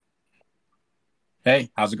Hey,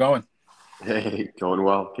 how's it going? Hey, going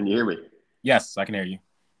well. Can you hear me? Yes, I can hear you.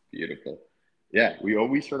 Beautiful. Yeah, we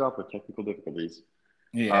always start off with technical difficulties.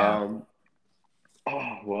 Yeah. Um,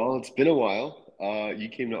 well, it's been a while. You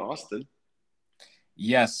came to Austin.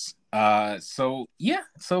 Yes. So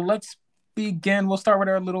let's begin. We'll start with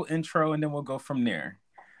our little intro and then we'll go from there.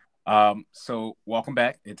 So welcome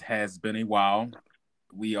back. It has been a while.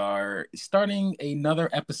 We are starting another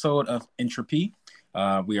episode of Entropy.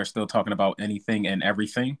 We are still talking about anything and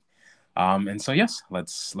everything. And so yes,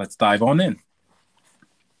 let's dive on in.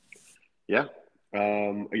 Yeah.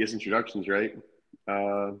 I guess introductions, right?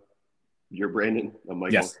 Uh, you're Brandon. I'm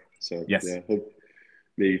Michael. Yes. So Yes. yeah, hope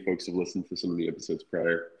maybe folks have listened to some of the episodes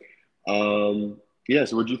prior. Yeah.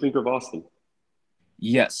 So, what do you think of Austin?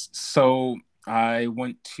 Yes. So I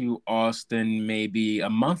went to Austin maybe a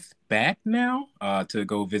month back now to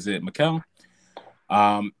go visit Mikkel.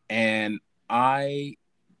 And I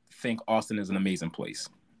think Austin is an amazing place.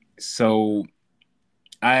 So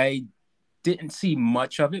I didn't see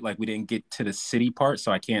much of it. Like we didn't get to the city part,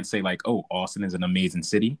 so I can't say like, oh, Austin is an amazing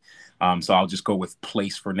city. So I'll just go with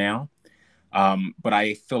place for now. But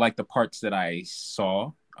I feel like the parts that I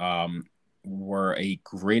saw were a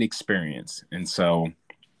great experience, and so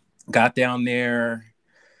got down there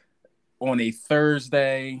on a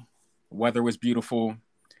Thursday. Weather was beautiful.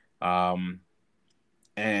 Um,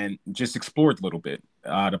 and just explored a little bit.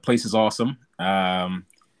 The place is awesome.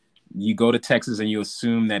 You go to Texas and you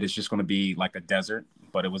assume that it's just going to be like a desert,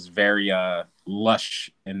 but it was very lush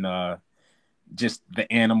and just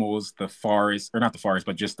the animals, the forest, or not the forest,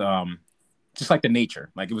 but just like the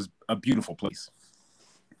nature. Like it was a beautiful place.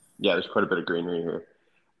 Yeah, there's quite a bit of greenery here.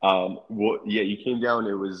 Well, yeah, you came down.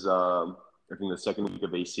 It was, I think, the second week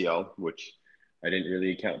of ACL, which I didn't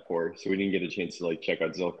really account for, so we didn't get a chance to like check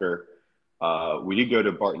out Zilker. We did go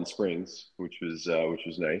to Barton Springs, which was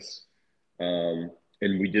nice, and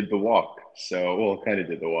we did the walk. So, well, kind of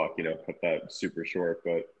did the walk, cut that super short,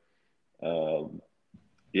 but um,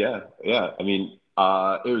 yeah, yeah. I mean,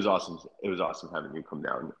 it was awesome. It was awesome having you come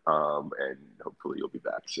down, and hopefully you'll be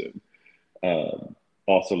back soon. Um,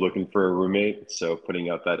 Also looking for a roommate, so putting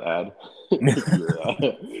out that ad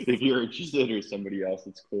if you're interested or somebody else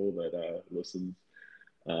that's cool that listens.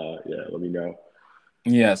 Yeah, let me know.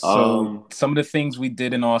 Yeah. So Um, some of the things we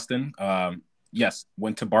did in Austin, yes,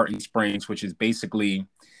 went to Barton Springs, which is basically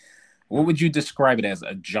what would you describe it as?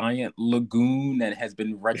 A giant lagoon that has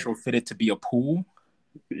been retrofitted to be a pool?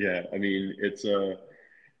 yeah, I mean it's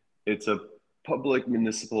a public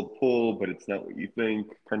municipal pool, but it's not what you think,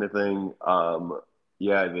 kind of thing.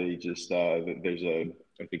 Yeah, they just there's a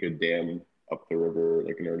I think a dam up the river,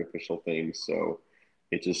 like an artificial thing, so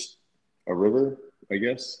it just a river, I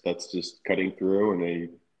guess, that's just cutting through, and they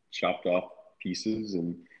chopped off pieces,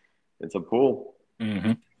 and it's a pool.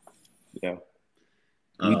 Hmm. Yeah.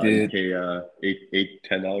 We You did. pay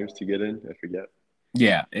 $10 to get in. I forget.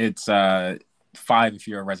 Yeah, it's five if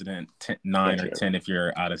you're a resident, nine That's or right. 10 if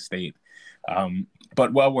you're out of state.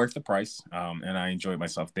 But well worth the price. And I enjoyed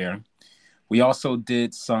myself there. We also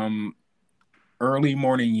did some early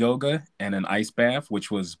morning yoga and an ice bath,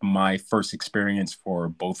 which was my first experience for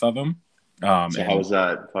both of them. So how And was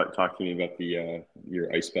that? Talk to me about the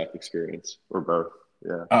your ice bath experience, or both.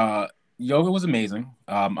 Yeah. uh, Yoga was amazing.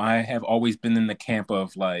 I have always been in the camp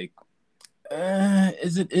of like,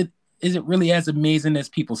 is it really as amazing as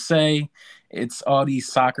people say? It's all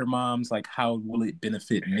these soccer moms. Like, how will it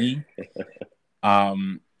benefit me?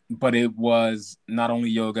 But it was not only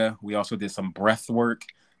yoga. We also did some breath work.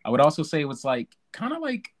 I would also say it was like kind of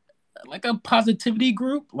like a positivity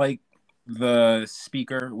group. Like the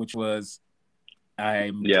speaker, which was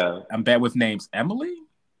I'm Yeah. I'm bad with names. Emily,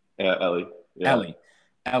 Yeah, Ellie. Yeah. Ellie,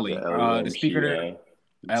 Yeah, Ellie. Ellie. The She speaker,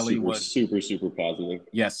 Ellie super, was, super, super positive.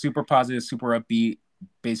 yeah, super positive, super upbeat.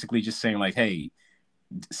 Basically, just saying like, hey,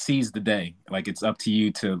 seize the day. Like it's up to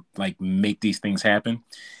you to like make these things happen.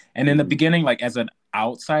 And in the Hmm. beginning, like as an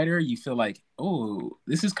outsider, you feel like, oh,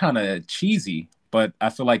 this is kind of cheesy. But I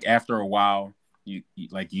feel like after a while,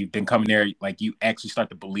 like you've been coming there, like you actually start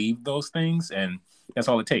to believe those things, and that's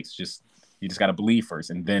all it takes. Just you just got to believe first,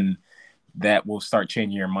 and then that will start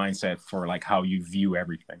changing your mindset for like how you view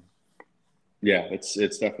everything. Yeah, it's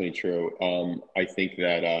definitely true. I think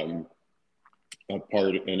that a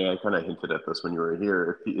part, and I kind of hinted at this when you were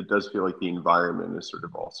here. It does feel like the environment is sort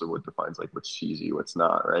of also what defines like what's cheesy, what's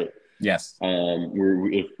not, right? Yes. Where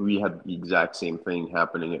if we had the exact same thing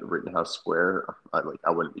happening at Rittenhouse Square, I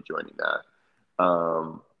wouldn't be joining that.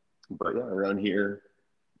 But yeah, around here,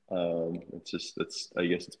 it's just that's I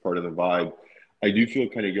guess it's part of the vibe. I do feel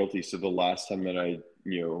kind of guilty. So the last time that I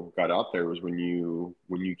got out there was when you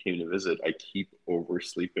came to visit. I keep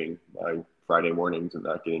oversleeping my Friday mornings and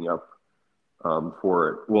not getting up for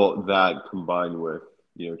it. Well, that combined with,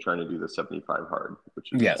 trying to do the 75 hard,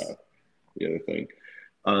 which is Yes. the other thing.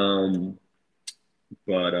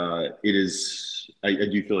 But it is, I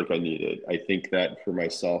do feel like I need it. I think that for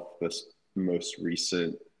myself, this most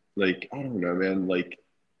recent, like, I don't know, man, like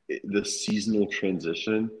the seasonal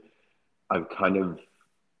transition, I've kind of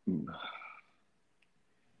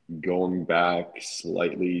going back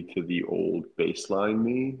slightly to the old baseline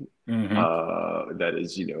me. Hmm. That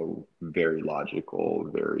is, very logical,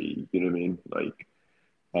 very, you know what I mean? Like,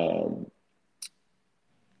 um,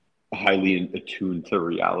 highly attuned to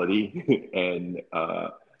reality. And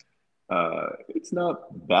it's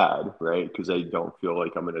not bad, right? Because I don't feel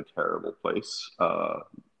like I'm in a terrible place.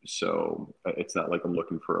 So it's not like I'm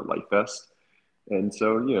looking for a life vest. And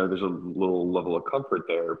so, there's a little level of comfort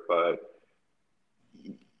there. But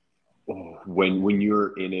when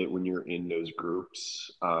you're in it, when you're in those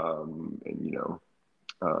groups, and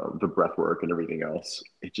the breath work and everything else,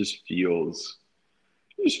 you just feel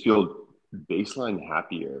baseline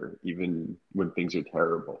happier, even when things are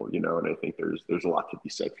terrible, and I think there's a lot to be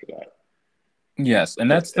said for that Yes,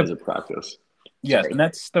 and as a practice. yes, Sorry. and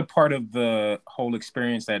that's the part of the whole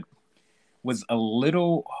experience that was a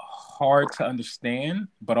little hard to understand,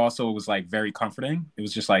 but also it was like very comforting. It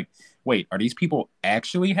was just like, wait, are these people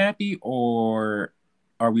actually happy, or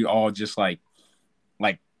are we all just like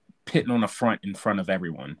pitting on the front in front of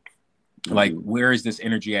everyone? Like, Mm-hmm. where is this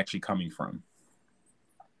energy actually coming from?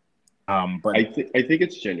 But I think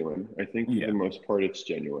it's genuine. I think for yeah. the most part, it's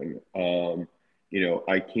genuine.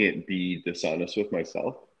 I can't be dishonest with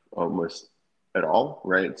myself almost at all,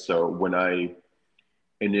 right? So when I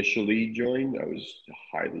initially joined, I was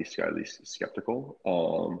highly skeptical.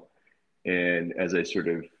 And as I sort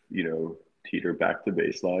of, teeter back to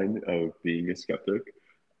baseline of being a skeptic,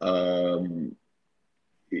 um,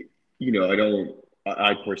 it- I don't,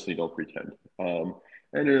 I personally don't pretend.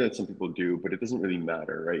 I know that some people do, but it doesn't really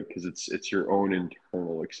matter, right? Because it's your own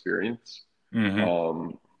internal experience. Hmm.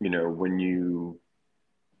 When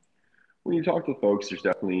you talk to folks, there's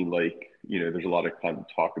definitely like, there's a lot of kind of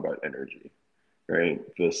talk about energy, right?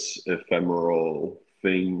 This ephemeral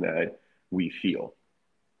thing that we feel,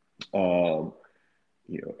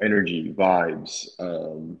 energy, vibes.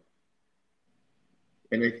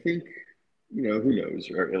 And I think, who knows,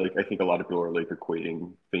 or like, I think a lot of people are like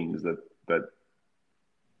equating things that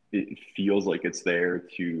it feels like it's there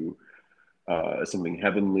to something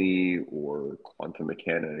heavenly or quantum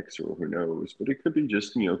mechanics or who knows, but it could be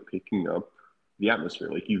just, picking up the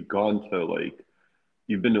atmosphere. Like you've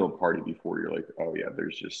been to a party before, you're like, oh yeah,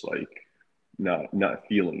 there's just like not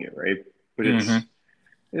feeling it, right? But Hmm.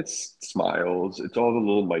 it's smiles, it's all the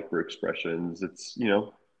little micro expressions. It's,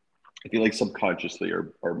 I feel like subconsciously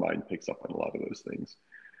our mind picks up on a lot of those things.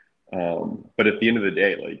 But at the end of the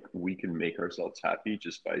day, like we can make ourselves happy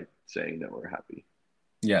just by saying that we're happy.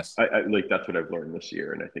 Yes. I like that's what I've learned this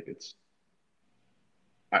year, and I think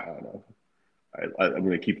I don't know. I'm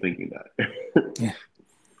going to keep thinking that.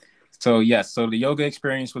 So yes, so the yoga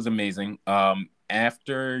experience was amazing.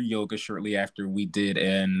 After yoga, shortly after, we did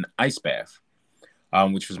an ice bath,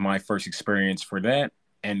 which was my first experience for that.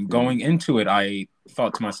 And going into it, I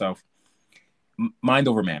thought to myself, mind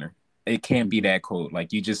over matter. It can't be that cold.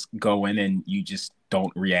 Like you just go in and you just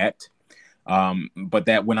don't react. But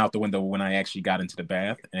that went out the window when I actually got into the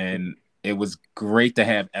bath, and it was great to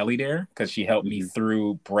have Ellie there because she helped me Mm-hmm.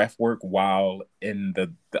 through breath work while in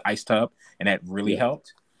the ice tub, and that really Yeah.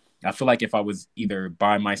 helped. I feel like if I was either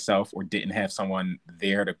by myself or didn't have someone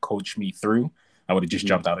there to coach me through, I would have just Mm-hmm.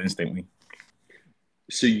 jumped out instantly.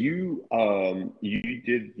 So you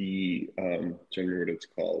did the I don't know what it's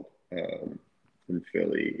called in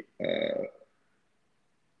Philly.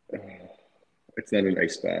 It's not an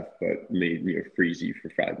ice bath, but made freeze you for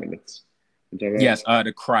 5 minutes. You talking about Yes,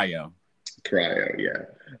 the cryo. cryo? Yeah.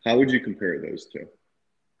 How would you compare those two?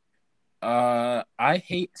 I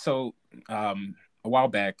hate so a while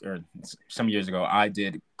back or some years ago, I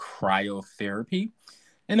did cryotherapy,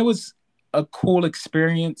 and it was a cool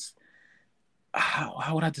experience.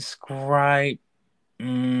 How would I describe?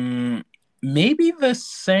 Mm, maybe the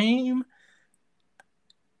same,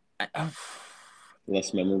 uh,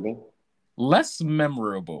 Less memorable. less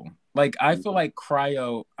memorable. Like I feel like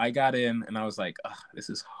cryo. I got in and I was like, "Ugh, this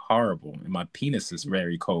is horrible, and my penis is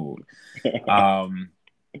very cold." Um,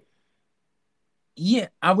 yeah,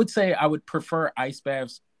 I would say I would prefer ice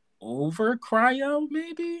baths over cryo,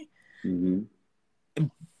 maybe. Mm-hmm.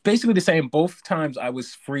 Basically the same. Both times I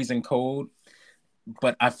was freezing cold,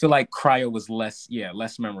 but I feel like cryo was less, yeah,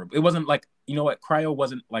 less memorable. It wasn't like, you know what, cryo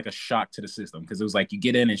wasn't like a shock to the system because it was like you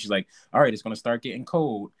get in and she's like, all right, it's gonna start getting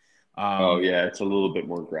cold. Oh yeah, it's a little bit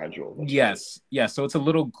more gradual. That's right. Yes, yeah. So it's a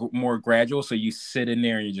little more gradual. So you sit in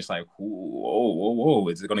there and you're just like, whoa, whoa, whoa.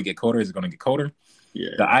 Is it going to get colder? Is it going to get colder?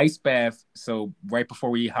 The Yeah. ice bath. So right before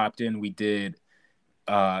we hopped in, we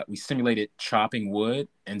simulated chopping wood.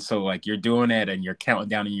 And so like you're doing that and you're counting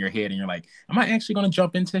down in your head and you're like, am I actually going to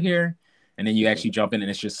jump into here? And then you actually jump in and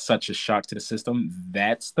it's just such a shock to the system.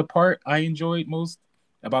 That's the part I enjoyed most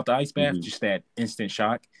about the ice bath, Hmm. just that instant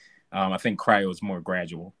shock. I think cryo is more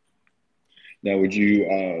gradual. Now, would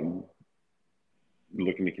you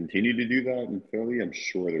looking to continue to do that in Philly? I'm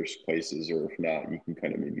sure there's places, or if not, you can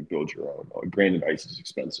kind of maybe build your own. Granted, ice is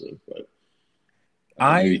expensive, but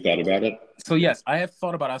have you I thought about it? So yes, I have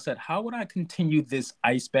thought about it. I said, how would I continue this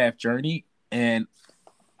ice bath journey? And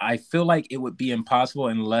I feel like it would be impossible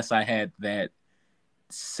unless I had that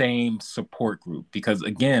same support group. Because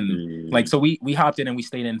again, like Mm, so we hopped in and we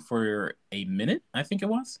stayed in for a minute, I think it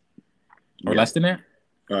was, or yeah. less than that.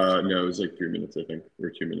 No, it was like 3 minutes, I think, or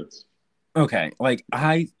 2 minutes. Okay. Like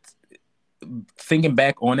I thinking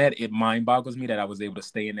back on that, it mind boggles me that I was able to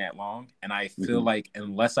stay in that long. And I feel Hmm. like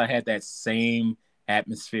unless I had that same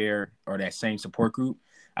atmosphere or that same support group,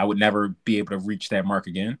 I would never be able to reach that mark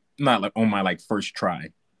again. Not like on my like first try.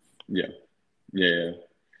 Yeah. Yeah.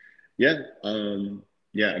 Yeah.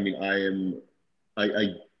 Yeah. I mean,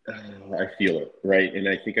 I feel it, right? And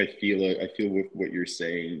I think I feel it. I feel with what you're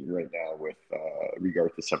saying right now with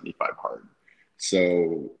regard to 75 hard.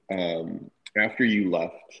 So after you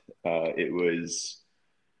left, it was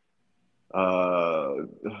uh,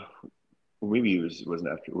 maybe it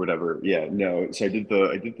wasn't after whatever. Yeah, no. So I did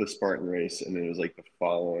the Spartan race, and then it was like the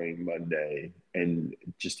following Monday, and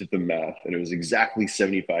just did the math, and it was exactly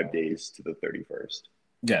 75 days to the 31st.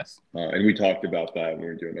 Yes. And we talked about that when we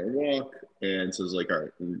were doing our walk. And so I was like, all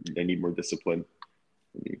right, I need more discipline.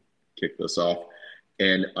 Let me kick this off.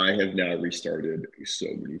 And I have now restarted so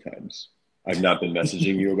many times. I've not been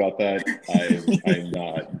messaging you about that.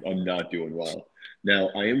 I'm not doing well. Now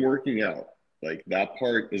I am working out. Like that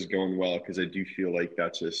part is going well because I do feel like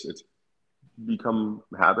it's become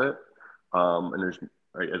habit. And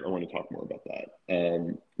I want to talk more about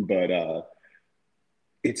that. But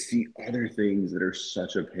it's the other things that are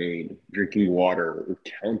such a pain. Drinking water or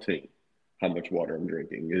counting how much water I'm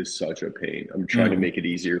drinking is such a pain. I'm trying to Mhm. make it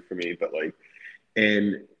easier for me, but like,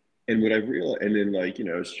 and what I realized, and then like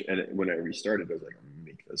and when I restarted, I was like, I'm gonna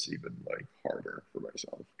make this even like harder for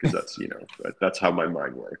myself because that's how my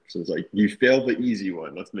mind works. So it's like you failed the easy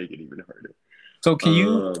one, let's make it even harder. So can you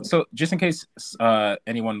Um, so just in case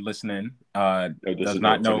anyone listening oh, this does is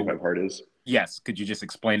not not what know, 75 hard is. yes, could you just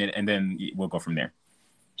explain it and then we'll go from there?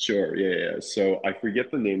 Sure. Yeah. So I forget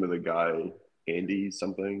the name of the guy, Andy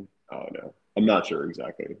something. Oh no, I'm not sure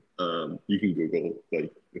exactly. You can Google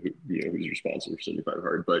like who's responsible for 75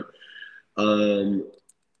 hard, but um,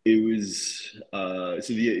 it was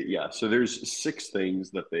so there's six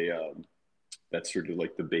things that that's sort of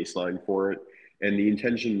like the baseline for it, and the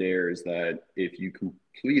intention there is that if you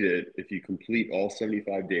complete all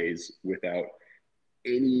 75 days without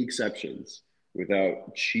any exceptions,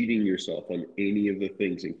 without cheating yourself on any of the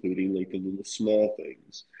things, including like the little small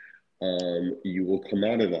things, you will come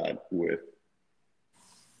out of that with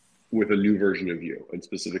a new version of you, and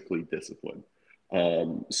specifically discipline.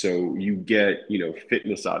 So you get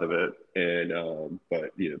fitness out of it, and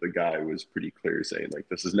but the guy was pretty clear saying like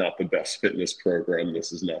this is not the best fitness program.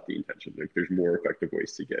 This is not the intention. Like there's more effective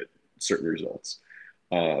ways to get certain results.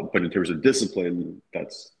 But in terms of discipline,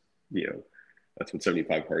 you know that's what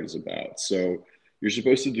 75 hard is about. So you're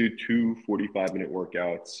supposed to do two 45-minute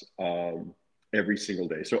workouts every single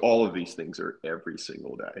day. So all of these things are every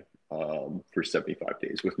single day for 75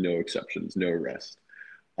 days with no exceptions, no rest.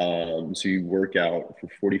 So you work out for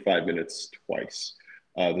 45 minutes twice.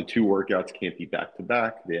 The two workouts can't be back to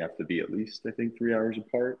back. They have to be at least, I think, 3 hours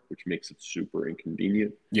apart, which makes it super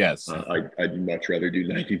inconvenient. Yes. I'd much rather do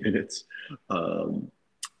 90 minutes. And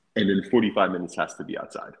then 45 minutes has to be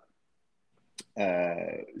outside.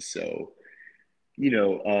 So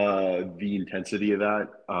the intensity of that,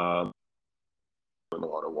 doing a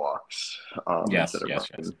lot of walks instead Yes, of yes,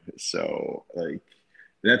 yes. running. So like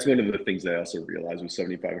that's one of the things I also realized with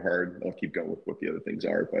 75 hard. I'll keep going with what the other things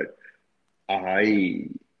are, but I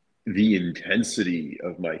the intensity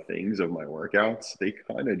of my workouts, they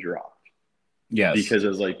kind of dropped Yes. because I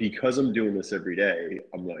was like, because I'm doing this every day,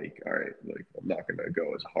 I'm like, all right, like I'm not gonna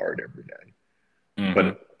go as hard every day. Hmm.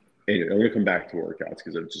 But anyway, I'm gonna come back to workouts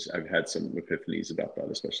because I've had some epiphanies about that,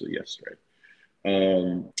 especially yesterday.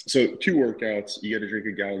 So two workouts, you got to drink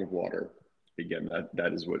a gallon of water. Again,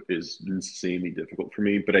 that is what is insanely difficult for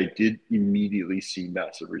me, but I did immediately see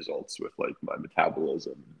massive results with like my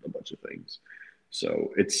metabolism and a bunch of things.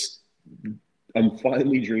 So I'm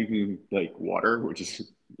finally drinking like water, which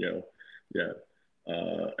is, you know, yeah.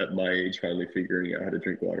 At my age, finally figuring out how to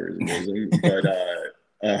drink water is amazing. But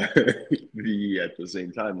the at the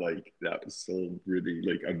same time, like that was still really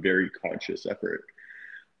like a very conscious effort.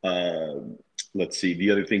 Um, let's see.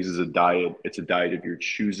 The other things is a diet. It's a diet of your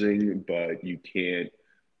choosing, but you can't.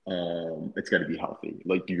 It's got to be healthy.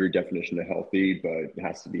 Like your definition of healthy, but it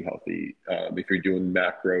has to be healthy. If you're doing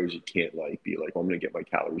macros, you can't like be like, oh, I'm gonna get my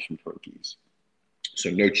calories from Twinkies. So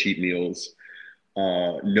no cheat meals,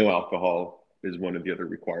 no alcohol is one of the other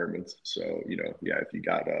requirements. So, you know, yeah, if you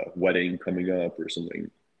got a wedding coming up or something,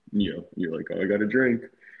 you know, you're like, oh, I got a drink.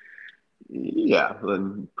 Yeah,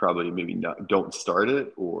 then probably maybe not, don't start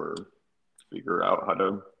it or figure out how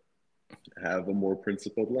to have a more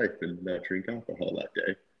principled life and not drink alcohol that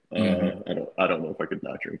day. Hmm. I don't know if I could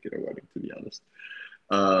not drink at a wedding, to be honest.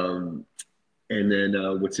 Um, and then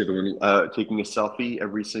what's the other one? Taking a selfie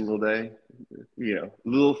every single day. You know,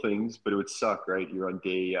 little things, but it would suck, right? You're on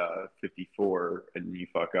day 54 and you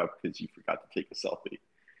fuck up because you forgot to take a selfie.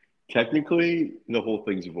 Technically, the whole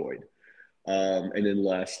thing's void. And then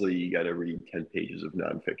lastly, you got to read 10 pages of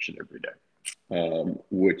nonfiction every day,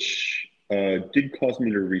 which did cause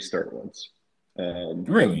me to restart once. But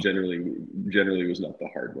Really? generally was not the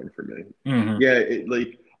hard one for me. Hmm. Yeah,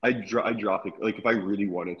 like I drop it. Like if I really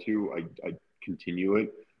wanted to, I continue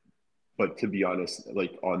it. But to be honest,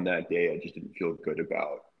 like on that day, I just didn't feel good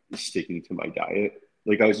about sticking to my diet.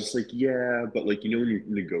 Like I was just like, yeah, but like you know when you're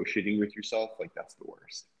negotiating with yourself, like that's the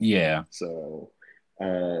worst. Yeah. So,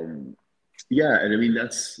 um, yeah, and I mean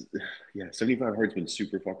that's yeah, 75 hard's been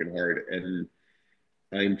super fucking hard, and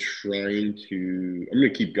I'm trying to. I'm gonna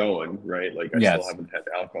keep going, right? Like I still Yes. haven't had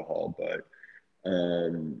alcohol, but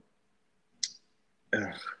um,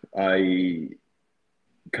 I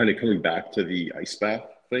kind of coming back to the ice bath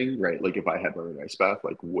thing, right? Like if I had my own ice bath,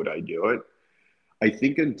 like would I do it? I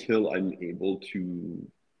think until I'm able to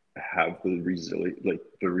have the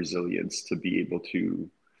resilience to be able to,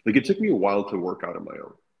 like, it took me a while to work out on my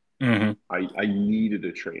own. Hmm. I needed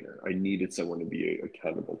a trainer. I needed someone to be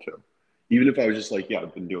accountable to. Even if I was just like, yeah,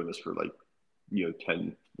 I've been doing this for like, you know,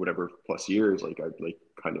 10, whatever plus years, like I like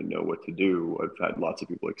kind of know what to do. I've had lots of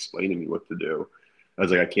people explaining me what to do. I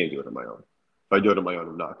was like, I can't do it on my own. If I do it on my own,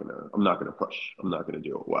 I'm not gonna push. I'm not gonna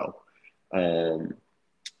do it well. Um,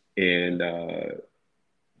 and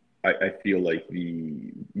I feel like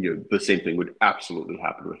the same thing would absolutely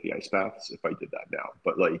happen with the ice baths if I did that now.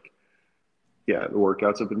 But like, yeah, the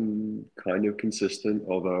workouts have been kind of consistent,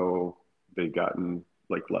 although they've gotten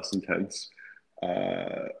like less intense.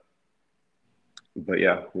 Uh, but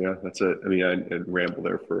yeah, that's it. I mean, I rambled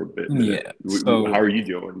there for a minute. Yeah. How So are you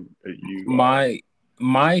doing? Are you? my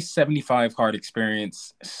my 75 hard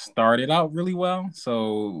experience started out really well.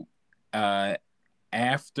 So uh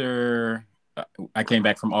after I came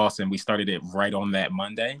back from Austin, we started it right on that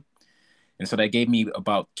Monday. And so that gave me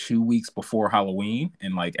about 2 weeks before Halloween,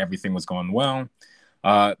 and like everything was going well.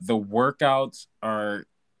 The workouts are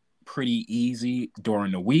pretty easy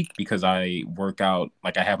during the week because I work out,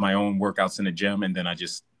 like I have my own workouts in the gym, and then I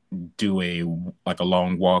just do a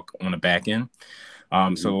long walk on the back end.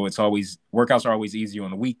 Mhm. So it's always workouts are always easy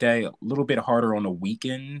on the weekday, a little bit harder on the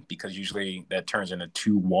weekend because usually that turns into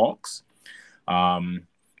two walks. Um,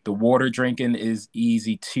 the water drinking is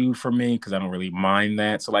easy too for me because I don't really mind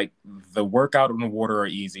that. So like the workout and the water are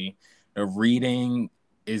easy. The reading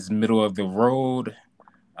is middle of the road.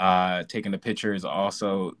 Taking the picture is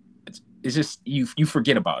also it's just you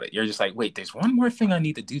forget about it. You're just like, wait, there's one more thing I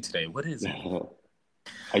need to do today. What is it?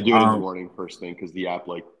 I do it in the Um, morning first thing because the app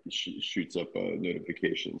like shoots up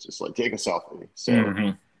notifications. It's like take a selfie. So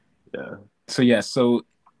mhm. yeah, So yeah, so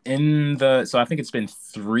I think it's been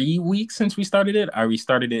 3 weeks since we started it. I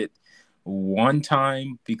restarted it one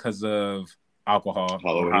time because of alcohol on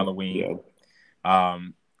Halloween. Halloween. Yeah.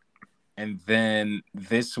 Um, and then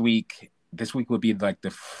this week would be like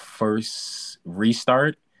the first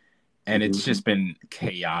restart, and it's Hmm. just been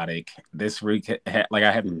chaotic. This week, like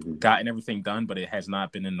I have Hmm. gotten everything done, but it has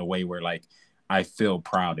not been in the way where like I feel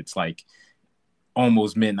proud. It's like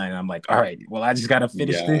almost midnight, and I'm like, all right, well, I just gotta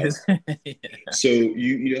finish Yeah. this. So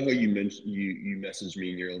you know how you mentioned you messaged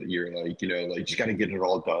me and you're like, you know, like just gotta get it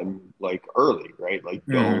all done like early, right? Like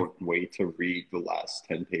Hmm. don't wait to read the last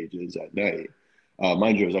 10 pages at night.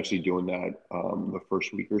 Mind you, I was actually doing that the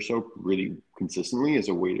first week or so really consistently as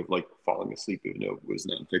a way of like falling asleep, even though it was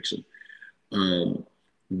nonfiction. Um,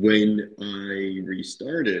 when I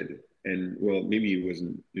restarted, and well, maybe it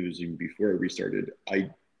was even before I restarted, I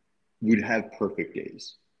would have perfect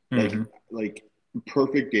days. Hmm. Like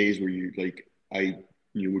perfect days where you like I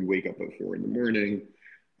you would wake up at 4 in the morning.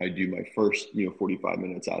 I'd do my first, 45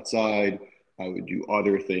 minutes outside. I would do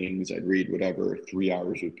other things. I'd read whatever. 3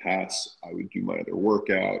 hours would pass. I would do my other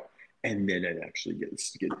workout. And then I'd actually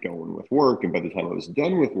get going with work. And by the time I was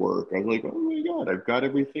done with work, I was like, oh my God, I've got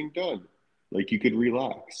everything done. Like you could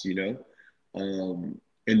relax, and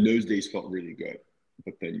those days felt really good.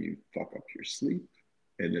 But then you fuck up your sleep,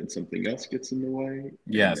 and then something else gets in the way, and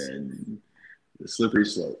Yes. then the slippery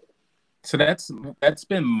slope. So that's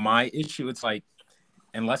been my issue. It's like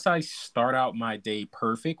unless I start out my day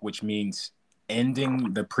perfect, which means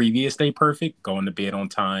ending the previous day perfect, going to bed on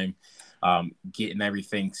time, getting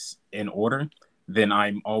everything in order, then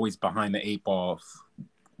I'm always behind the eight ball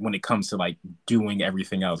when it comes to like doing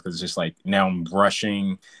everything else. Because it's just like now I'm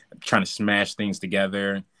rushing, trying to smash things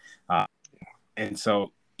together, uh, and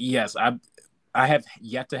so yes, I have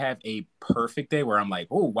yet to have a perfect day where I'm like,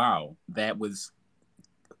 oh wow, that was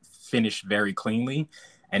finished very cleanly,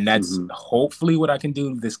 and that's Mm-hmm. hopefully what I can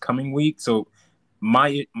do this coming week. So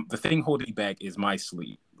the thing holding me back is my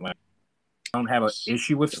sleep. Like I don't have an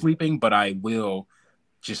issue with sleeping, but I will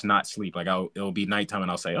just not sleep. Like it'll be nighttime, and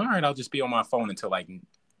I'll say, all right, I'll just be on my phone until like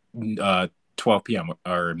uh 12 p.m.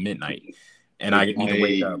 or midnight, and I Like need to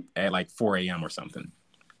wake up at like 4 a.m. or something.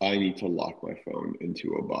 I need to lock my phone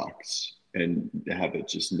into a box and have it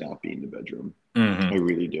just not be in the bedroom. Hmm. I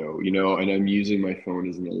really do, and I'm using my phone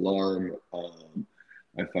as an alarm.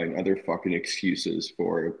 I find other fucking excuses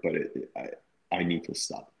for it, but I need to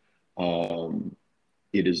stop. Um,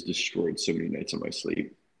 it has destroyed so many nights of my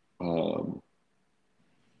sleep. Um,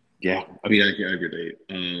 yeah, I mean, I relate.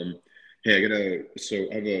 Hey, so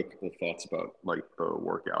I have a couple of thoughts about like the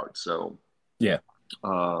workout. So, Yeah.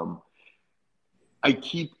 um, I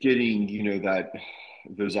keep getting, that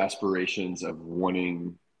those aspirations of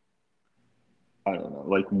wanting, I don't know,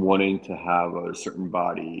 like wanting to have a certain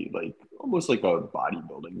body, like almost like a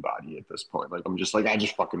bodybuilding body at this point. Like I'm just like, I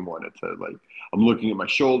just fucking want it to like, I'm looking at my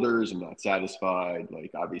shoulders, I'm not satisfied.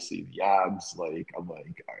 Like obviously the abs, like I'm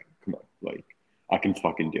like, all right, come on, like I can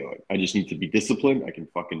fucking do it. I just need to be disciplined. I can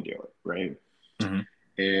fucking do it. Right. Hmm.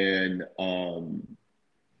 And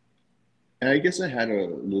and I guess I had a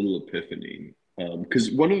little epiphany.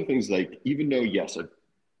 Because one of the things, like, even though yes, I've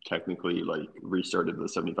technically like restarted the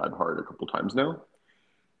 75 hard a couple times now,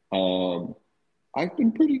 um, I've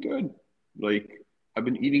been pretty good. Like I've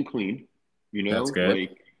been eating clean, That's good.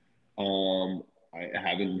 like I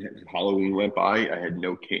haven't Halloween went by, I had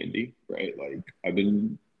no candy, right? Like I've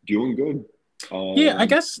been doing good. Yeah, I Um,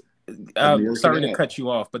 guess I've been working sorry to out. cut you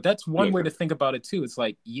off, but that's Yeah, one way to think about it too. It's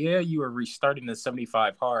like, yeah, you are restarting the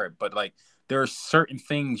 75 hard, but like there are certain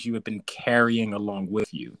things you have been carrying along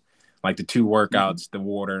with you, like the two mhm. workouts, the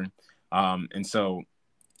water. And so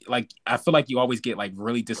like I feel like you always get like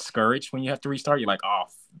really discouraged when you have to restart. You're like, oh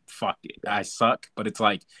fuck it, I suck. But it's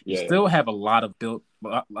like you Yeah, yeah. still have a lot of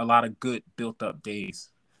good built up days.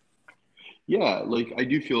 Yeah, like I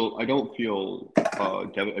don't feel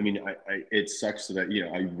I mean, it sucks that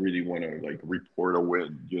I really want to like report a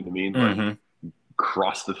win. You know what I mean? Like Hmm.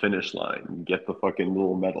 cross the finish line, get the fucking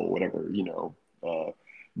little medal, whatever.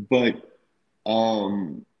 But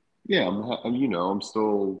yeah, I'm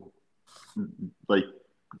still like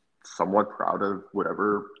somewhat proud of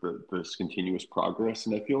whatever this continuous progress,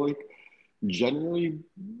 and I feel like generally,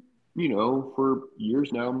 for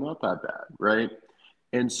years now, I'm not that bad, right?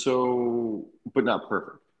 And so, but not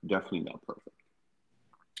perfect. Definitely not perfect.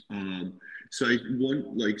 Um, so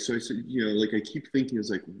so I said, like I keep thinking, it's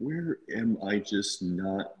like, where am I just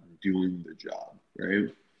not doing the job, right?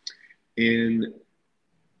 And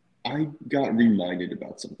I got reminded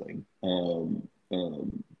about something.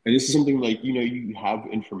 And this is something like, you have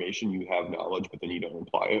information, you have knowledge, but then you don't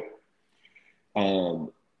apply it.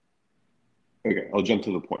 Um, okay, I'll jump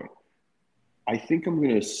to the point. I think I'm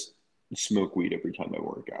gonna smoke weed every time I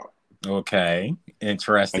work out. Okay, I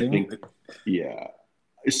interesting. think, yeah.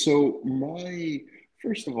 So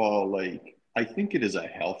first of all, like I think it is a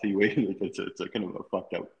healthy way. Like it's a kind of a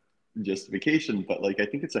fucked up justification, but like I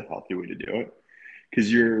think it's a healthy way to do it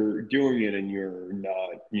because you're doing it and you're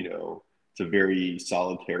not, it's a very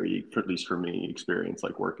solitary, at least for me, experience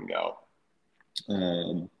like working out.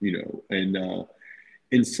 And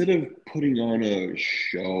instead of putting on a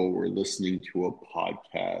show or listening to a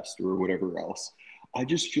podcast or whatever else, I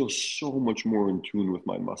just feel so much more in tune with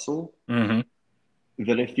my muscle Hmm.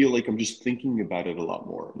 that I feel like I'm just thinking about it a lot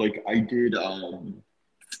more. Like I did, well,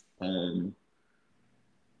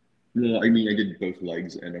 I mean, I did both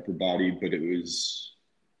legs and upper body, but it was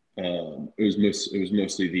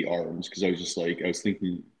mostly the arms because I was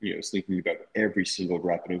thinking, I was thinking about every single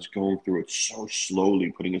rep and I was going through it so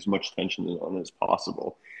slowly, putting as much tension on as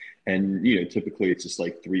possible. And typically it's just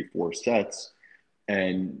like 3, 4 sets.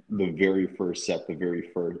 And the very first set, the very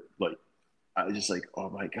first, like, I was just like, oh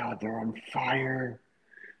my God, they're on fire.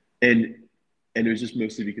 And it was just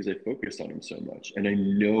mostly because I focused on them so much. And I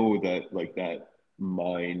know that like that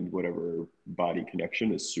mind, whatever body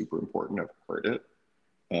connection is super important. I've heard it.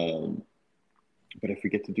 Um, but I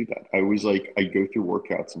forget to do that. I always like, I go through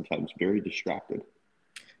workouts sometimes very distracted.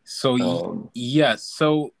 So Um, yeah,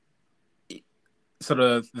 so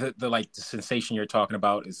the like the sensation you're talking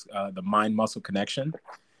about is the mind muscle connection,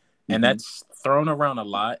 and mhm. that's thrown around a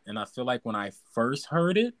lot. And I feel like when I first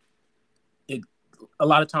heard it, it a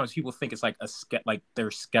lot of times people think it's like like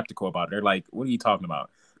they're skeptical about it. They're like, "What are you talking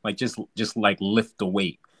about? Like just like lift the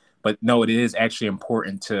weight." But no, it is actually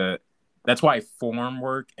important to. That's why form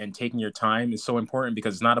work and taking your time is so important,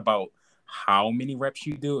 because it's not about how many reps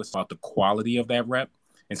you do; it's about the quality of that rep.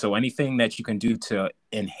 And so anything that you can do to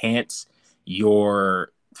enhance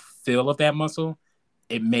your feel of that muscle,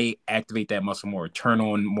 it may activate that muscle more, turn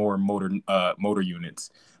on more motor units,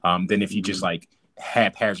 than if you just Mhm. like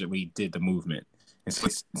haphazardly did the movement. And so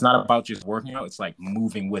it's not about just working out; it's like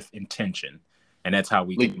moving with intention, and that's how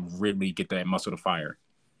we Like, can really get that muscle to fire.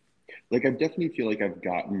 like I definitely feel like I've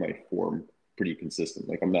gotten my form pretty consistent.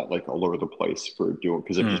 Like I'm not like all over the place for doing,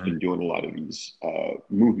 because I've just Mm-hmm. been doing a lot of these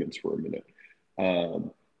movements for a minute.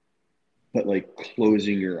 Um, but like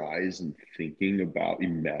closing your eyes and thinking about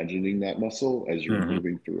imagining that muscle as you're Mm-hmm.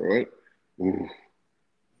 moving through it, ooh,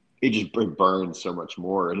 it burns so much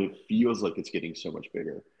more, and it feels like it's getting so much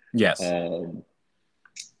bigger. Yes. Um,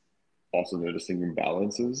 Also noticing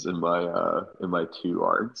imbalances in my two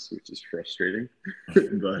arms, which is frustrating.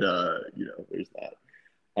 But you know, there's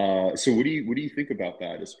that. So what do you think about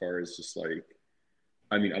that as far as just like,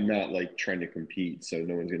 I mean, I'm not like trying to compete, so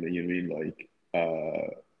no one's gonna, you know what I mean? Like,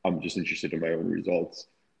 I'm just interested in my own results.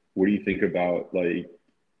 What do you think about like,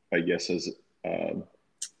 I guess as um,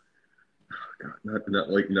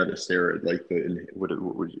 not a steroid, like the what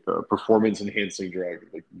would you, performance enhancing drug,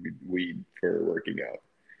 like weed for working out?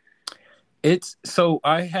 It's so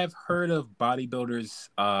I have heard of bodybuilders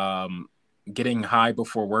getting high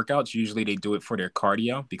before workouts. Usually they do it for their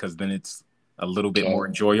cardio because then it's a little bit more Oh,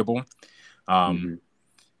 enjoyable. Um, mm-hmm.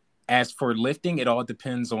 as for lifting, it all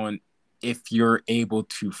depends on if you're able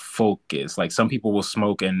to focus. Like some people will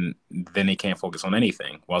smoke and then they can't focus on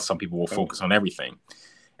anything, while some people will Oh, focus on everything.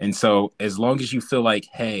 And so as long as you feel like,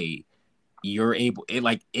 hey, you're able, it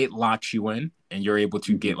like it locks you in and you're able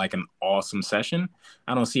to mm-hmm. get like an awesome session,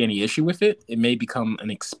 I don't see any issue with it. It may become an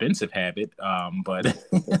expensive habit, but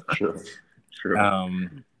Sure, sure.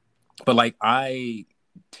 um, but like I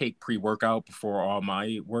take pre-workout before all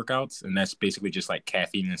my workouts, and that's basically just like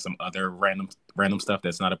caffeine and some other random stuff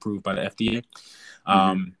that's not approved by the FDA.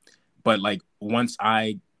 Mm-hmm. But like once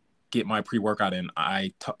I get my pre-workout in,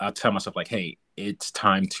 I tell myself like, hey, it's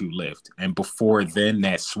time to lift. And before then,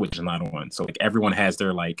 that switch is not on. So like everyone has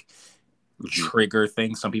their like Mm-hmm. trigger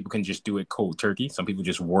thing. Some people can just do it cold turkey. Some people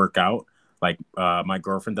just work out. Like my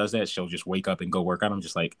girlfriend does that. She'll just wake up and go work out. I'm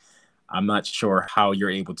just like, I'm not sure how you're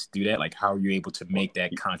able to do that. Like, how are you able to make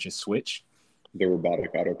that conscious switch? The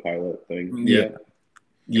robotic autopilot thing. Yeah. Yeah.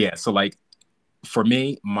 Yeah. So, like, for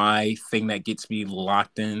me, my thing that gets me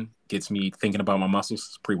locked in, gets me thinking about my muscles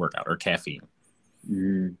is pre workout or caffeine.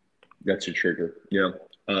 Mm, that's a trigger. Yeah.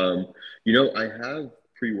 Um, you know, I have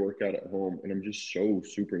pre-workout at home and I'm just so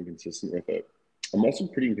super inconsistent with it. I'm also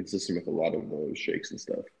pretty inconsistent with a lot of those shakes and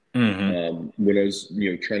stuff. Mm-hmm. When I was,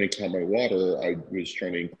 you know, trying to count my water, I was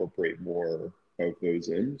trying to incorporate more of those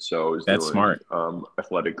in. So I was That's doing smart.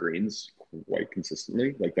 athletic greens quite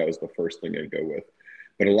consistently. Like that was the first thing I'd go with.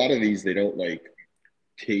 But a lot of these, they don't like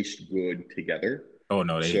taste good together. Oh,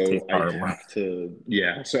 no, they taste So I horrible. have to,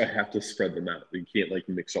 yeah, so I have to spread them out. You can't like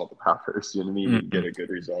mix all the powders, you know what I mean, and Mm-hmm. get a good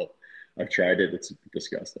result. I've tried it, it's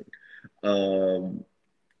disgusting. Um,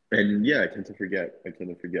 and yeah, I tend to forget.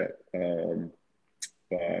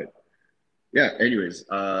 But yeah, anyways,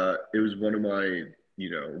 it was one of my, you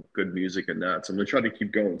know, good music and that. So I'm gonna try to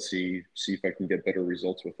keep going, see if I can get better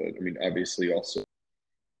results with it. I mean, obviously also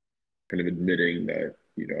kind of admitting that,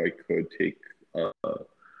 you know, I could take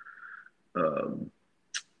um,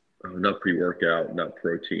 not pre-workout, not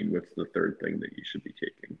protein. What's the third thing that you should be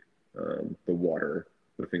taking? The water,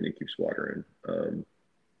 the thing that keeps water in.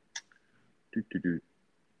 Do, do, do.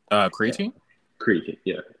 Creatine? Creatine,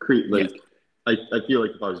 yeah. Yes. I feel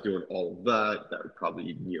like if I was doing all of that, that would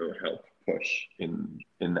probably, you know, help push in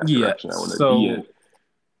that Yeah. direction I want to be in.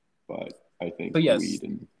 But I So think yes, weed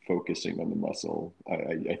and focusing on the muscle,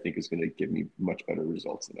 I think is going to give me much better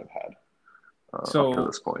results than I've had up to so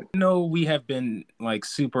this point. no, we have been like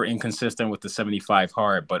super inconsistent with the 75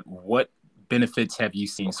 hard, but what benefits have you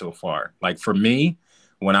seen so far? Like for me,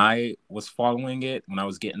 when I was following it, when I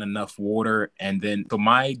was getting enough water, and then so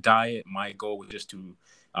my diet, my goal was just to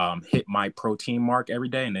hit my protein mark every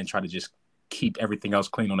day, and then try to just keep everything else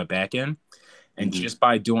clean on the back end. And Hmm. just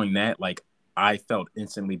by doing that, like I felt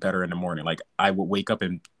instantly better in the morning. Like I would wake up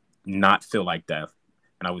and not feel like death.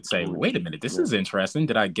 And I would say, Oh, wait a minute, this yeah. is interesting.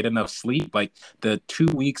 Did I get enough sleep? Like the 2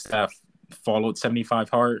 weeks that I followed 75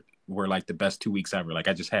 hard were like the best 2 weeks ever. Like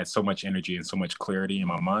I just had so much energy and so much clarity in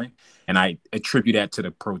my mind. And I attribute that to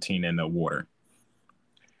the protein and the water.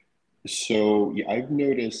 So yeah, I've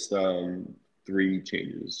noticed three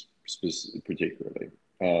changes particularly.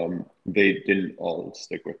 They didn't all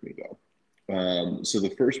stick with me though. So the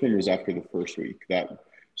first one was after the first week.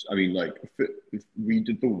 I mean, like we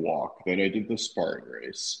did the walk, then I did the Spartan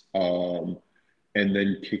race, and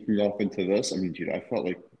then kicking off into this. I mean, dude, I felt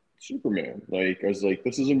like Superman. Like I was like,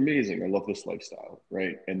 this is amazing. I love this lifestyle,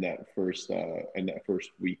 right? And that first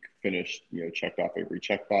week finished, checked off every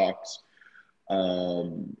checkbox.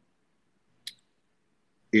 Um,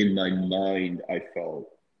 in my mind, I felt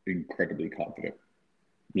incredibly confident.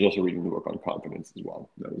 I was also reading the book on confidence as well.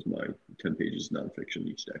 That was my 10 pages nonfiction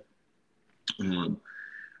each day. Um,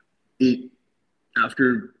 it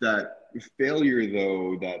After that failure,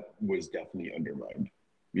 though, that was definitely undermined,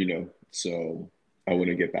 So I want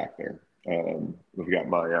to get back there. We've got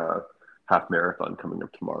my half marathon coming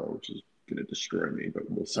up tomorrow, which is going to destroy me, but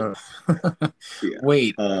we'll see. Uh, Yeah.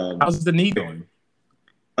 Wait, how's the knee going?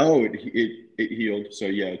 Oh, it healed. So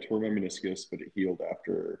yeah, I tore my meniscus, but it healed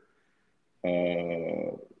after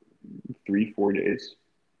 3 4 days.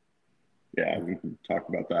 Yeah, we can talk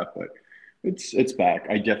about that, but it's back.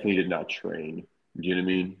 I definitely did not train. Do you know what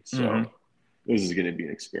I mean? Hmm. So this is going to be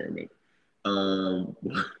an experiment. Um,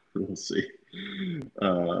 we'll see.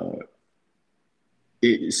 Uh,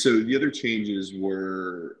 so the other changes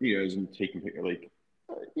were, as I'm taking like,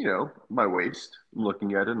 my waist. I'm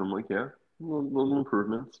looking at it, and I'm like, yeah, little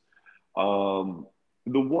improvements. Um,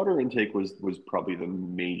 the water intake was probably the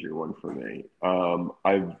major one for me.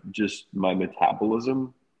 I've just my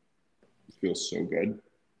metabolism feels so good.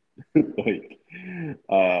 Like,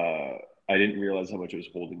 I didn't realize how much I was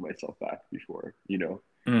holding myself back before.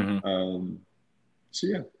 Hmm. Um, so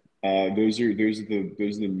yeah, those are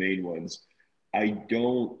the main ones. I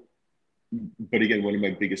don't, but again, one of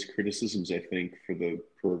my biggest criticisms I think for the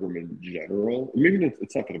program in general, maybe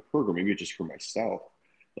it's not for the program, maybe it's just for myself.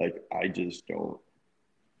 Like I just don't.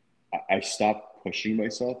 I stopped pushing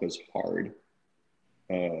myself as hard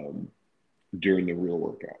um, during the real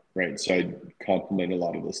workout, right? So I complement a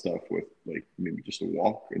lot of the stuff with like maybe just a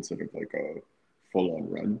walk instead of like a full on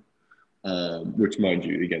run. Which, mind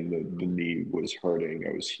you, again, the knee was hurting.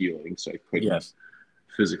 I was healing, so I Yes.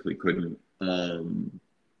 physically couldn't. But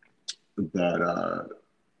uh,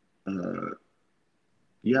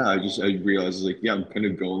 yeah, I realized like, yeah, I'm kind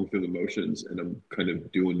of going through the motions and I'm kind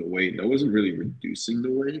of doing the weight. And I wasn't really reducing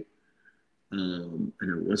the weight, and I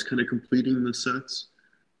was kind of completing the sets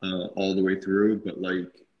all the way through. But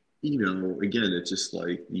like, again, it's just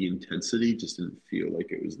like the intensity just didn't feel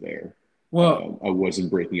like it was there. Well, I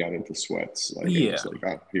wasn't breaking out into sweats. Like I yeah. was like,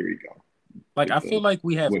 oh, here you go. Like I Like feel the like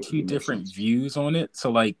we have went through two the different motions. views on it.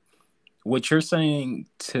 So like what you're saying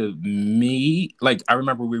to me, like I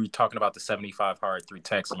remember we were talking about the 75 hard through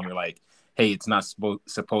text, and you're like, hey, it's not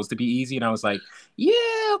supposed to be easy. And I was like,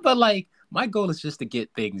 yeah, but like my goal is just to get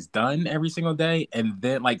things done every single day. And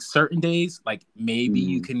then like certain days, like maybe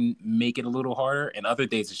you Mm, can make it a little harder. And other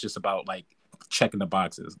days it's just about like checking the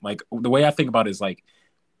boxes. Like the way I think about it is like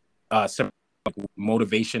some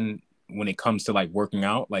motivation when it comes to like working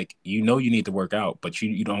out. Like you need to work out, but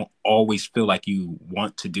you don't always feel like you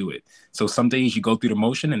want to do it. So some days you go through the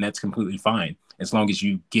motion, and that's completely fine as long as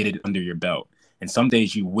you get it under your belt. And some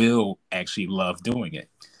days you will actually love doing it.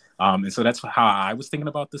 And so that's how I was thinking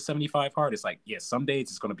about the 75 hard. It's like, yeah, some days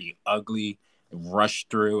it's going to be ugly, rush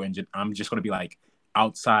through, and I'm just going to be like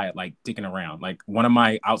outside, like digging around. Like one of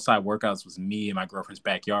my outside workouts was me in my girlfriend's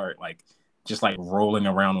backyard, like just like rolling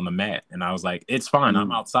around on the mat. And I was like, it's fine. I'm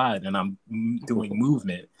mm. outside and I'm doing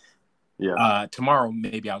movement. Yeah, Tomorrow,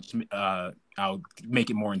 maybe I'll make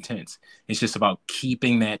it more intense. It's just about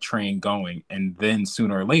keeping that train going. And then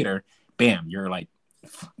sooner or later, bam, you're like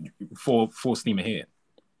full steam ahead.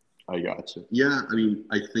 I got you. Yeah, I mean,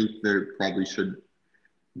 I think there probably should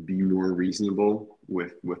be more reasonable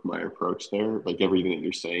with my approach there. Like everything that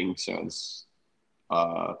you're saying sounds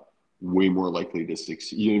uh, way more likely to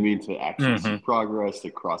succeed. You know what I mean? To actually see Mm-hmm. progress,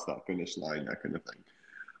 to cross that finish line, that kind of thing.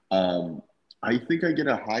 Um, I think I get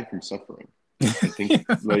a high from suffering. I think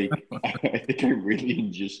like I think I really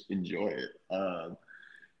just enjoy it,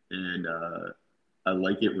 and I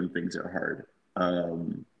like it when things are hard.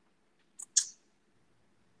 Um,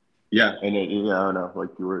 Yeah, and yeah, I don't know. Like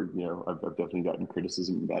you were, I've definitely gotten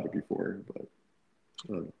criticism about it before, but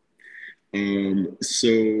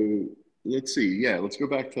so let's see. Yeah, let's go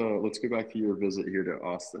back to your visit here to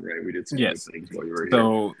Austin. Right, we did some good Yes. things while you were here.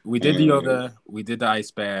 So we did the yoga, we did the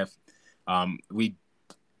ice bath. We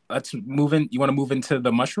Let's move in. You want to move into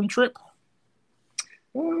the mushroom trip?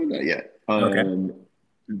 Not yet. Okay.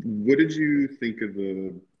 What did you think of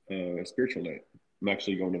the spiritual night? I'm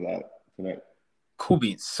actually going to that tonight. Cool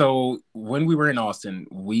beans. So when we were in Austin,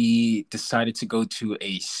 we decided to go to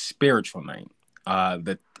a spiritual night.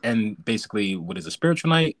 And basically, what is a spiritual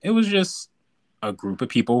night? It was just a group of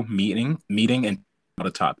people meeting and about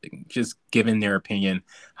a topic, just giving their opinion,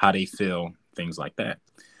 how they feel, things like that.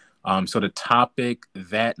 So the topic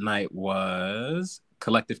that night was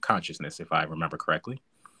collective consciousness, if I remember correctly.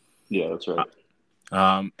 Yeah, that's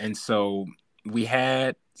right. And so we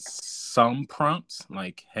had some prompts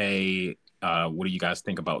like, hey, what do you guys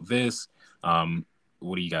think about this?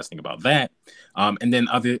 What do you guys think about that? And then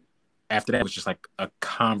after that was just like a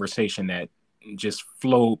conversation that just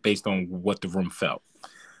flowed based on what the room felt.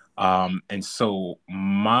 And so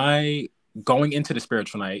my going into the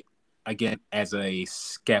spiritual night, again, as a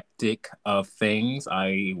skeptic of things,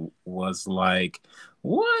 I was like,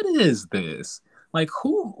 what is this? Like,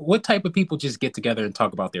 what type of people just get together and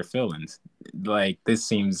talk about their feelings? Like, this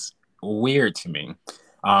seems weird to me.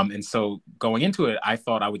 And so going into it, I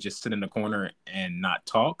thought I would just sit in the corner and not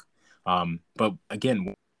talk. But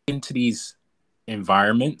again, into these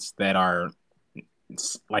environments that are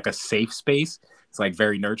like a safe space, it's like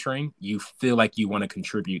very nurturing. You feel like you want to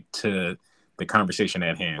contribute to the conversation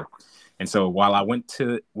at hand. And so while I went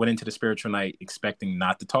into the spiritual night expecting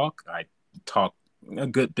not to talk, I talked a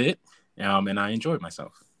good bit, and I enjoyed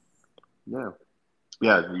myself. Yeah,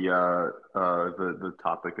 yeah. The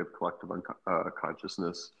topic of collective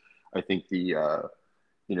consciousness. I think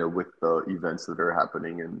with the events that are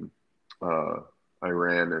happening in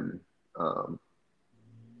Iran and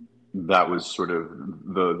that was sort of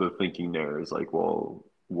the thinking there is like, well,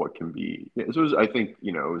 what can be? Yeah, so it was, I think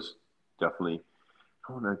it was definitely.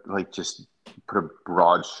 I want to like just put a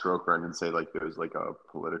broad stroke around and say like there's like a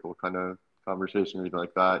political kind of conversation or anything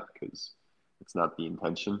like that because it's not the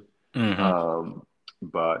intention. Mm-hmm. Um,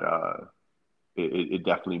 but it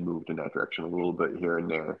definitely moved in that direction a little bit here and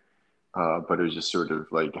there. But it was just sort of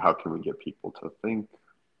like, how can we get people to think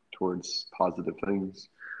towards positive things?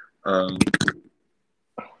 Um,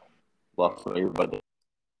 lost everybody.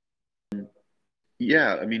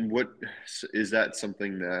 Yeah, I mean, what is that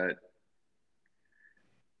something that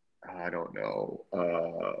I don't know.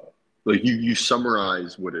 Like you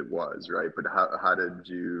summarize what it was, right? But how did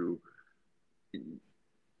you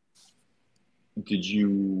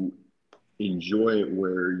enjoy it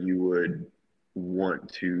where you would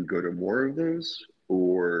want to go to more of those?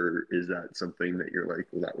 Or is that something that you're like,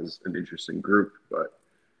 well, that was an interesting group, but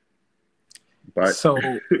So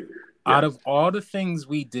yeah. out of all the things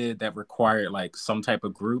we did that required like some type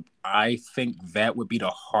of group, I think that would be the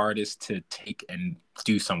hardest to take and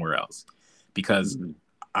do somewhere else because Mhm.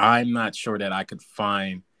 I'm not sure that I could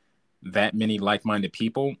find that many like-minded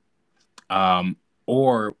people. Um,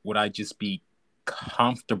 or would I just be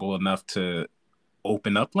comfortable enough to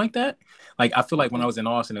open up like that? Like, I feel like when I was in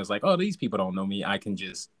Austin, it was like, oh, these people don't know me. I can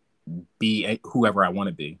just be whoever I want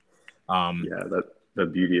to be. Um, Yeah, that the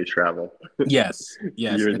beauty of travel. yes,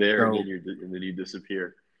 yes. You're And there and so, then you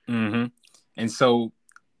disappear. mhm. And so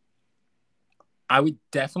I would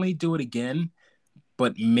definitely do it again,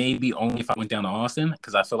 but maybe only if I went down to Austin,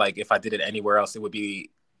 because I feel like if I did it anywhere else, it would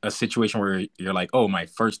be a situation where you're like, oh, my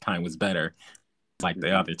first time was better like the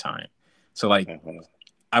Hmm. other time. So like Uh-huh.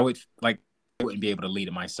 I wouldn't be able to lead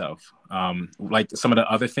it myself. Like some of the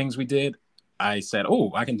other things we did, I said,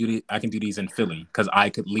 oh, I can do these in Philly because I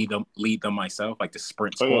could lead them myself, like the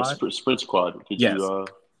sprint Oh yeah, squad. Sprint Squad. Did you Yes,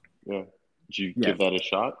 yeah? Did you give yes. that a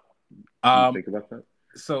shot? Did you Um, think about that?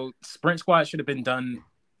 so sprint squad should have been done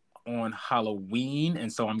on Halloween,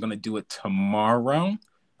 and so I'm gonna do it tomorrow.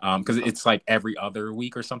 Because Okay. it's like every other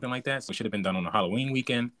week or something like that. So it should have been done on a Halloween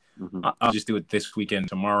weekend. Hmm. I'll just do it this weekend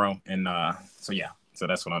tomorrow, and so yeah, so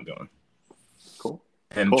that's what I'm doing, Cool.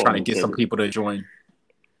 and Cool. trying to get some people to join.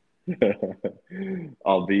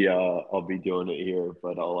 I'll be doing it here,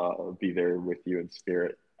 but I'll be there with you in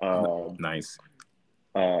spirit. Nice.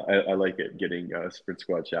 I like it getting Sprint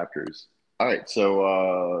Squad chapters. All right,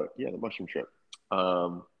 so yeah, the mushroom trip.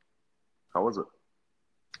 Um, how was it?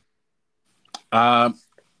 Um,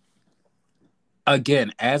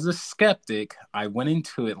 Again, as a skeptic, I went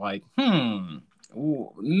into it like,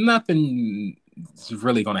 nothing is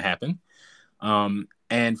really going to happen.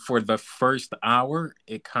 And for the first hour,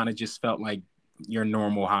 it kind of just felt like your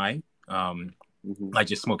normal high, like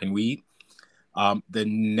just smoking weed. The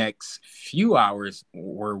next few hours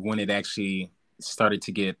were when it actually started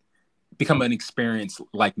to become an experience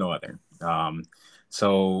like no other.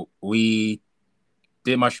 So we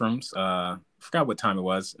did mushrooms. Forgot what time it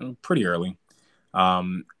was. Pretty early.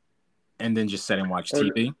 And then just sat and watched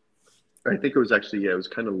TV. I think it was actually, yeah, it was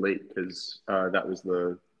kind of late because that was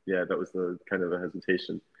the kind of the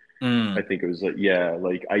hesitation. I think it was like, yeah,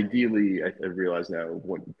 like ideally, I realize now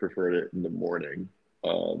would preferred it in the morning,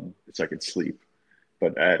 so I could sleep,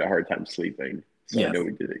 but I had a hard time sleeping, so I Yes. know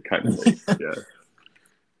we did it kind of late. Yeah.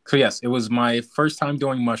 So yes, it was my first time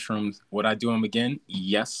doing mushrooms. Would I do them again?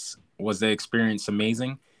 Yes. Was the experience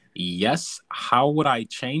amazing? Yes. How would I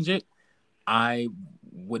change it? I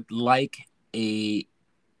would like a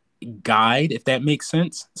guide, if that makes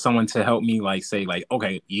sense. Someone to help me, like, say, like,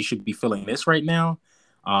 okay, you should be feeling this right now.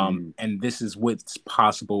 And this is what's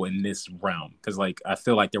possible in this realm. Because, like, I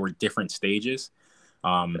feel like there were different stages.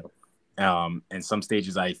 And some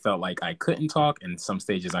stages I felt like I couldn't talk, and some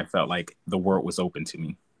stages I felt like the world was open to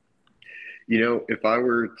me. You know, if I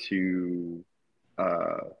were to,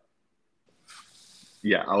 uh,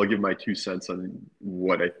 yeah, I'll give my 2 cents on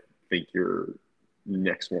what I think your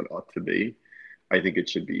next one ought to be. I think it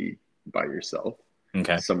should be by yourself,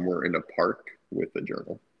 Okay. somewhere in a park with a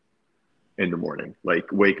journal in the morning.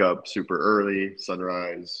 Like wake up super early,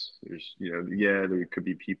 sunrise. There's, yeah, there could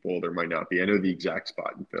be people, there might not be. I know the exact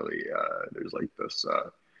spot in Philly. There's like this,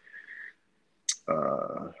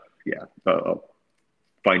 yeah, I'll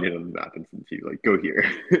find it on the map and see, like, go here.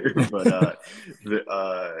 But,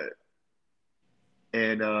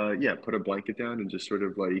 yeah, put a blanket down and just sort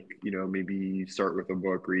of like, maybe start with a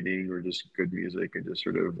book reading or just good music and just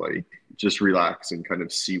sort of like, just relax and kind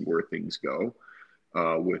of see where things go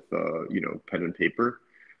with, pen and paper.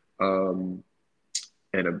 Um,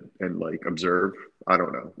 and like observe. I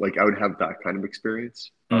don't know. Like I would have that kind of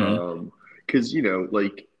experience. Because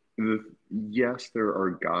like yes, there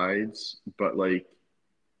are guides, but like,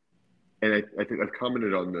 and I think I've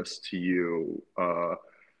commented on this to you.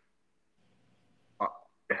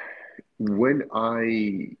 When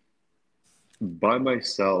I by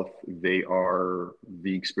myself, the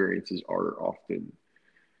experiences are often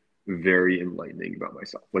very enlightening about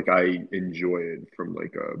myself. Like I enjoy it from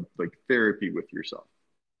like therapy with yourself.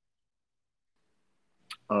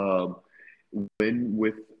 Um, when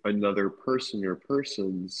with another person or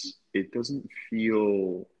persons, it doesn't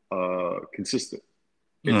feel consistent.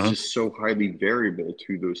 It's Mm-hmm. just so highly variable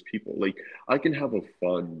to those people. Like I can have a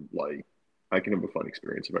fun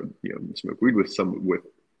experience if I smoke weed with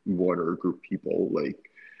one or a group of people, like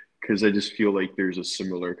because I just feel like there's a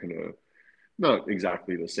similar kind of, not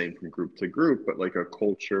exactly the same from group to group, but like a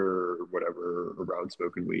culture or whatever around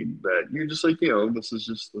smoking weed that you're just like, this is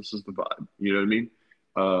the vibe. You know what I mean?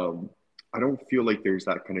 Um, I don't feel like there's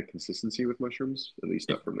that kind of consistency with mushrooms, at least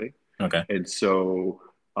not for me. Okay. And so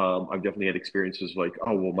I've definitely had experiences like,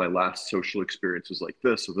 oh, well, my last social experience was like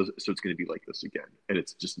so it's going to be like this again. And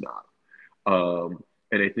it's just not.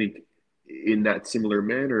 And I think in that similar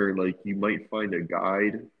manner, like you might find a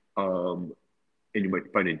guide, and you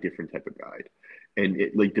might find a different type of guide. And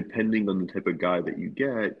it like depending on the type of guide that you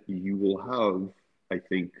get, you will have, I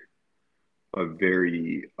think, a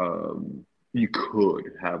very you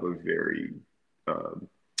could have a very um,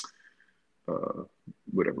 uh,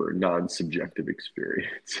 whatever non-subjective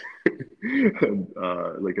experience,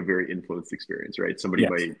 like a very influenced experience, right? Somebody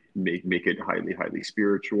Yes. might make it highly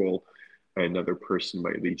spiritual. Another person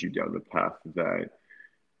might lead you down the path that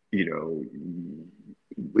you know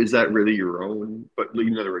is that really your own? But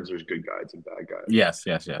in other words, there's good guides and bad guides. Yes.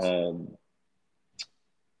 Yes. Yes. Um,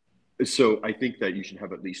 so I think that you should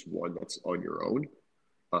have at least one that's on your own.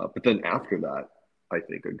 But then after that, I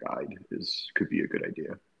think a guide could be a good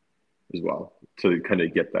idea as well to kind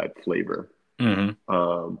of get that flavor.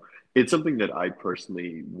 Mm-hmm. It's something that I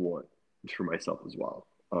personally want for myself as well,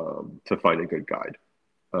 to find a good guide.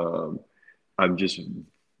 Um, I'm just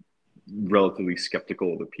relatively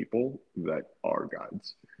skeptical of the people that are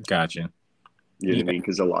guides. Gotcha. You know Yeah. what I mean?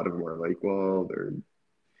 Because a lot of them are like, well, they're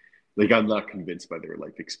like, I'm not convinced by their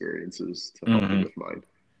life experiences to help me Mm-hmm. with mine.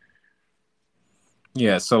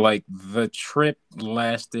 Yeah. So like the trip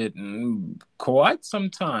lasted quite some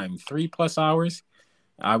time, 3+ hours.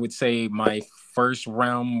 I would say my first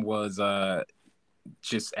round was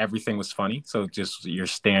just everything was funny. So just your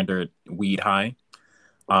standard weed high.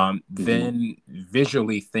 Mm-hmm. Then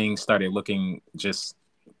visually things started looking just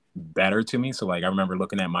better to me. So like I remember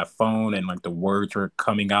looking at my phone and like the words were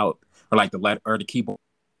coming out, or like the letter or the keyboard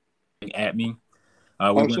at me. We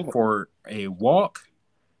Oh, went sure. for a walk.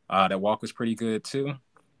 That walk was pretty good too.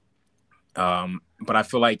 But I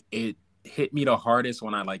feel like it hit me the hardest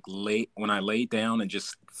when I laid down and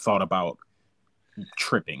just thought about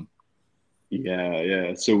tripping. Yeah,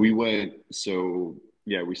 yeah. So we went. So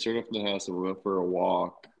yeah, we started off in the house and we went for a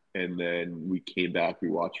walk, and then we came back. We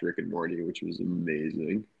watched Rick and Morty, which was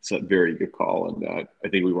amazing. It's a very good call on that. I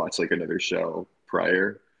think we watched like another show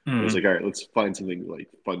prior. I was Mhm. like, all right, let's find something like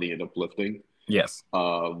funny and uplifting. Yes.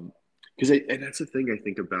 Um, and that's the thing I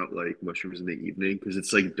think about like mushrooms in the evening because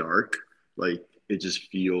it's like dark. Like it just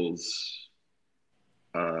feels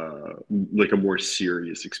like a more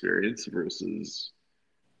serious experience versus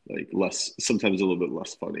like less sometimes a little bit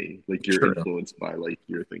less funny. Like you're True. influenced by like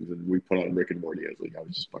your things. And we put on Rick and Morty. I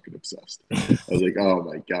was just fucking obsessed. I was like, oh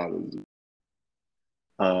my god.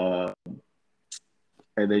 Uh,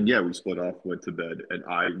 and then yeah, we split off, went to bed, and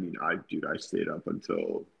I stayed up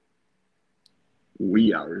until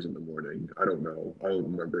wee hours in the morning. I don't know. I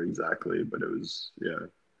don't remember exactly, but it was yeah,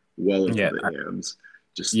 well into Yeah. the AMs,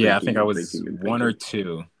 just Yeah. I thinking think I and was thinking and one or thinking.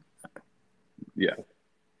 two. Yeah.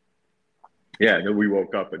 Yeah, and then we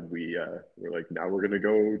woke up and we were like, now we're gonna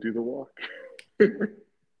go do the walk.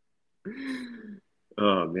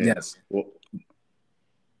 Oh man. Yes. Well,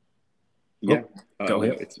 yeah. Oh, go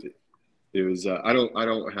ahead. It was. I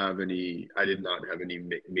did not have any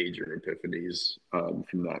major epiphanies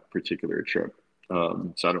from that particular trip.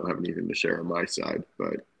 So I don't have anything to share on my side.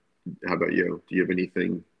 But how about you? Do you have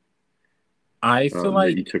anything I feel that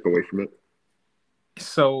like you took away from it?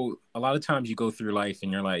 so a lot of times you go through life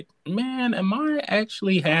and you're like, man, am I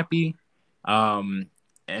actually happy? Um,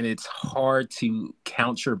 and it's hard to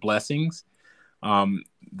count your blessings. Um,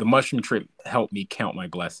 the mushroom trip helped me count my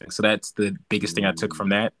blessings. So that's the biggest thing I took from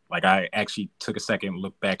Mm, that. Like I actually took a second,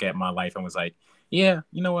 look back at my life and was like, yeah,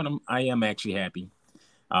 you know what? I am actually happy.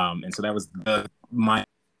 And so that was my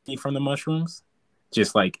from the mushrooms,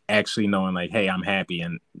 just like actually knowing like, hey, I'm happy,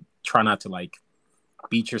 and try not to like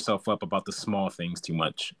beat yourself up about the small things too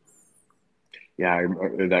much. yeah,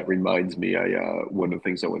 that reminds me. I one of the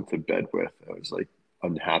things I went to bed with, I was like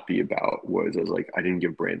unhappy about was I was like I didn't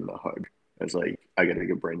give Brandon a hug. I was like I gotta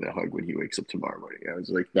give Brandon a hug when he wakes up tomorrow morning. I was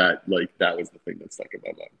like that was the thing that stuck in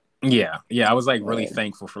my mind. Yeah, yeah, I was like really Um,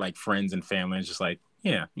 thankful for like friends and family. It's just like,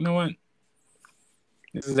 yeah, you know what?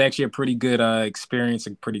 This is actually a pretty good experience,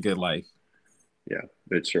 a pretty good life. yeah,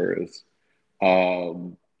 it sure is.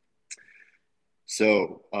 Um,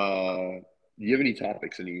 do you have any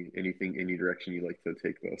topics, any direction you'd like to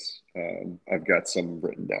take this? I've got some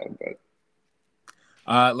written down,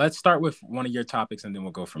 but Let's start with one of your topics, and then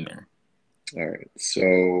we'll go from there. all right.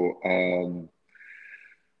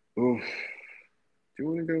 Oh, do you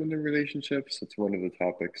want to go into relationships? That's one of the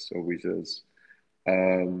topics always is.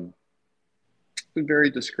 Um, been very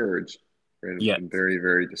discouraged, right? I've Yeah. been very,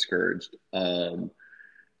 very discouraged.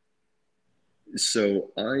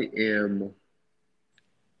 So I am.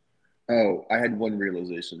 Oh, I had one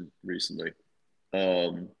realization recently.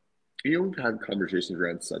 Um, we've had conversations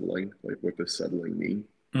around settling, like what does settling mean?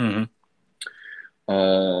 Hmm.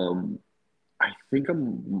 Um, I think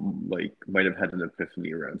I'm like might have had an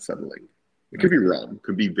epiphany around settling. It could be wrong.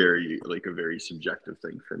 Could be very like a very subjective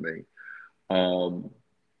thing for me. Um,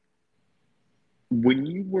 when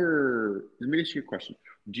you were, let me ask you a question.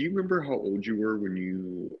 Do you remember how old you were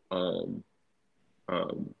when um,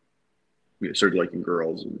 started liking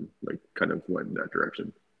girls and like kind of went in that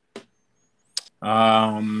direction?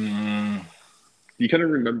 Um. Do you kind of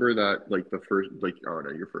remember that like the first like I don't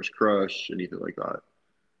know your first crush, anything like that?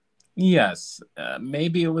 Yes.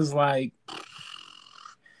 Maybe it was like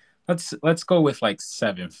let's go with like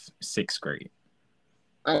seventh, sixth grade.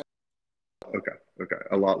 Oh, okay, okay,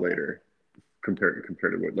 a lot later compared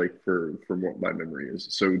to what like for from what my memory is.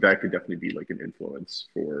 So that could definitely be like an influence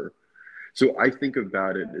for. So I think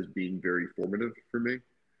about it as being very formative for me,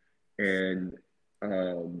 and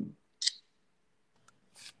um,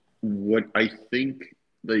 what I think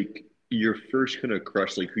like your first kind of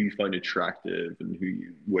crush, like who you find attractive and who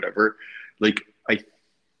you whatever, like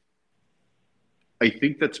I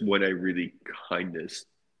think that's what I really kind of.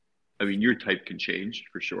 I mean, your type can change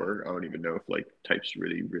for sure. I don't even know if like types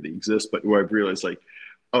really exist, but where I've realized like,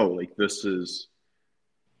 oh, like this is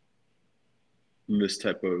this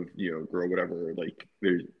type of girl, whatever. Like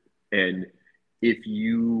there's and if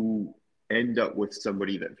you end up with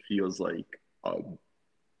somebody that feels like a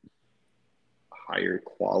higher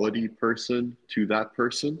quality person to that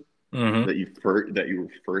person Hmm. that you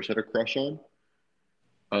first had a crush on,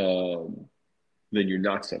 um, then you're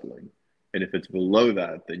not settling. And if it's below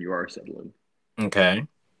that, then you are settling. Okay.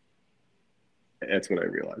 That's what I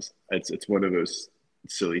realized. It's one of those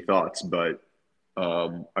silly thoughts, but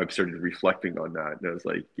I've started reflecting on that, and I was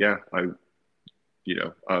like, yeah, I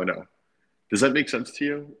don't know. Does that make sense to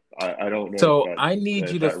you? I don't know So I need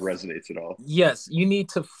you if to, that resonates at all. yes, you need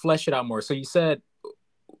to flesh it out more. So you said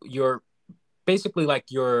your basically like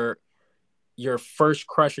your first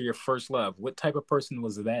crush or your first love. What type of person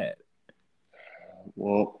was that?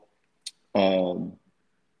 Well, um,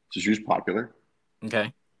 so she was popular,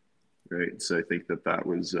 Okay. right? So I think that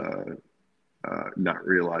was not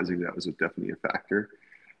realizing that was definitely a factor.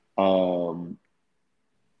 Um,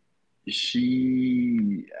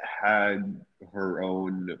 she had her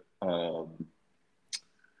own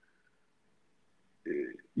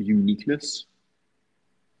uniqueness,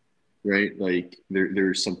 right? Like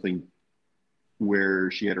there's something where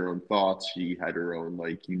she had her own thoughts, she had her own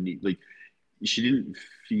like unique, like she didn't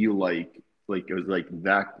feel like it was like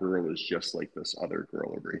that girl is just like this other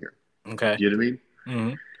girl over here. Okay. Do you know what I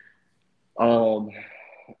mean? Hmm. Um,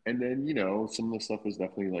 and then some of the stuff was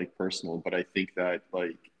definitely like personal, but I think that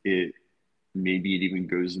like it maybe it even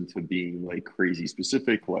goes into being like crazy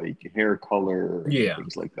specific, like hair color and Yeah.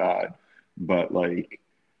 things like that. But like,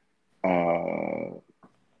 I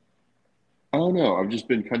don't know. I've just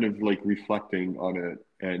been kind of like reflecting on it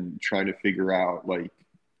and trying to figure out like,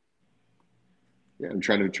 yeah, I'm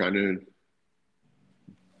trying to.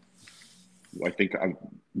 I think I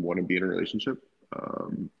want to be in a relationship,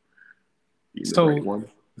 be in the right So one,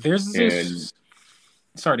 there's and this,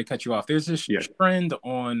 sorry to cut you off. There's this yeah, trend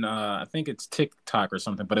on I think it's TikTok or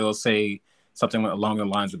something, but it'll say something along the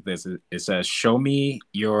lines of this. It says, "Show me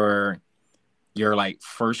your like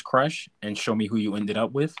first crush and show me who you ended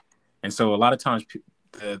up with." And so a lot of times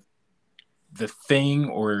the the thing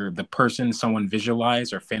or the person someone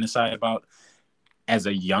visualize or fantasize about as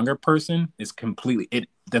a younger person is completely it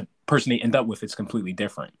the person they end up with is completely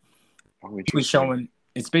different. oh, Basically interesting. showing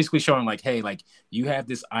it's basically showing like, hey, like you have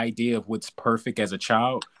this idea of what's perfect as a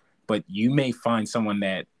child, but you may find someone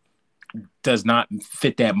that does not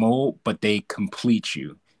fit that mold, but they complete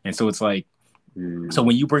you. And so it's like, so Mm,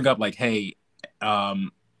 when you bring up like, hey,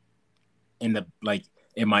 um, in the like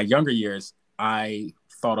in my younger years, I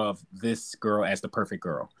thought of this girl as the perfect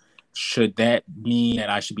girl. Should that mean that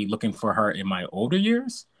I should be looking for her in my older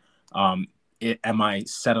years? Am I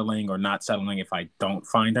settling or not settling if I don't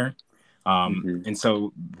find her? hmm. And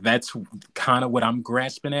so that's kind of what I'm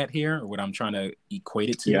grasping at here, or what I'm trying to equate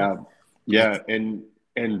it to. Yeah, yeah,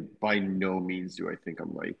 and by no means do I think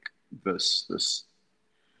I'm like this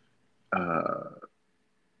uh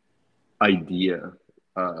idea.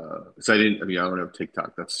 So I didn't. I mean, I don't have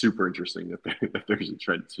TikTok. That's super interesting that there's a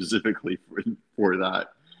trend specifically for that.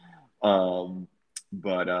 Um,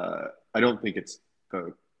 but I don't think it's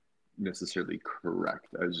necessarily correct.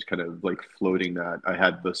 I was just kind of like floating that. I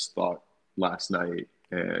had this thought last night,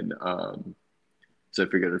 and so I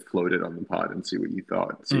figured I'd float it on the pod and see what you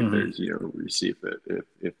thought. See if Mm-hmm. there's see if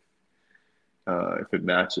it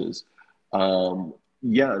matches.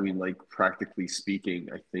 Yeah, I mean, like practically speaking,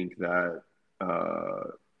 uh,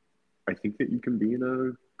 I think that you can be in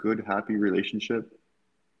a good, happy relationship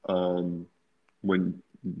um, when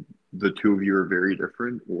the two of you are very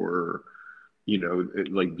different, or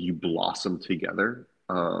like you blossom together.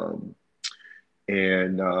 And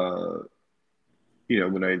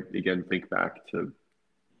when I again think back uh,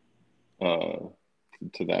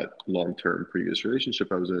 to that long-term previous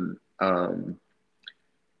relationship I was in,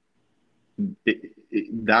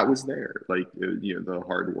 that was there. Like the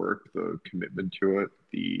hard work, the commitment to it,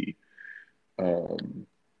 the um,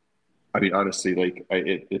 I mean, honestly, like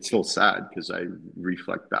it's still sad because I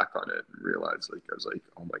reflect back on it and realize, like, I was like,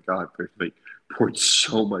 oh my God, they like poured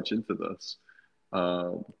so much into this.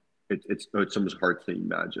 Um, it's almost hard to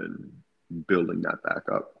imagine building that back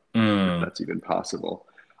up, if Mm. that's even possible.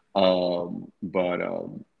 But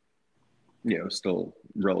still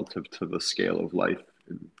relative to the scale of life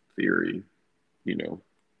in theory, you know,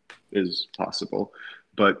 is possible.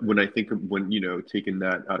 But when I think of when taking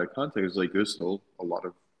that out of context, like there's still a lot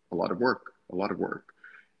of work, a lot of work,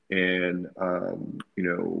 and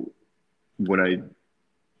when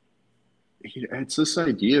it's this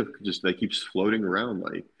idea of just that keeps floating around,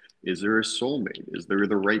 like, is there a soulmate? Is there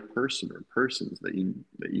the right person or persons that you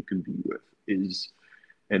can be with?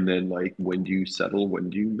 And then like when do you settle? When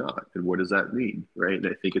do you not? And what does that mean, right? And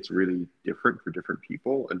I think it's really different for different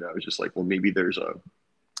people. And I was just like, well, uh, maybe there's a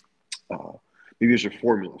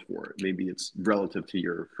formula for it. Maybe it's relative to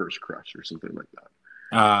your first crush or something like that.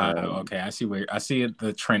 Okay. I see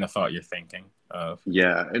the train of thought you're thinking of.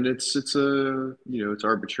 Yeah, and it's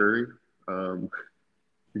arbitrary. Um,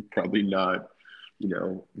 Probably not,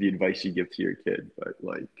 the advice you give to your kid, but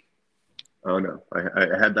like I don't know.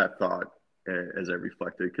 I had that thought as I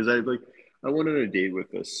reflected because I went on a date with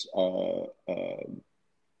this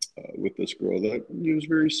with this girl that was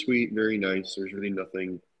very sweet, very nice. There's really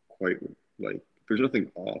nothing quite like there's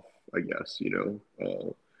nothing off, I guess,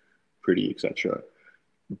 pretty, etc.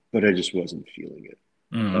 But I just wasn't feeling it.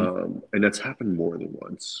 Mm-hmm. And that's happened more than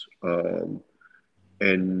once.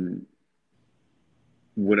 And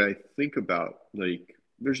when I think about like,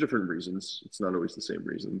 there's different reasons. It's not always the same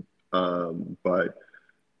reason. But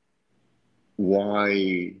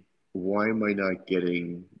why why am I not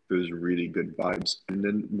getting those really good vibes? And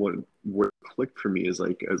then what clicked for me is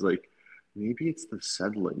like, as like maybe it's the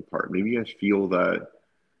settling part. Maybe I feel that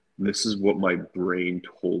this is what my brain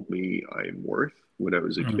told me I'm worth when I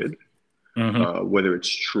was a kid. Mm-hmm. Whether it's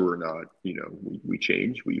true or not, we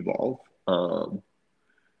change, we evolve. Um,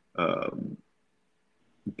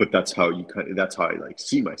 but that's how I like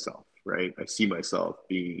see myself, right? I see myself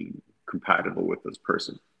being compatible with this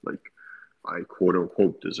person. Like I quote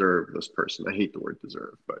unquote deserve this person. I hate the word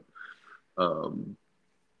deserve, but um,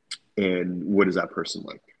 and what is that person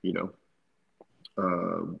like?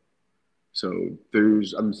 Um, so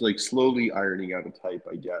I'm like slowly ironing out a type,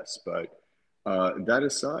 I guess, but that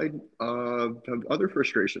aside, have other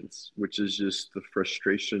frustrations, which is just the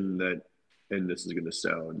frustration that, and this is going to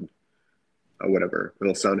sound whatever.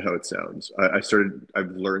 It'll sound how it sounds.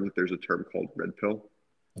 I've learned that there's a term called red pill.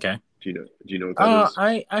 Okay. Do you know what that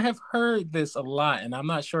is? I have heard this a lot, and I'm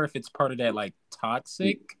not sure if it's part of that like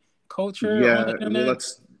toxic culture on the Yeah, well, internet.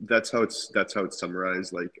 that's how it's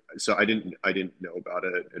summarized. Like, so I didn't know about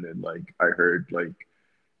it, and then like I heard like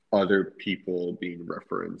other people being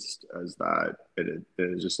referenced as that, and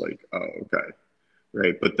it's just like, oh, okay,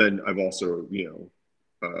 right. But then I've also, yeah.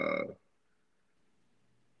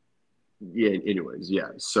 Anyways, yeah.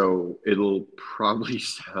 So it'll probably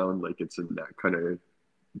sound like it's in that kind of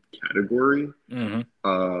category,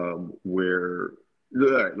 Mm-hmm. where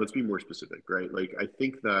all right, let's be more specific, right? Like I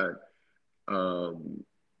think that um,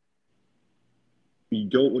 you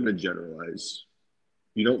don't want to generalize.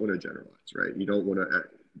 You don't want to generalize, right?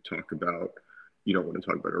 Talk about. You don't want to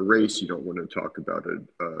talk about a race. You don't want to talk about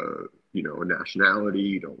a nationality.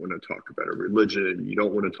 You don't want to talk about a religion. You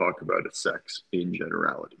don't want to talk about a sex in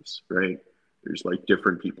generalities, right? There's like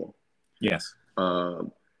different people. Yes.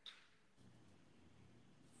 Um,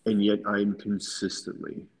 and yet I'm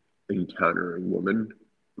consistently encountering women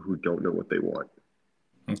who don't know what they want,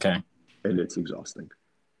 Okay. and it's exhausting.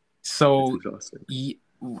 It's So, exhausting. y-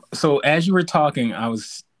 so as you were talking, I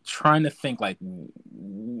was trying to think like,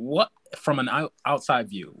 what from an outside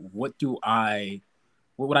view, what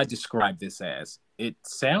would I describe this as? It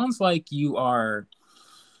sounds like you are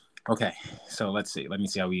okay. So let's see. Let me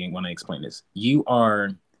see how we want to explain this. You are.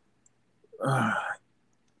 Uh,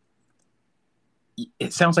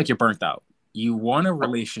 it sounds like you're burnt out. You want a Mhm.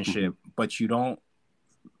 relationship, but you don't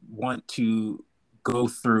want to go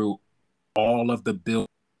through all of the build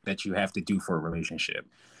that you have to do for a relationship.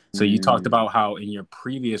 So you talked Mm, about how in your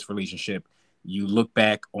previous relationship, you look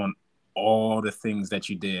back on all the things that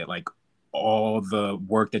you did, like all the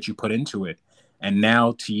work that you put into it. And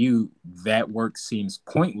now to you, that work seems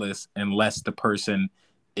pointless unless the person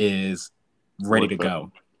is ready to worth it.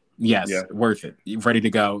 go. Yes, Yeah. worth it, ready to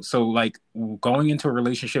go. So, like, going into a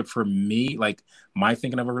relationship for me, like, my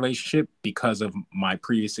thinking of a relationship because of my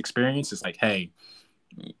previous experience is like, hey,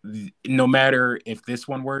 no matter if this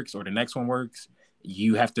one works or the next one works,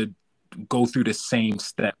 you have to go through the same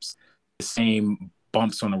steps, the same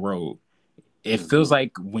bumps on the road. It feels Hmm.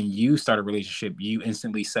 like when you start a relationship, you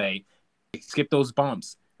instantly say, skip those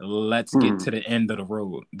bumps. Let's get Hmm. to the end of the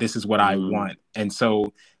road. This is what I Mm. want. And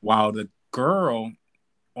so while the girl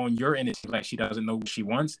on your end, it seems like she doesn't know what she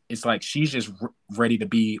wants. It's like she's just ready to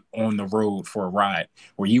be on the road for a ride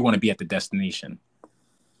where you want to be at the destination.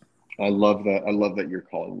 I love that. I love that you're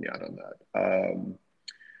calling me out on that.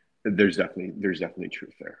 There's definitely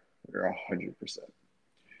truth there. You're 100%.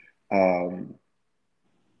 Um,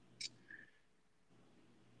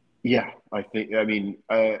 yeah, I think I need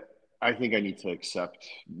to accept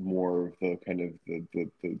more of the kind of the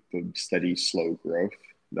steady, slow growth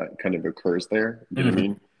that kind of occurs there. You know what I Mm-hmm.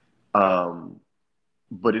 mean? Um,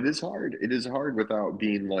 but it is hard. It is hard without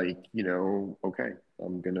being like, okay,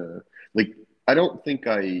 I'm gonna like. I don't think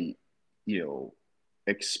you know,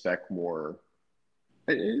 expect more.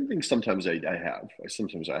 I think sometimes I have,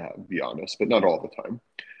 to be honest, but not all the time.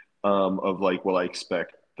 Of like, well, I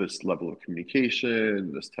expect this level of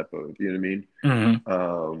communication, this type of, you know what I mean,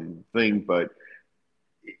 Mm-hmm. thing. But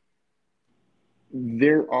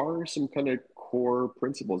there are some kind of core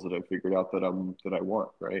principles that I figured out that I want,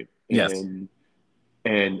 right? Yes.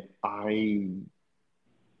 And I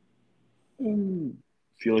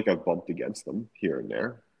feel like I've bumped against them here and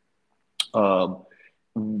there. Um,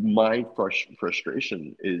 my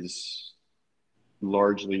frustration is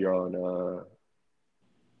largely on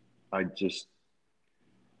I just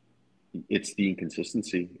it's the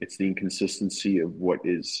inconsistency. It's the inconsistency of what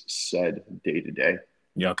is said day to day.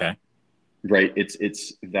 Yeah, okay. Right. It's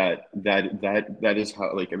that is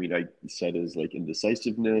how, like, I mean, I said is like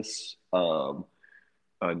indecisiveness, not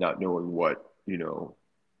knowing what,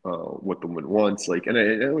 what the woman wants. Like, and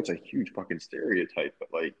I know it's a huge fucking stereotype, but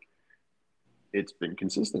like it's been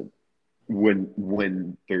consistent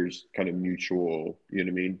when there's kind of mutual, you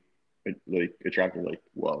know what I mean? Like attracting, like,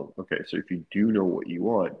 well, okay, so if you do know what you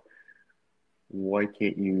want, why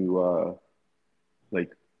can't you like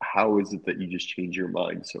how is it that you just change your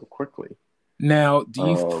mind so quickly? Now, do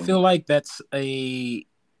you feel Um, like that's a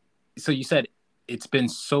so you said it's been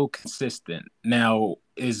so consistent. Now,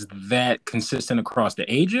 is that consistent across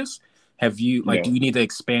the ages? Have you like do no, you need to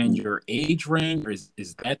expand your age range or is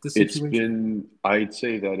that the it's situation? been, I'd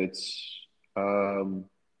say that it's um,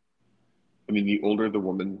 I mean, the older the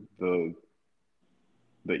woman, the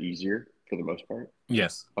easier for the most part.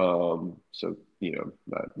 Yes. So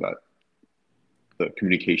that the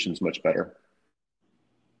communication's much better.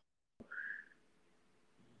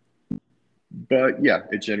 But yeah,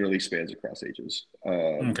 it generally spans across ages.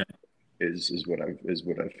 Okay. Is what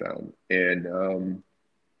I've found, and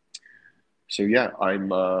so yeah, I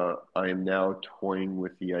am now toying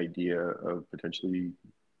with the idea of potentially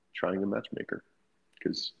trying a matchmaker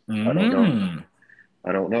because I don't know, Mm.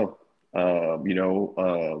 I don't know,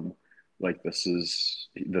 like this is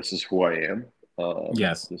who I am.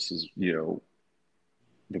 Yes. This is the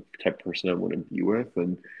type of person I want to be with,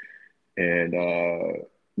 and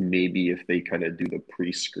maybe if they kind of do the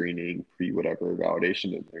pre-screening, pre-whatever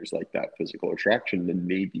validation, and there's like that physical attraction, then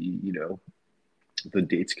maybe the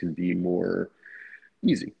dates can be more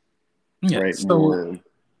easy, Yeah. right? So More,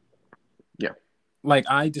 yeah. like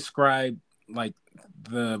I described like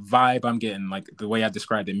the vibe I'm getting, like the way I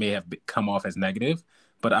described it may have come off as negative,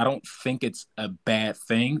 but I don't think it's a bad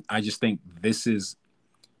thing. I just think this is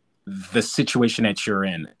the situation that you're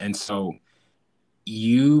in. And so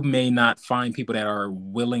you may not find people that are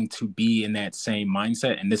willing to be in that same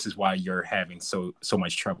mindset, and this is why you're having so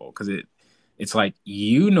much trouble because it's like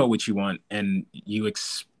you know what you want and you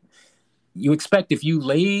expect if you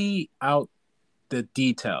lay out the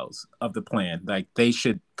details of the plan, like they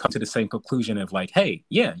should come to the same conclusion of like, hey,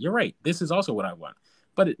 yeah, you're right, this is also what I want.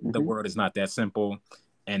 But the Hmm. world is not that simple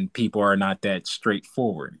and people are not that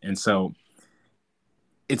straightforward, and so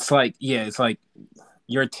it's like, yeah, it's like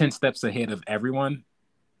you're 10 steps ahead of everyone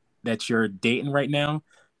that you're dating right now,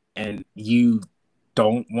 and you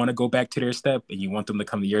don't want to go back to their step and you want them to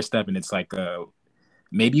come to your step, and it's like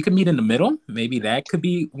maybe you can meet in the middle. Maybe that could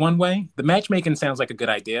be one way. The matchmaking sounds like a good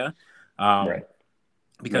idea, um, Right.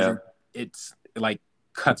 because Yeah. it's like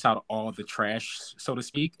cuts out all the trash, so to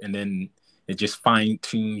speak, and then it just fine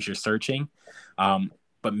tunes your searching.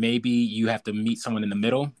 But maybe you have to meet someone in the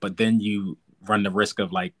middle, but then you run the risk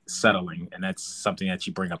of like settling, and that's something that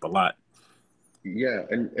you bring up a lot. Yeah.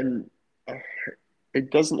 And uh,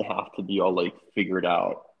 it doesn't have to be all like figured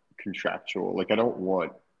out contractual. Like I don't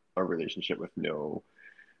want a relationship with no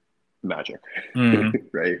magic, Mm-hmm.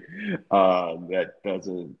 right? That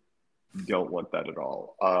doesn't don't want that at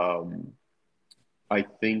all. I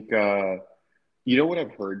think what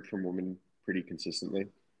I've heard from women pretty consistently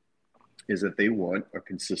is that they want a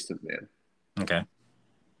consistent man, Okay.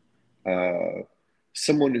 uh,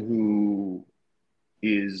 someone who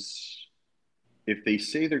is, if they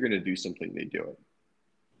say they're going to do something, they do it.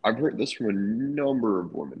 I've heard this from a number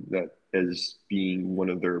of women that as being one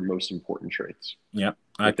of their most important traits Yep.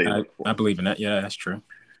 I, that they I look I for, believe in that. Yeah, that's true.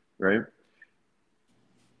 right?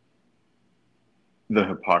 The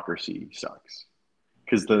hypocrisy sucks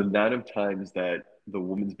because the amount of times that the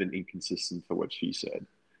woman's been inconsistent to what she said,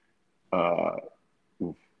 uh,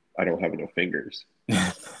 oof, I don't have enough fingers.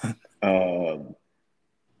 Um,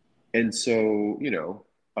 and so,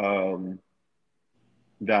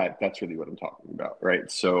 that's really what I'm talking about, right?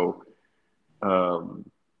 So, um,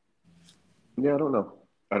 yeah, I don't know.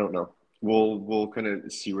 I don't know. We'll kind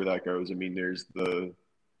of see where that goes. I mean, there's the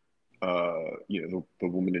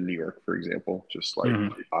woman in New York, for example, just like Hmm.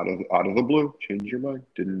 out of the blue, changed your mind.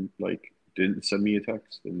 Didn't send me a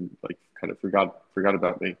text and like kind of forgot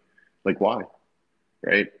about me. Like why?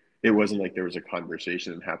 Right? It wasn't like there was a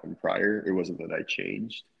conversation that happened prior. It wasn't that I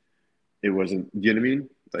changed. It wasn't. You know what I mean?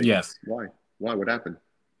 Like Yes. why? Why? What happened?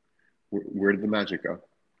 Where did the magic go?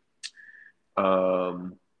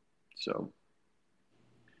 Um. So.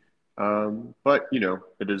 But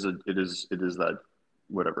it is that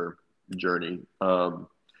whatever journey.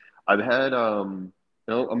 I've had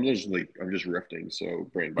No, I'm just riffing. So,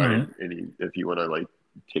 Brain, by Mhm. any, if you want to like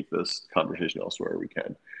take this conversation elsewhere, we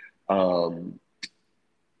can. Um,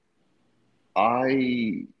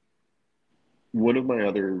 I One of my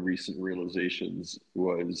other recent realizations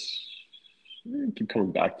was I keep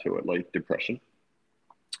coming back to it, like depression.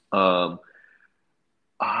 Um,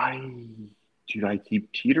 I Dude, I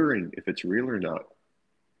keep teetering if it's real or not.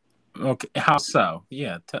 Okay, how so?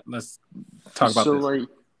 Yeah, let's talk about So this. like,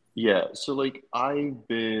 yeah, so like I've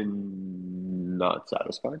been not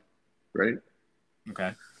satisfied, right?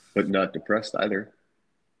 Okay. But not depressed either.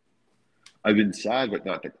 I've been sad but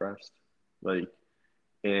not depressed. Like,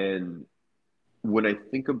 and when I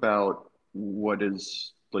think about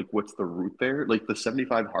what's the root there, like the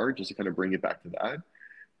 75 hard, just to kind of bring it back to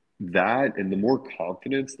that and the more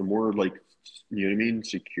confidence, the more like, you know what I mean,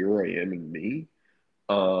 secure I am in me.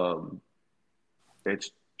 Um,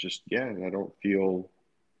 it's just, yeah, I don't feel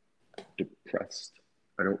depressed.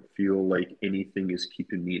 I don't feel like anything is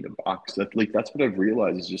keeping me in a box. That's what I've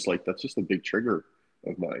realized is just like that's just a big trigger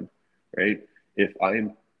of mine, right? If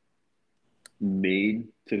I'm made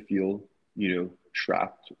to feel,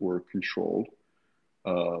 trapped or controlled,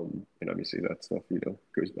 and obviously that stuff,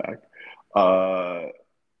 goes back. Uh,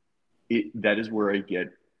 that is where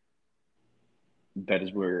that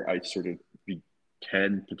is where I sort of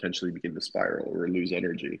can potentially begin to spiral or lose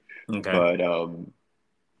energy. Okay. But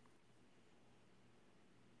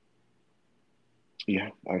yeah,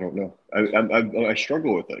 I don't know. I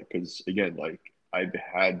struggle with it because again, like I've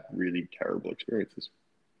had really terrible experiences,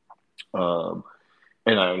 um,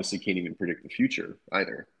 and I honestly can't even predict the future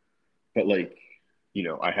either. But like,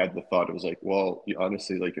 I had the thought it was like, well,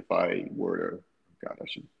 honestly, like if I were to, God, I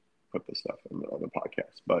should put this stuff on the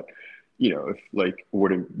podcast, but if like were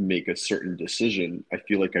to make a certain decision, I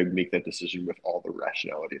feel like I'd make that decision with all the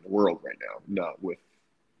rationality in the world right now, not with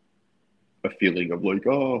a feeling of like,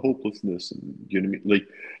 oh, hopelessness and you know what I mean, like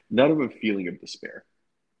not of a feeling of despair.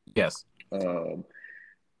 Yes. Um,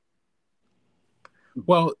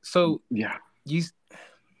 Well, so yeah, you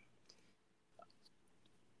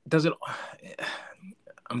does it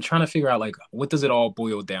I'm trying to figure out like what does it all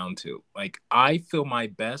boil down to? Like I feel my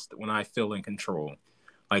best when I feel in control.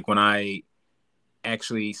 Like when I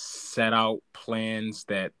actually set out plans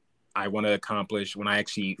that I want to accomplish, when I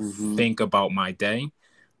actually hmm, think about my day,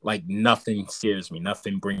 like nothing scares me,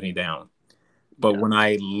 nothing brings me down. But yeah, when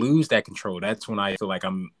I lose that control, that's when I feel like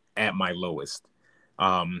I'm at my lowest.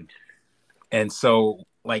 Um, and so,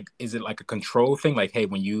 like, is it like a control thing? Like, hey,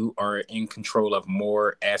 when you are in control of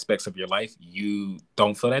more aspects of your life, you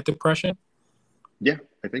don't feel that depression? yeah,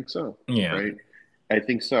 I think so, Yeah. right? I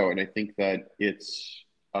think so, and I think that it's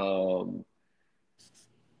um,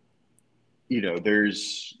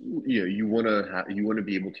 there's you want to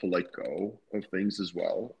be able to let go of things as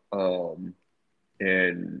well.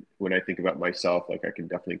 And when I think about myself, like I can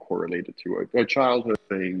definitely correlate it to a childhood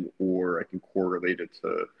thing, or I can correlate it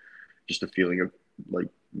to just a feeling of like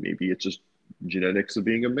maybe it's just genetics of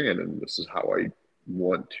being a man, and this is how I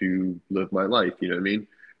want to live my life. You know what I mean?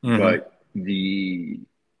 Hmm. But the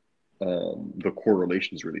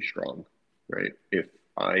correlation is really strong, right?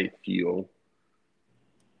 I feel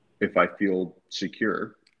if I feel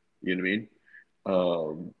secure, you know what I mean?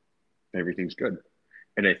 Um, Everything's good.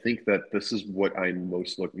 And I think that this is what I'm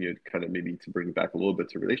most looking at, kind of maybe to bring it back a little bit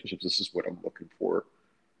to relationships. This is what I'm looking for.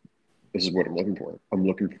 This is what I'm looking for. I'm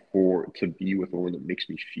looking for to be with a woman that makes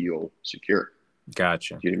me feel secure.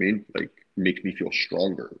 Gotcha. Do you know what I mean? Like makes me feel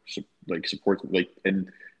stronger. So, like supports like,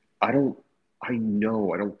 and I don't. I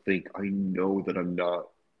don't think I know that I'm not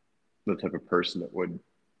the type of person that would,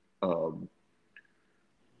 um,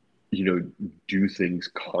 do things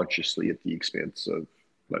consciously at the expense of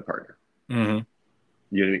my partner. Hmm.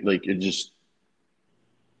 You know what I mean? Like it just,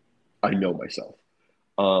 I know myself.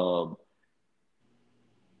 Um,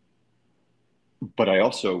 but I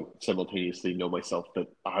also simultaneously know myself that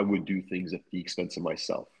I would do things at the expense of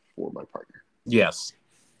myself for my partner. Yes.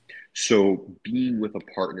 So being with a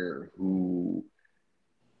partner who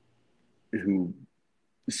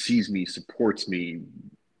sees me, supports me,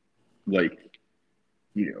 like,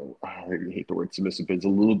 I hate the word submissive, but it's a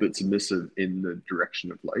little bit submissive in the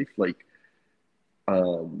direction of life, like,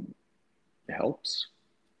 um, helps.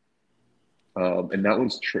 And that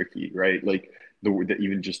one's tricky, right? Like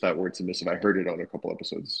even just that word submissive, I heard it on a couple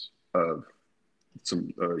episodes of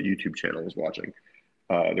some YouTube channel I was watching.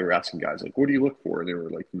 They were asking guys like, "What do you look for?" And they were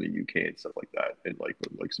like from the UK and stuff like that, and like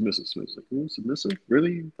submissive, submissive, like, "Ooh, submissive,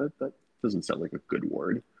 really? That doesn't sound like a good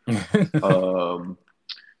word." Um,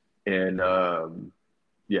 and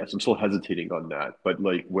yeah, so I'm still hesitating on that. But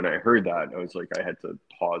like when I heard that, I was like, I had to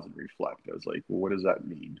pause and reflect. I was like, well, what does that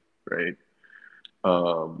mean, right?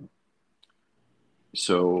 Um,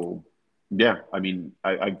 so yeah, I mean,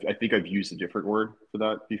 I think I've used a different word for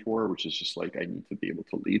that before, which is just like I need to be able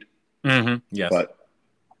to lead. Yes. But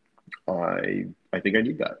I think I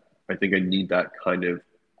need that. I think I need that kind of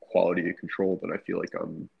quality of control that I feel like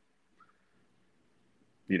I'm,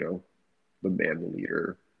 you know, the man, the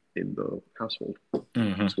leader in the household.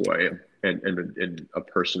 Hmm. That's who I am, and a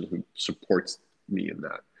person who supports me in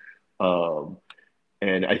that. Um,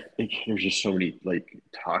 and I think there's just so many like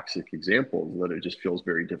toxic examples that it just feels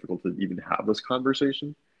very difficult to even have this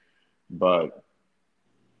conversation. But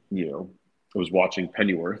I was watching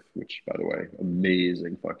Pennyworth, which, by the way,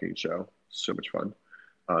 amazing fucking show, so much fun.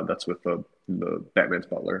 That's with the Batman's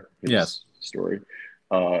butler, Yes. his story,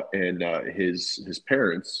 and his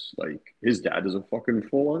parents, like his dad is a fucking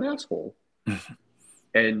full on asshole,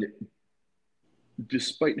 and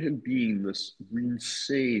despite him being this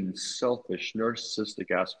insane, selfish,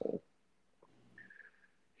 narcissistic asshole,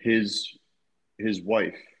 his his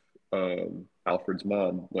wife, Alfred's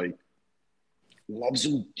mom, like loves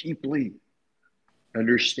him deeply,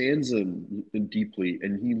 understands him deeply,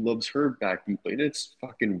 and he loves her back deeply. And it's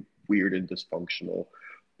fucking weird and dysfunctional.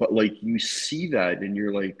 But like you see that and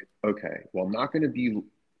you're like, okay, well, I'm not gonna be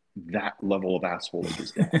that level of asshole like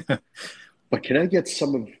his dad. But can I get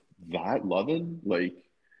some of that loving? Like,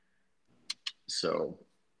 so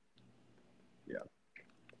yeah.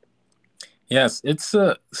 Yes, it's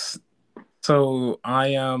a so I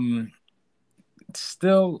am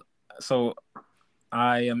still so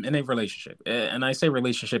I am in a relationship. And I say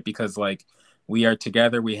relationship because like we are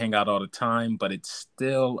together, we hang out all the time, but it's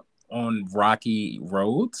still on rocky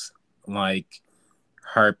roads. Like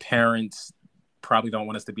her parents probably don't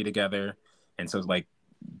want us to be together. And so it's like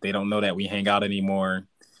they don't know that we hang out anymore.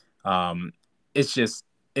 Um it's just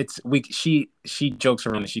it's we she jokes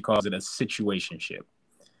around and she calls it a situationship.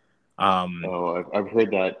 Um Oh, I've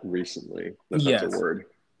heard that recently, that that's a yes. word.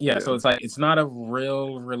 Yeah, Yeah. so it's like it's not a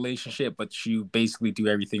real relationship, but you basically do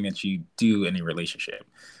everything that you do in a relationship.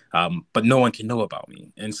 But no one can know about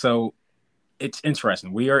me. And so it's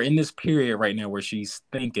interesting. We are in this period right now where she's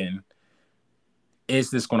thinking,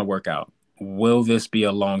 is this going to work out? Will this be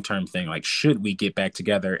a long term thing? Like, should we get back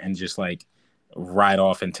together and just like ride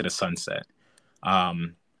off into the sunset?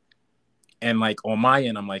 Um, and like on my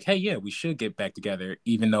end, I'm like, hey, yeah, we should get back together,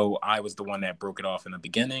 even though I was the one that broke it off in the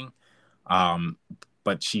beginning. Um,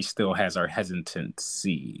 but she still has our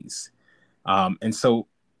hesitancies. And so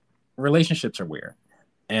relationships are weird.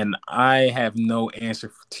 And I have no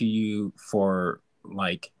answer to you for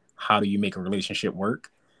like, how do you make a relationship work?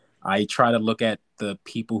 I try to look at the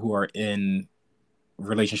people who are in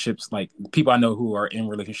relationships, like people I know who are in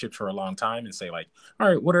relationships for a long time and say like, all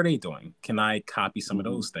right, what are they doing? Can I copy some of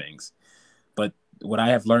Mm-hmm. those things? But what I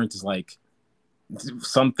have learned is like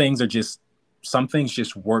some things are just some things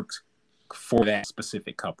just work for that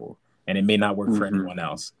specific couple and it may not work for Mm-hmm. anyone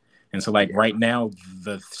else. And so like Yeah. right now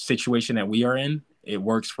the situation that we are in, it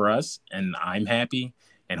works for us and I'm happy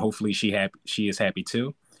and hopefully she is happy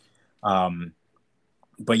too. um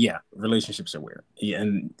but yeah, relationships are weird. Yeah,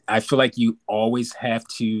 and I feel like you always have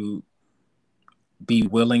to be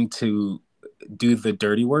willing to do the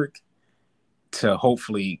dirty work to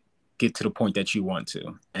hopefully get to the point that you want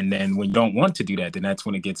to. And then when you don't want to do that, then that's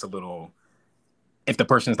when it gets a little, if the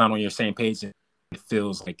person's not on your same page, it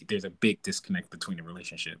feels like there's a big disconnect between the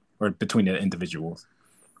relationship or between the individuals.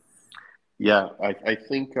 Yeah, I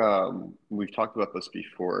think we've talked about this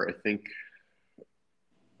before. I think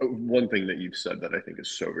one thing that you've said that I think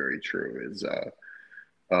is so very true is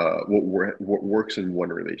what works in one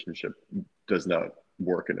relationship does not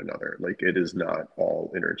work in another. Like it is not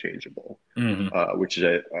all interchangeable, Mm-hmm. which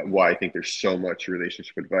is why I think there's so much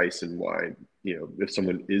relationship advice and why if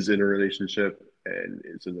someone is in a relationship and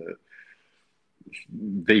is in a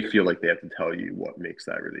they feel like they have to tell you what makes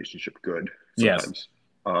that relationship good Yes. sometimes.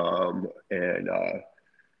 And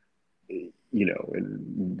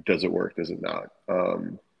and does it work? Does it not?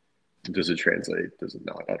 Does it translate? Does it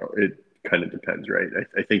not? I don't. It kind of depends, right?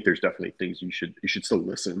 I think there's definitely things you should still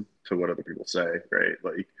listen to what other people say, right?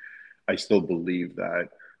 Like I still believe that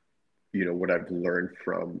what I've learned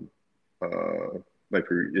from my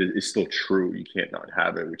career is still true. You can't not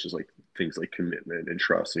have it, which is like things like commitment and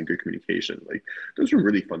trust and good communication. Like those are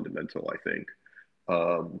really fundamental, I think,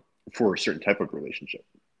 um, for a certain type of relationship.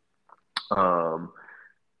 Um,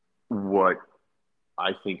 what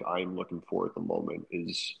I think I'm looking for at the moment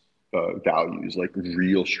is values, like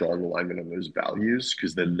real strong alignment on those values,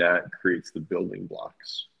 because then that creates the building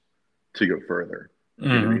blocks to go further. You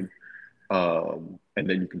know what I Mm-hmm. mean? And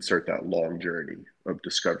then you can start that long journey of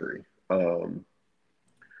discovery.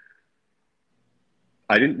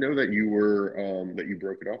 I didn't know that you were that you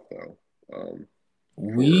broke it off though. For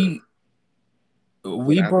We what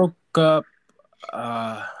we happened? broke up.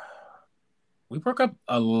 Uh, we broke up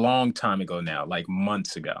a long time ago now, like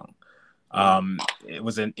months ago. Mm, It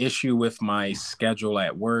was an issue with my schedule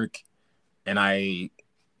at work, and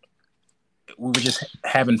we were just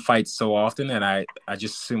having fights so often, and I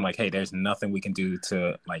just assumed like, hey, there's nothing we can do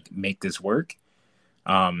to like make this work.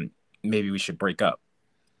 Um, Maybe we should break up.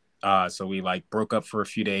 So we like broke up for a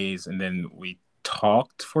few days, and then we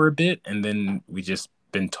talked for a bit, and then we just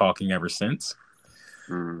been talking ever since.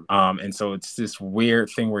 mm, And so it's this weird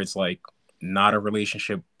thing where it's like not a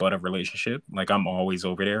relationship, but a relationship. Like I'm always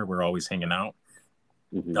over there. We're always hanging out.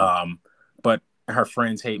 hmm. Um, but her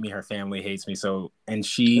friends hate me. Her family hates me. So, and What?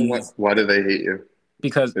 she's Why do they hate you?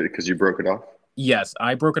 because Because you broke it off? yes,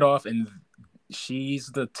 I broke it off, and she's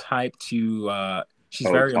the type to. She's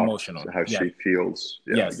Oh, very talk emotional. how Yeah, she feels.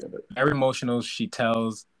 Yeah, I yes, get it. very emotional. She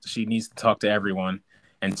tells she needs to talk to everyone,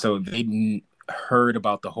 and so they heard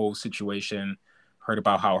about the whole situation, heard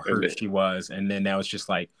about how And hurt she was, and then now it's just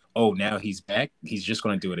like, oh, now he's back. He's just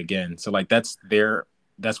going to do it again. So like that's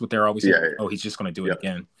what they're always saying. yeah, Oh, he's just going to do it yeah,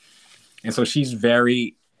 again. And so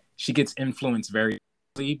she gets influenced very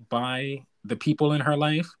easily by the people in her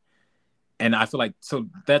life. And I feel like so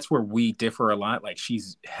that's where we differ a lot. Like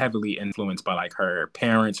she's heavily influenced by like her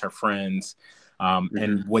parents, her friends, hmm,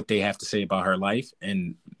 and what they have to say about her life.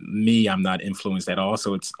 And me, I'm not influenced at all.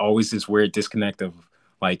 So it's always this weird disconnect of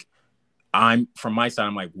like I'm from my side,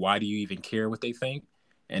 I'm like, why do you even care what they think?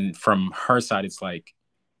 And from her side, it's like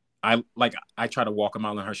I try to walk a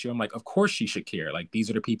mile in her shoe. I'm like, of course she should care. Like these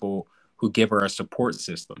are the people who give her a support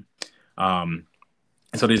system. Um,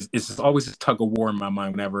 and so it's always this tug of war in my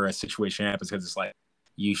mind whenever a situation happens because it's like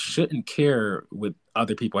you shouldn't care what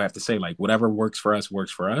other people have to say. Like whatever works for us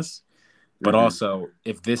works for us. But hmm. also,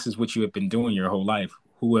 if this is what you have been doing your whole life,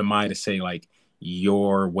 who am I to say like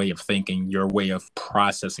your way of thinking, your way of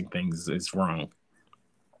processing things is wrong?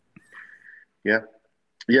 Yeah,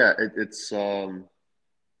 yeah. It's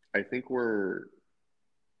I think we're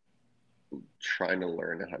trying to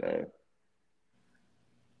learn how to.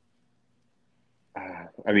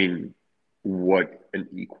 I mean, what an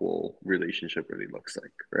equal relationship really looks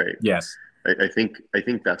like, right? Yes. I think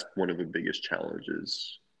that's one of the biggest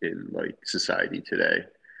challenges in like society today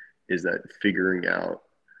is that figuring out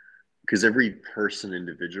because every person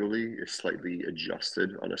individually is slightly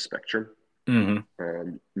adjusted on a spectrum, Hmm.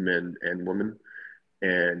 men and women,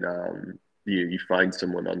 and you find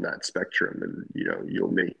someone on that spectrum,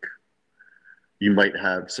 and you might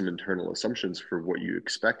have some internal assumptions for what you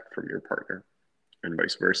expect from your partner, and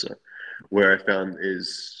vice versa. Where I found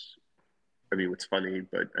is, I mean, what's funny,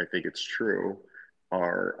 but I think it's true,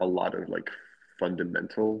 are a lot of like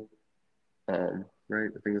fundamental, right?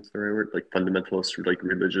 I think that's the right word, like fundamentalist, like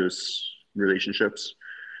religious relationships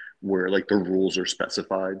where like the rules are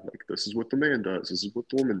specified, like this is what the man does, this is what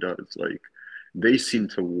the woman does. Like they seem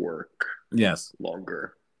to work Yes.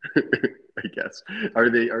 longer, I guess. Are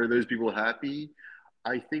those people happy?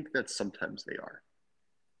 I think that sometimes they are.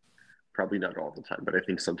 Probably not all the time, but I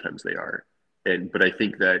think sometimes they are. But I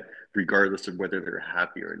think that regardless of whether they're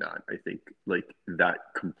happy or not, I think like that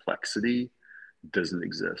complexity doesn't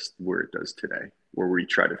exist where it does today, where we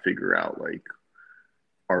try to figure out like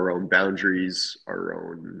our own boundaries, our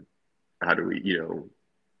own how do we,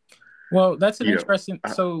 Well, that's an you know, interesting.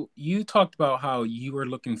 So you talked about how you were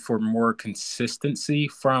looking for more consistency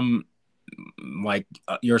from like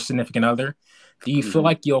your significant other. Do you feel mhm.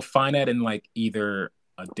 like you'll find that in like either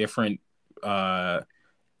a different uh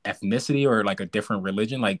ethnicity or like a different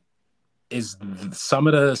religion? Like is some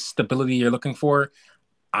of the stability you're looking for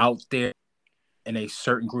out there in a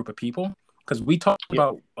certain group of people? Because we talked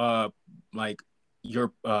Yeah. about like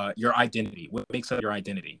your identity, what makes up your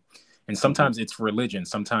identity. And Hmm. sometimes it's religion,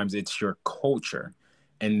 sometimes it's your culture.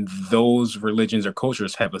 And those religions or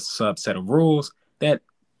cultures have a subset of rules that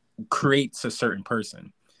creates a certain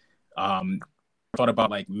person. Thought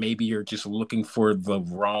about like maybe you're just looking for the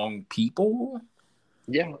wrong people.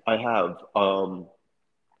 Yeah, I have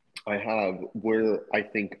where I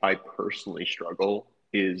think I personally struggle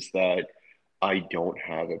is that I don't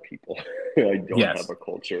have a people. I don't have Yes. a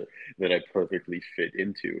culture that I perfectly fit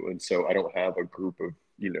into. And so I don't have a group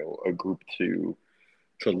to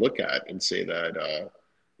look at and say that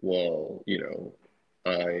well,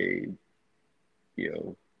 I, you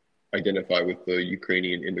know, identify with the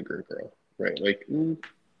Ukrainian immigrant girl, right? Like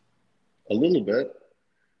a little bit.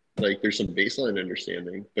 Like there's some baseline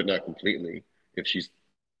understanding, but not completely. If she's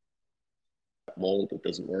mold, it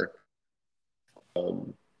doesn't work.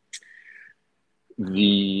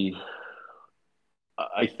 The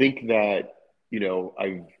I think that.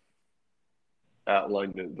 I've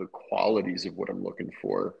outlined the qualities of what I'm looking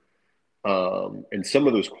for. And some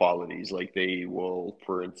of those qualities, like they will,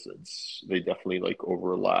 for instance, they definitely like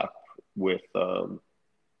overlap with,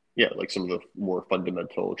 yeah, like some of the more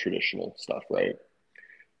fundamental traditional stuff, right?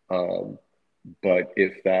 Um, but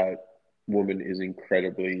if that woman is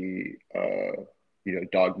incredibly,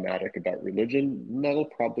 dogmatic about religion, that'll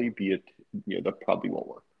probably be it. That probably won't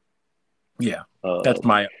work. Yeah, Um,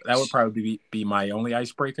 that would probably be my only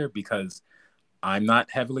icebreaker because I'm not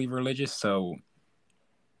heavily religious, so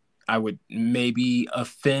I would maybe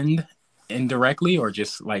offend indirectly or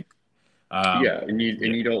just like yeah, and yeah.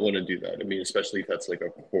 you don't want to do that. I mean, especially if that's like a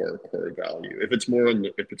core value. If it's more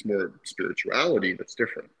spirituality, that's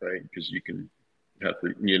different, right? Because you can have,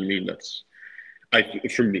 you know what I mean? That's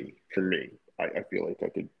for me, I feel like I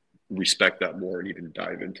could respect that more and even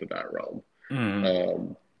dive into that realm. Mm,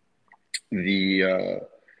 Um, the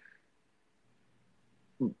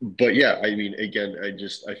But yeah, I mean, again,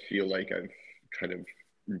 I feel like I've kind of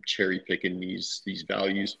cherry picking these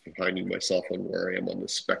values, finding myself on where I am on the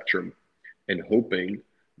spectrum, and hoping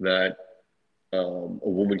that a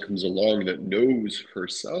woman comes along that knows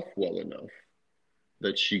herself well enough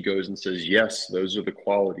that she goes and says, yes, those are the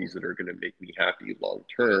qualities that are going to make me happy long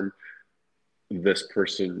term. This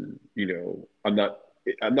person, I'm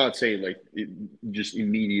not saying like just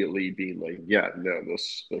immediately being like, yeah, no,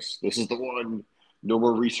 this is the one. No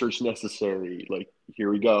more research necessary. Like,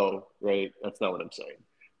 here we go. Right? That's not what I'm saying.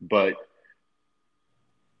 But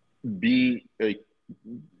be like,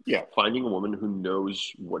 yeah, finding a woman who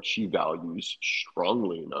knows what she values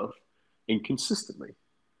strongly enough and consistently.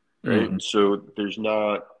 Right? mm, So there's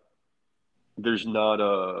not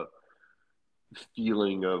a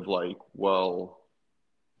feeling of like, well,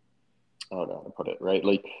 I don't know how to put it, right?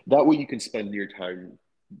 Like that way you can spend your time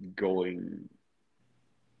going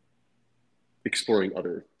exploring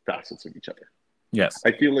other facets of each other. yes.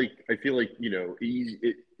 I feel like,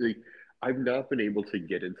 like I've not been able to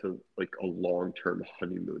get into like a long-term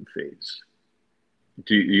honeymoon phase.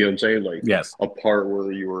 You know what I'm saying? Like Yes. a part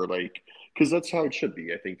where you were like, because that's how it should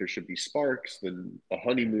be. I think there should be sparks, then a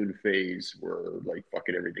honeymoon phase where like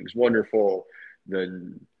fucking everything's wonderful,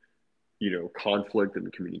 then conflict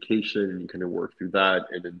and communication, and you kind of work through that,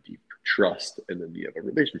 and then deep trust, and then you have a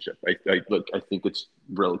relationship. I think it's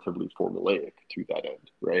relatively formulaic to that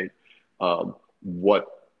end, right? What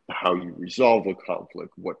How you resolve a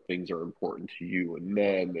conflict, what things are important to you and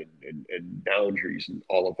them, and boundaries and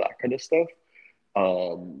all of that kind of stuff.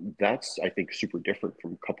 That's I think super different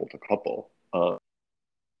from couple to couple.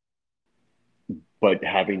 But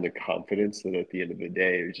having the confidence that at the end of the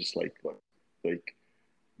day, it's just like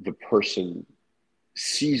the person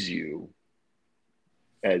sees you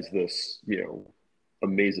as this,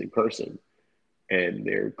 amazing person, and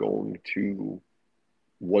they're going to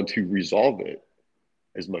want to resolve it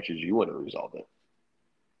as much as you want to resolve it.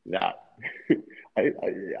 That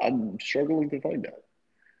I'm struggling to find that.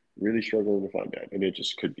 Really struggling to find that, and it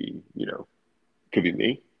just could be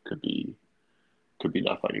me, could be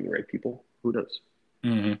not finding the right people. Who knows?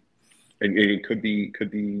 Mm, And it could be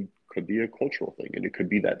a cultural thing, and it could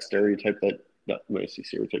be that stereotype that not when I say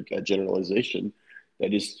stereotype, that generalization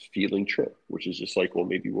that is feeling true, which is just like, well,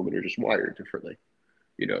 maybe women are just wired differently,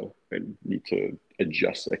 and need to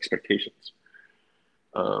adjust expectations.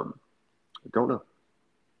 Um, I don't know.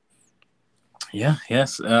 yeah.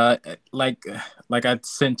 Yes. Like I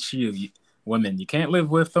sent women. You can't live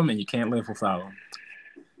with them, and you can't live without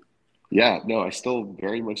Yeah, no, I still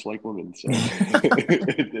very much like women, so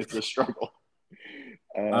it's a struggle.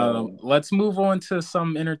 Um, Let's move on to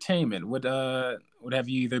some entertainment. What have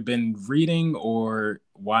you either been reading or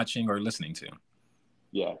watching or listening to?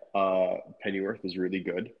 yeah, Pennyworth is really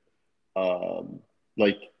good. Um,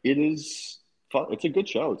 like it is fun. It's a good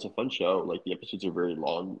show. It's a fun show. Like the episodes are very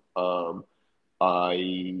long.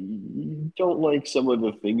 I don't like some of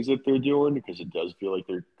the things that they're doing because it does feel like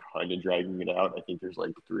they're kind of dragging it out. I think there's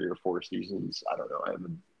like 3 or 4 seasons. I don't know.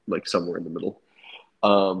 I'm like somewhere in the middle.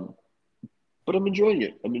 Um, but I'm enjoying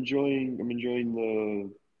it. I'm enjoying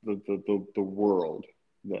the world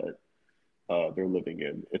that they're living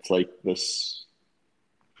in. It's like this.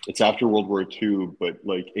 It's after World War II, but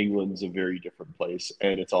like England's a very different place,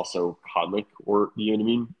 and it's also comic, or you know what I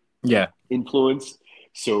mean, Yeah. influenced.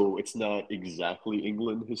 So it's not exactly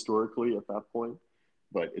England historically at that point,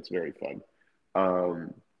 but it's very fun.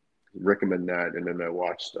 Um, Recommend that. And then I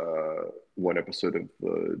watched one episode of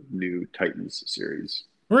the new Titans series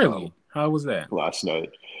um, Really? How was that? last night.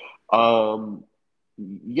 Um,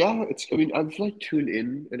 yeah, I mean, I've like tuned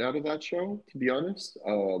in and out of that show, to be honest.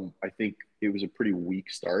 I think it was a pretty weak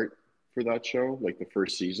start for that show. Like the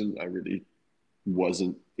first season, I really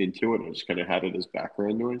wasn't into it. I just kind of had it as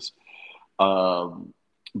background noise. Um,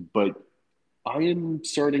 but I am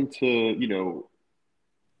starting to,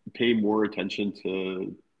 pay more attention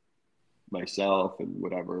to myself and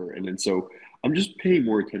whatever. And then so I'm just paying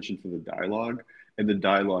more attention to the dialogue, and the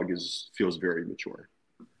dialogue is feels very mature.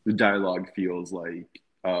 The dialogue feels like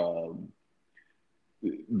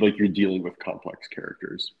you're dealing with complex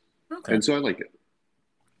characters. Okay. And so I like it.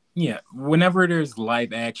 Yeah. Whenever there's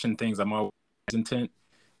live action things, I'm always hesitant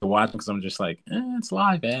to watch because I'm just like, it's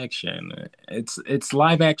live action. It's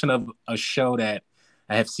live action of a show that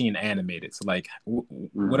I have seen animated. So like, what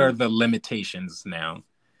Mm-hmm. are the limitations now?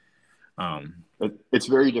 It's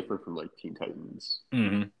very different from like Teen Titans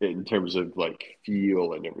Mm-hmm. in terms of like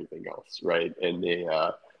feel and everything else, right? And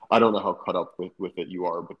I don't know how caught up with it you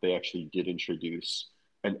are, but they actually did introduce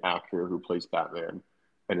an actor who plays Batman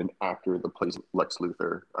and an actor that plays Lex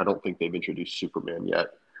Luthor. I don't think they've introduced Superman yet.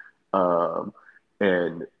 Um,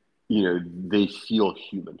 and, they feel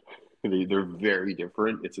human. They're very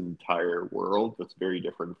different. It's an entire world that's very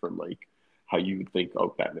different from like how you would think,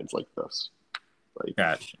 oh, Batman's like this. Like,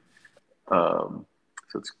 Gotcha. so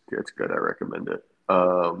it's good. I recommend it.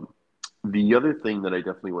 The other thing that I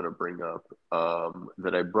definitely want to bring up,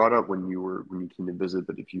 that I brought up when you came to visit,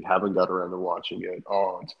 but if you haven't got around to watching it,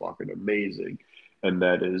 oh, it's fucking amazing, and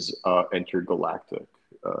that is Enter Galactic,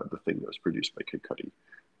 the thing that was produced by Kid Cudi.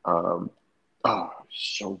 Um,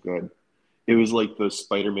 so good. It was like the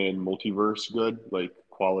Spider-Man multiverse good, like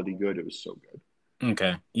quality good. It was so good.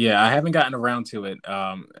 Okay. Yeah, I haven't gotten around to it,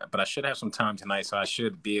 but I should have some time tonight, so I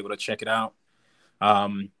should be able to check it out.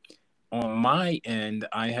 Um, on my end,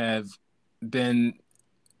 I have been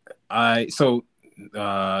I so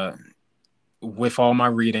uh, with all my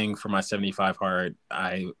reading for my 75 hard,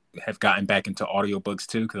 I have gotten back into audiobooks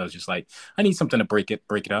too because I was just like, I need something to break it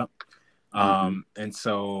up. Mm-hmm. And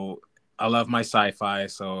so I love my sci-fi.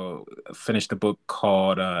 So I finished a book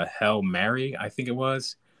called Hail Mary, I think it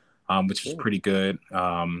was, which was Yeah. pretty good.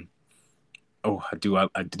 I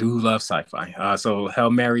do love sci-fi. So Hail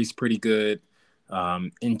Mary's pretty good.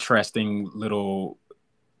 Interesting little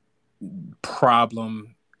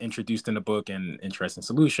problem introduced in the book and interesting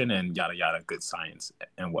solution and yada yada, good science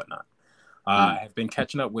and whatnot. I have been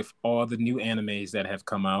catching up with all the new animes that have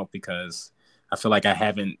come out because I feel like I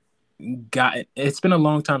haven't got. It's been a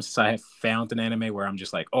long time since I have found an anime where I'm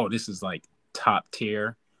just like, oh, this is like top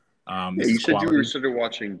tier. Yeah, This you is said you were quality. sort of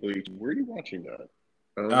watching Bleach. Where are you watching that?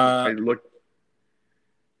 I Uh, looked.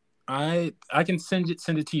 I can send it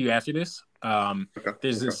to you after this. Okay.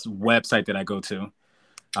 There's Okay. this website that I go to.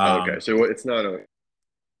 Okay. Um, So it's not a.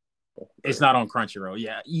 it's Right. not on Crunchyroll.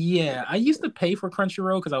 Yeah, yeah. Okay. I used to pay for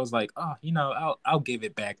Crunchyroll because I was like, oh, I'll give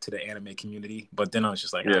it back to the anime community. But then I was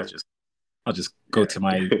just like, Yeah. I'll just go Yeah. to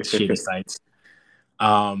my shitty sites.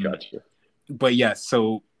 Um, Gotcha. but yeah,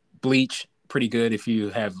 so Bleach, pretty good. If you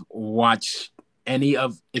have watched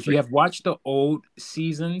the old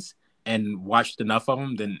seasons and watched enough of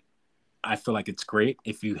them, then I feel like it's great.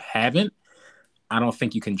 If you haven't, I don't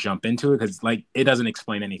think you can jump into it because like it doesn't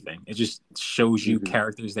explain anything. It just shows you Hmm.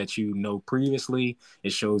 characters that you know previously.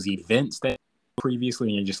 It shows events that previously,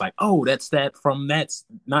 and you're just like, oh, that's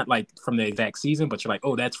not like from the exact season, but you're like,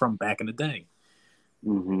 oh, that's from back in the day.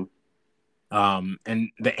 Hmm.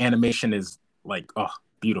 And the animation is like, oh,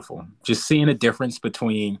 beautiful. Just seeing a difference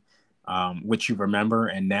between what you remember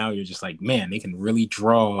and now, you're just like, man, they can really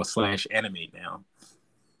draw slash animate now.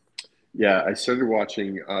 Yeah, I started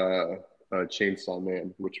watching Chainsaw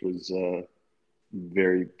Man, which was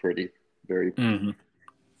very pretty. Very. Mm-hmm.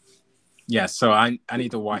 Yeah, so I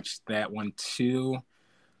need to watch that one too.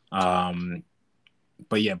 Um,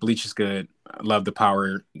 but yeah, Bleach is good. I love the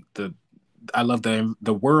power. The I love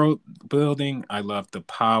the world building. I love the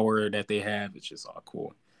power that they have. It's just all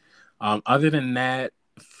cool. Other than that,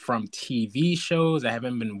 from TV shows, I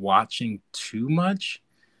haven't been watching too much.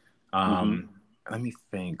 Hmm. Um, Let me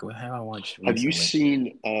think. What have I watched Have you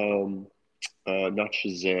recently? seen not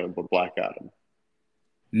Shazam but Black Adam?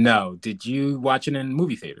 No. Did you watch it in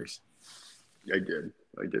movie theaters? I did.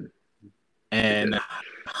 I did. I And did.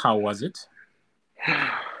 how was it?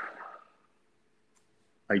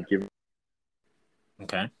 I give.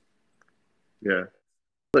 Okay. Yeah.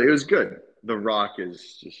 But it was good. The Rock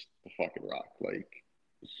is just the fucking Rock. Like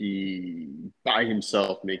he by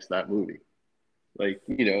himself makes that movie. Like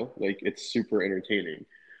it's super entertaining.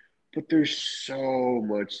 But there's so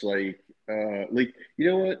much like you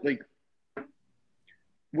know what? Like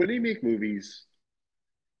when they make movies,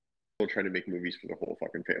 they'll try to make movies for the whole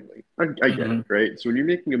fucking family. I get Hmm. it, right? So when you're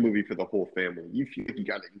making a movie for the whole family, you feel like you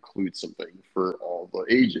got to include something for all the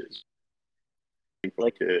ages, for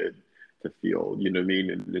the kid to feel, you know what I mean,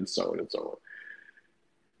 and so on and so on.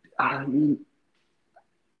 I mean,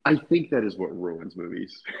 I think that is what ruins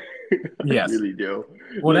movies. I Yes. really do.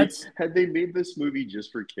 Well, Like, that's had they made this movie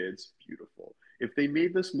just for kids, beautiful. If they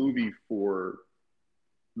made this movie for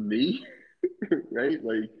me, right?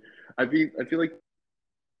 Like, I feel like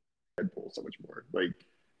Deadpool so much more. Like,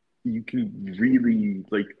 you can really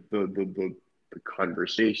like the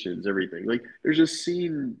conversations, everything. Like, there's a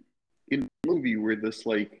scene in the movie where this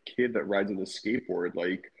like kid that rides on a skateboard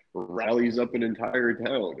like rallies up an entire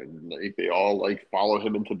town and like they all like follow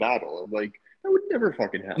him into battle. I'm like, that would never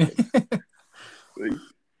fucking happen. Like,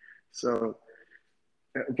 so,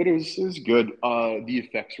 but it was good. The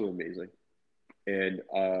effects were amazing, and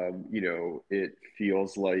it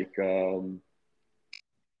feels like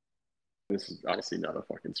this is honestly not a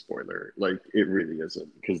fucking spoiler. Like, it really isn't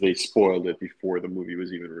because they spoiled it before the movie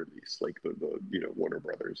was even released. Like the Warner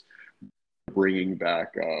Brothers bringing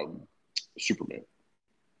back Superman,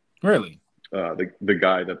 really. the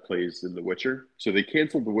guy that plays in The Witcher. So they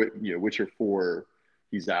canceled the Witcher 4.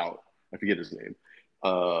 He's out. I forget his name.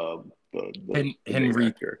 The main Henry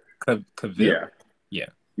actor. Cavill. Yeah,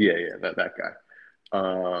 Yeah. yeah, that guy.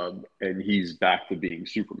 And he's back to being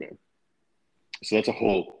Superman. So that's a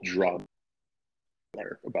whole drama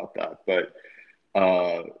about that. But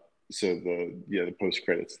uh, so the post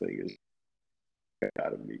credits thing is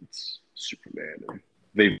Adam meets Superman, and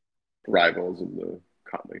they rivals in the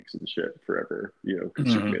comics and shit forever. Because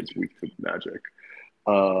Hmm. Superman's weak to magic.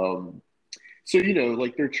 Um, so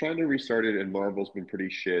like they're trying to restart it, and Marvel's been pretty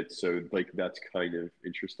shit. So like that's kind of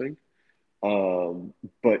interesting.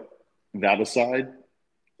 But that aside,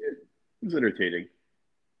 it was entertaining.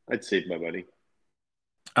 I'd save my money.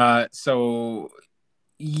 So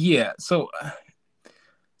yeah.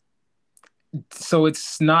 So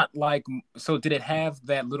it's not like, so did it have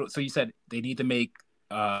that little, so you said they need to make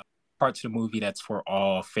parts of the movie that's for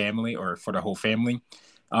all family or for the whole family.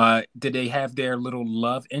 Did they have their little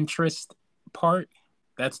love interest part?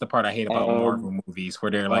 That's the part I hate about Um, Marvel movies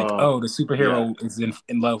where they're like, uh, oh, the yeah, superhero is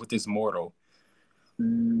in love with this mortal.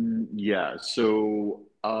 yeah. So,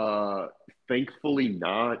 thankfully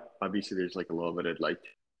not. Obviously, there's like a little bit of like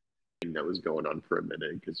thing that was going on for a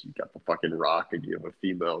minute because you got the fucking Rock and you have a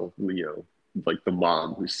female, like the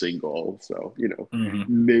mom who's single. So, Hmm.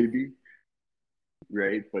 maybe,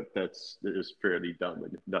 right? But that's just fairly dumb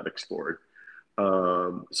and not explored.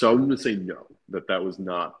 So I'm going to say no, that was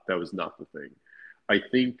not the thing. I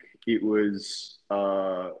think it was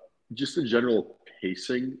just the general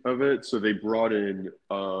pacing of it. So they brought in,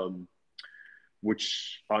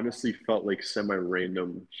 which honestly felt like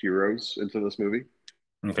semi-random heroes into this movie.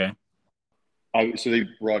 Okay. So they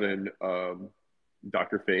brought in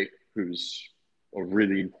Doctor Fate, who's a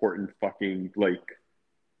really important fucking like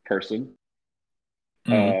person.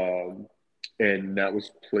 Hmm. Um, and that was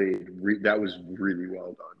really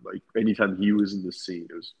well done. Like anytime he was in the scene,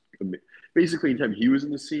 it was basically anytime he was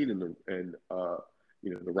in the scene and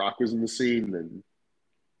the Rock was in the scene, and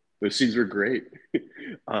those scenes were great.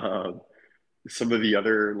 um, some of the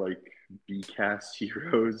other like B cast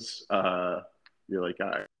heroes, you're like,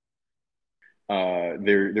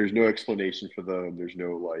 there's no explanation for them. There's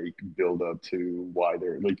no like build up to why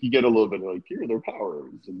they're like. You get a little bit of, like, here are their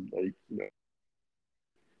powers, and like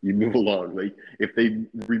you move along. Like, if they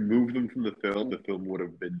removed them from the film would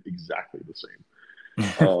have been exactly the same.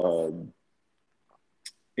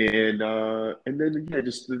 And then yeah,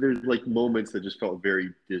 just there's like moments that just felt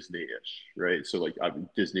very Disney-ish, right? So like, I mean,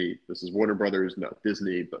 Disney. This is Warner Brothers, not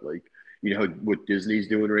Disney, but like what Disney's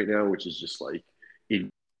doing right now, which is just like in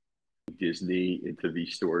Disney into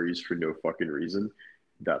these stories for no fucking reason.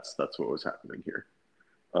 That's what was happening here.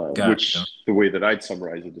 Gotcha. Which the way that I'd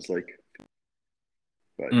summarize it is like,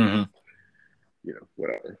 but Hmm.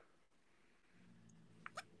 whatever.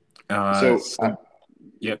 So So it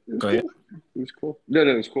yep, was go ahead. cool. It was cool. No,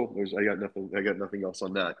 it was cool. I got nothing. I got nothing else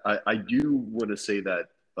on that. I do want to say that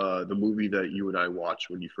the movie that you and I watched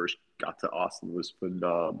when you first got to Austin was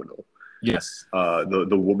phenomenal. Yes. The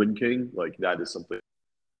Woman King, like that is something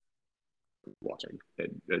watching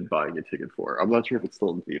and buying a ticket for. I'm not sure if it's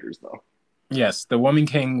still in theaters though. Yes, The Woman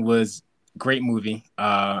King was great movie.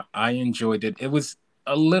 I enjoyed it. It was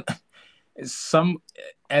a little some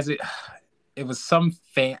as it was some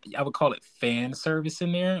fan, I would call it fan service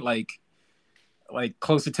in there, like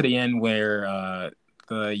closer to the end where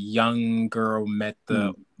the young girl met Hmm.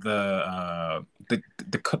 the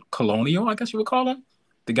colonial, I guess you would call him,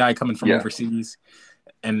 the guy coming from Yeah, overseas,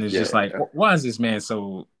 and it's yeah, just like, yeah. why is this man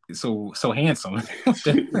so handsome? What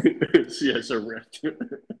the, Yeah, so ripped.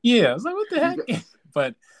 yeah, I was like, what the he's got heck?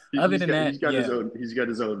 But other he's than got that, he's got his yeah. own he's got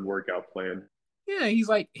his own workout plan. Yeah, he's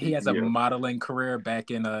like he has a Yeah. modeling career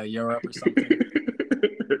back in Europe or something.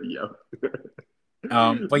 Yeah.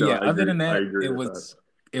 But No, yeah, I other agree. than I that, agree with that.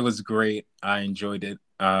 it was great. I enjoyed it.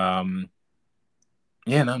 Yeah,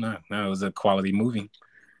 no, it was a quality movie.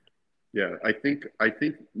 Yeah, I think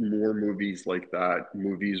more movies like that,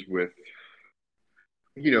 movies with,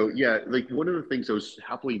 yeah, like one of the things I was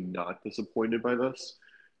happily not disappointed by this.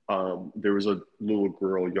 There was a little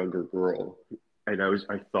girl, younger girl, and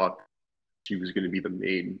I thought she was going to be the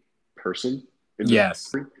main person in the Yes,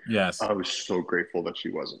 story. yes. I was so grateful that she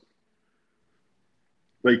wasn't.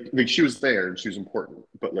 Like she was there and she was important,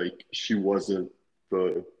 but like she wasn't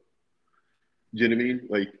the. You know what I mean?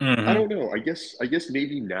 Like I Hmm. don't know. I guess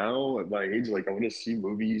maybe now at my age, like I want to see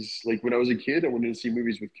movies. Like when I was a kid, I wanted to see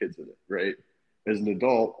movies with kids in it, right? As an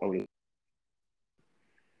adult, I want to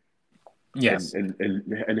Yes. and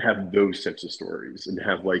have those types of stories and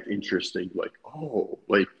have like interesting, like, oh,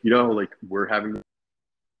 like like we're trying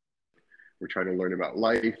to learn about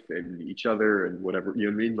life and each other and whatever, you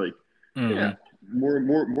know what I mean? Like, yeah, Hmm.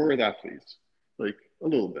 more of that, please. Like a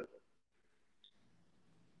little bit.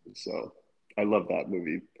 So I love that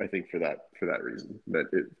movie. I think for that reason, that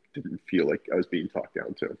it didn't feel like I was being talked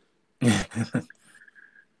down to.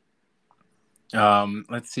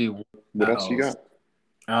 Let's see what What else you else.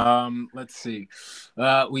 got? Let's see.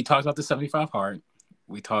 We talked about the 75 hard.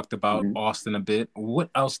 We talked about Mhm. Austin a bit. What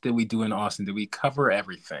else did we do in Austin? Did we cover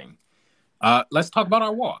everything? Let's talk about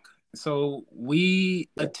our walk. So we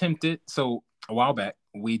Yeah. attempted, so a while back,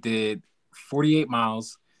 we did 48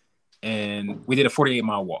 miles and we did a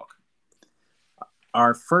 48-mile walk.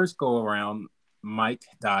 Our first go around, Mike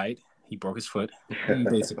died. He broke his foot,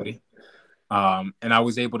 basically. And I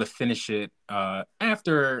was able to finish it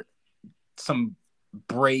after some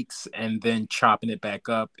breaks and then chopping it back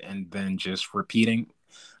up and then just repeating.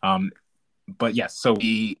 Um, but yes, so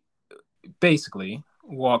we basically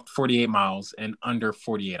walked 48 miles in under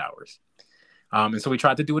 48 hours. And so we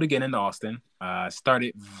tried to do it again in Austin.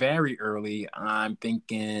 Started very early. I'm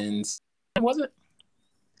thinking, was it?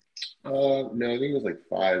 No, I think it was like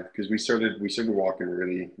five because we started walking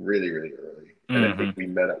really, really, really early, and I Hmm. think we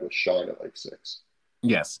met up with Sean at like six.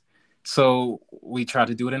 Yes. So we tried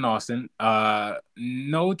to do it in Austin.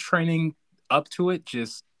 No training up to it.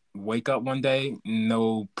 Just wake up one day,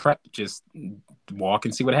 no prep, just walk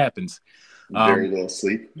and see what happens. Very Um, little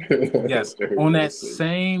sleep. yes. Very On little that sleep.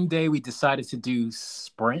 same day, we decided to do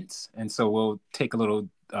sprints, and so we'll take a little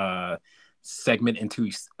segment into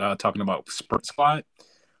talking about sprint squad.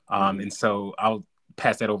 Mhm. And so I'll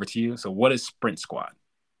pass that over to you. So, what is sprint squad?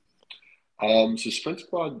 So Sprint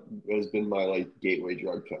Squad has been my like gateway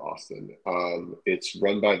drug to Austin. It's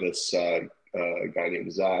run by this guy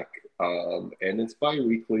named Zach, and it's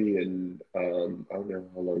bi-weekly. And I don't know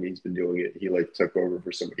how long he's been doing it. He like took over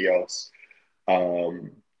for somebody else.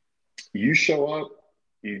 Um, you show up,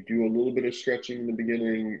 you do a little bit of stretching in the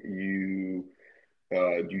beginning. You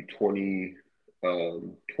do 20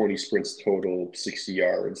 sprints total, 60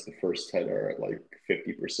 yards. The first 10 are at like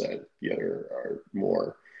 50%. The other are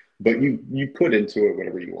more. But you put into it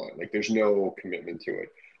whatever you want. Like there's no commitment to it.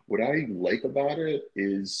 What I like about it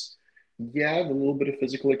is, yeah, the little bit of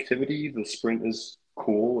physical activity. The sprint is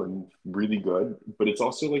cool and really good, but it's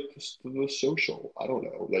also like the social. I don't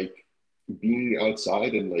know, like being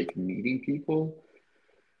outside and like meeting people.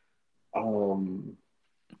 Um,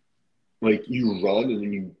 like you run and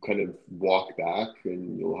then you kind of walk back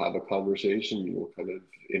and you'll have a conversation, you'll kind of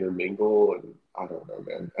intermingle, and I don't know,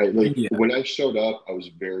 man. I like Yeah. when I showed up, I was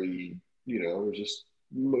very, I was just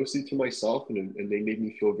mostly to myself, and they made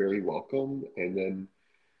me feel very welcome. And then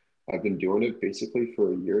I've been doing it basically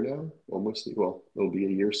for a year now, almost. Well, it'll be a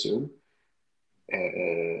year soon,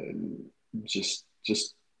 and just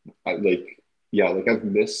I like, yeah, like I've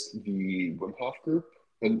missed the Wim Hof group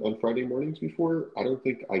on Friday mornings before. I don't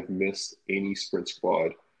think I've missed any sprint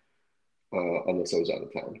squad unless I was out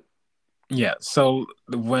of town. Yeah. So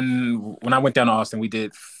when I went down to Austin, we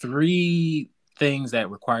did three things that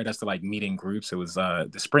required us to like meet in groups. It was the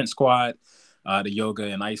sprint squad, the yoga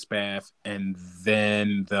and ice bath, and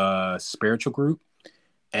then the spiritual group.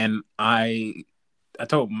 And I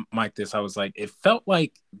told Mike this. I was like, it felt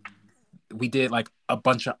like we did like a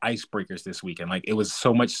bunch of icebreakers this weekend. Like it was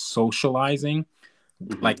so much socializing.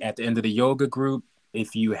 Like Hmm. at the end of the yoga group,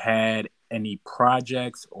 if you had any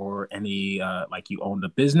projects or any like you owned a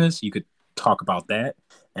business, you could talk about that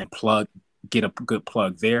and get a good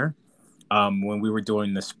plug there. When we were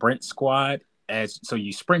doing the sprint squad, as so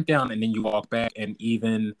you sprint down and then you walk back, and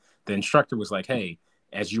even the instructor was like, "Hey,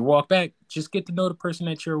 as you walk back, just get to know the person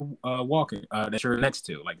that you're walking that you're next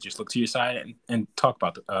to. Like just look to your side and talk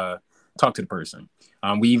about talk to the person.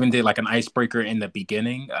 We even did like an icebreaker in the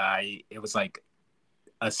beginning. It was like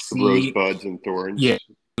a seed, Rosebuds and yeah, thorns.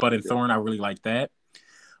 bud and Yeah. thorn. I really like that.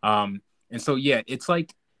 And so yeah, it's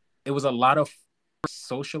like it was a lot of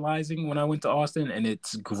socializing when I went to Austin, and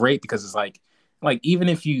it's great because it's like even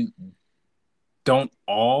if you don't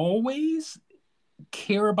always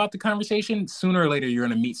care about the conversation, sooner or later you're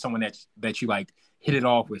gonna meet someone that you like hit it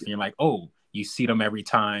off with, and you're like, oh, you see them every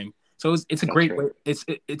time. So it's a That's great right. way.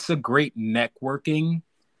 It's a great networking.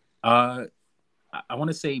 Uh, I want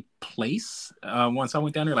to say place. Once I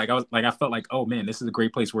went down there, I felt like, oh man, this is a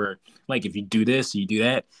great place where like if you do this, you do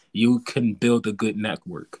that, you can build a good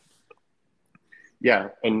network. Yeah,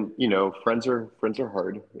 and friends are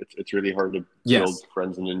hard. It's really hard to build Yes,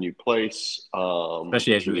 friends in a new place.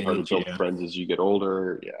 especially as It's you really hard to age. build Yeah. friends as you get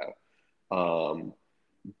older. Yeah.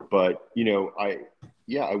 But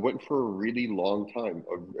I went for a really long time.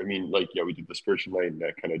 I mean, like, yeah, we did the spiritual night and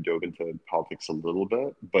that kind of dove into politics a little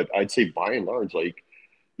bit. But I'd say by and large, like,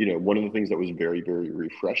 one of the things that was very, very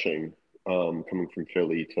refreshing, coming from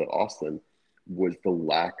Philly to Austin, was the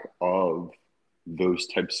lack of those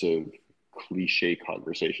types of cliche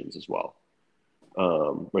conversations as well.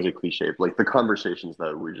 Was it cliche? Like the conversations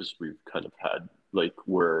that we've kind of had, like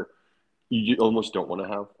where you almost don't want to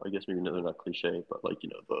have. I guess maybe they're not cliche, but like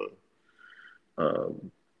the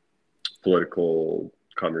political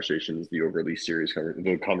conversations, the overly serious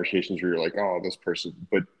the conversations where you're like, oh, this person.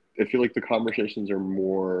 But I feel like the conversations are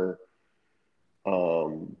more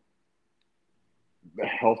um,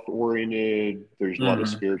 health oriented. There's a lot of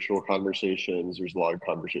Hmm. spiritual conversations. There's a lot of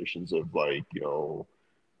conversations of like,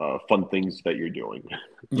 fun things that you're doing,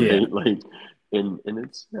 Yeah. right? Like, and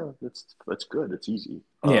it's that's good. It's easy.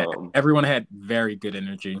 Yeah, everyone had very good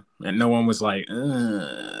energy, and no one was like,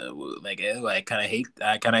 "Oh, I kind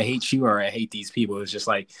of hate you, or I hate these people." It's just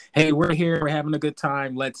like, "Hey, we're here, we're having a good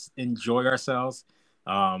time. Let's enjoy ourselves."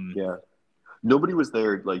 Um, Yeah. Nobody was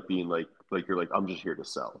there like being like you're like I'm just here to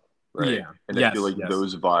sell, right? yeah, And I feel yes, like yes,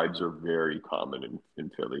 those vibes are very common in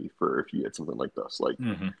Philly for if you get something like this. Like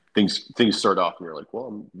hmm, things start off and you're like, well,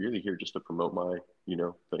 I'm really here just to promote my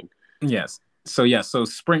thing. yes. So yeah, so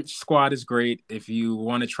Sprint Squad is great. If you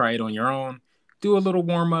want to try it on your own, do a little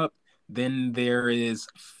warm up. Then there is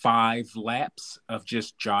 5 laps of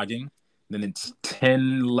just jogging. Then it's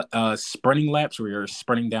 10 sprinting laps where you're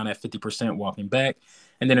sprinting down at 50%, walking back.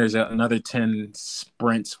 And then there's another 10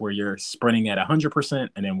 sprints where you're sprinting at 100%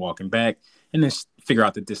 and then walking back. And then figure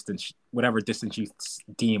out the distance, whatever distance you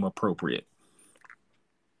deem appropriate.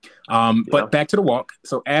 Yeah. But back to the walk.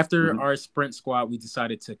 So after Hmm. our sprint squad, we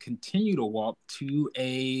decided to continue to walk to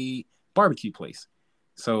a barbecue place.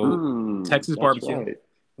 So Texas That's barbecue. right.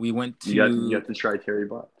 We went You got to, to try Terry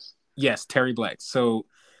Box. yes, Terry Black. So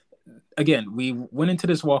again, we went into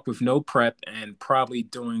this walk with no prep and probably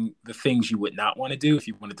doing the things you would not want to do if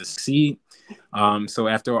you wanted to succeed. So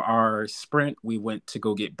after our sprint, we went to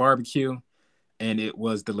go get barbecue, and it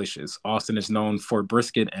was delicious. Austin is known for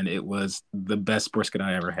brisket, and it was the best brisket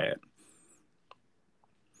I ever had.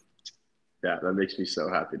 Yeah, that makes me so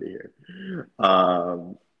happy to hear.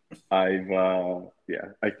 I've yeah,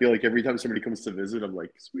 I feel like every time somebody comes to visit, I'm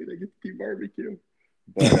like, sweet, I get to do barbecue.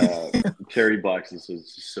 But Cherry Blacks is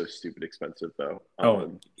just so stupid expensive though.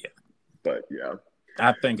 Oh, yeah. But yeah,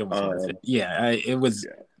 I think it was worth it. um, Yeah, it was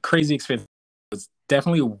yeah. crazy expensive. It was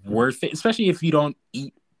definitely worth it, especially if you don't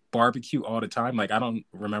eat barbecue all the time. Like I don't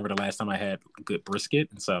remember the last time I had good brisket,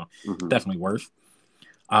 and so Hmm. definitely worth.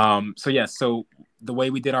 So yeah, so the way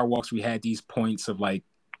we did our walks, we had these points of like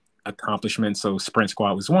accomplishment. So sprint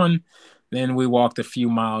squad was one. Then we walked a few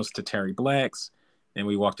miles to Terry Black's. Then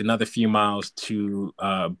we walked another few miles to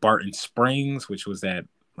Barton Springs, which was that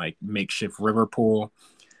like makeshift river pool.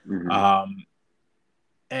 Hmm. Um,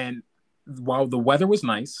 and while the weather was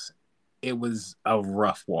nice, it was a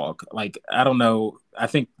rough walk. Like I don't know, I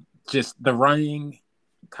think just the running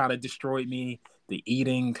kind of destroyed me. The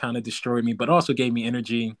eating kind of destroyed me, but also gave me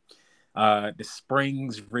energy. The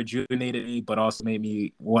springs rejuvenated me, but also made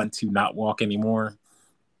me want to not walk anymore.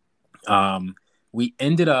 Um, we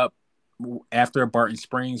ended up after Barton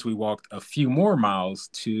Springs, we walked a few more miles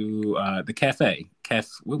to the cafe.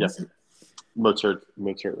 What Yeah, was it? Mozart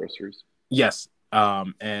roasters. Yes,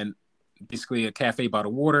 and basically a cafe by the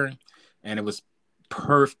water, and it was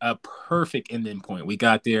a perfect ending point. We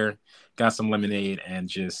got there, got some lemonade, and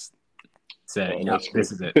just said, Oh, "Yep, that's good.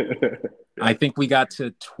 this is it." Yeah, I think we got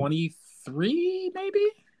to 23, maybe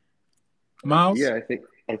miles. yeah.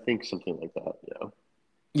 I think something like that. Yeah,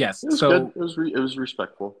 Yes. it was good. So It was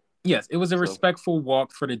respectful. Yes, it was a So, respectful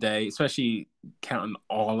walk for the day, especially counting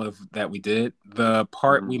all of that we did. The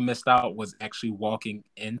part mhm. we missed out was actually walking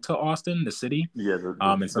into Austin, the city. Yeah,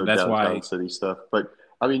 And so the that's downtown why, city stuff. But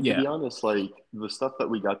I mean, to yeah. be honest, like the stuff that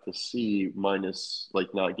we got to see, minus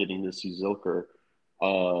like not getting to see Zilker,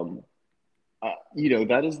 um,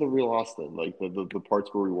 that is the real Austin. Like the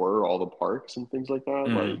parts where we were, all the parks and things like that.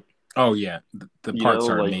 Hmm. Like, Oh yeah, the parks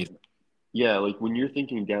are like amazing. yeah, like when you're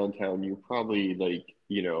thinking downtown, you're probably like,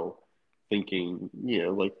 thinking,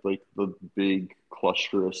 like the big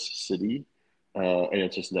clusterous city. And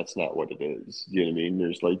it's just that's not what it is. You know what I mean?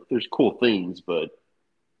 There's cool things, but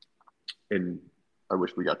and I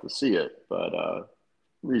wish we got to see it, but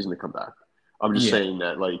reason to come back. I'm just Yeah, saying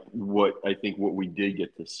that like what we did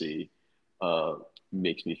get to see uh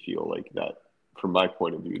makes me feel like that from my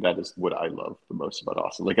point of view, that is what I love the most about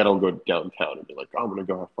Austin. Like I don't go downtown and be like, oh, I'm gonna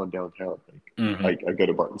go have fun downtown. hmm, Like I go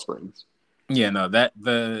to Barton Springs. yeah. No, that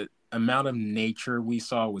the amount of nature we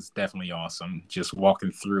saw was definitely awesome. Just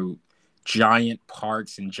walking through giant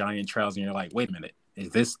parks and giant trails, and you're like, wait a minute, is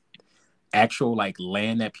this actual like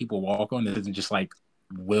land that people walk on? This isn't just like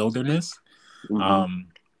wilderness. Hmm. Um,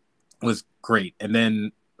 was great. And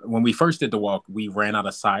then when we first did the walk, we ran out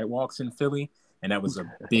of sidewalks in Philly, and that was a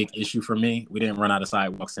big issue for me. We didn't run out of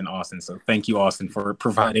sidewalks in Austin, so thank you, Austin, for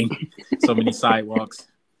providing so many sidewalks.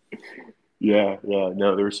 Yeah, yeah.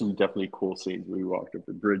 No, there were some definitely cool scenes. We walked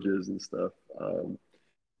over bridges and stuff.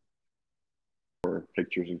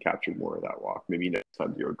 Pictures and captured more of that walk. Maybe next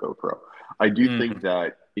time do a GoPro. I do think Mm,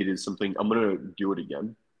 that it is something I'm gonna do it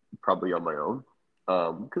again, probably on my own.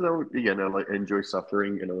 Because I enjoy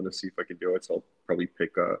suffering and I want to see if I can do it. So I'll probably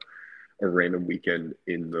pick a random weekend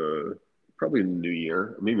in the probably in the new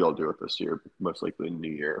year. Maybe I'll do it this year, most likely in the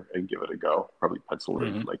new year and give it a go. Probably pencil it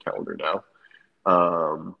into mhm. my calendar now.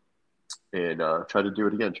 Um, and try to do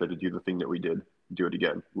it again. Try to do the thing that we did. Do it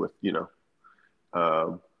again with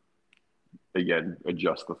um, again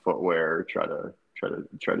adjust the footwear. Try to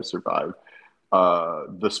survive.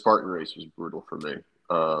 The Spartan race was brutal for me.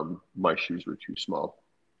 My shoes were too small.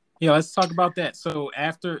 Yeah, let's talk about that. So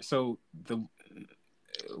the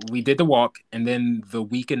we did the walk, and then the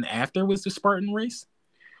weekend after was the Spartan race.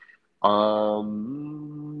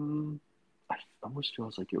 I almost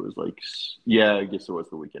feels like it was like, yeah, I guess it was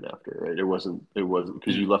the weekend after, right? It wasn't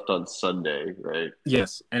because you left on Sunday, right?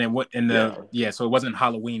 Yes, and it what in the Yeah, yeah, so it wasn't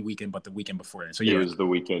Halloween weekend, but the weekend before that. So it yeah. was the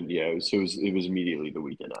weekend. Yeah, it was immediately the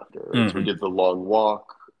weekend after, right? So we Hmm. did the long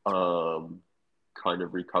walk. Kind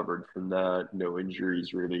of recovered from that. No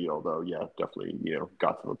injuries really, although yeah, definitely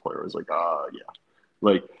got to the point where I was like, yeah.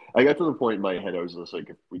 Like I got to the point in my head, I was just like,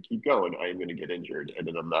 if we keep going, I am going to get injured, and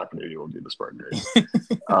then I'm not going to be able to do the Spartan race.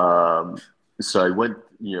 Um, so I went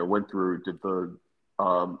through, did and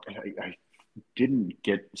I didn't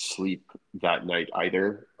get sleep that night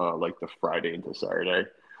either, like the Friday into Saturday.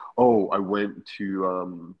 Oh, I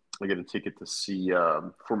got a ticket to see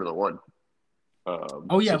Formula One.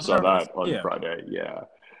 Oh So yeah, I I've saw heard of this. that on Yeah. Friday. Yeah.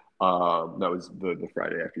 That was the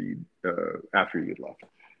Friday after you had left.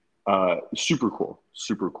 Super cool,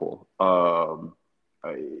 super cool.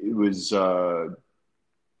 It was, and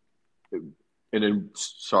then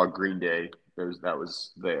saw Green Day. That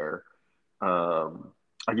was there.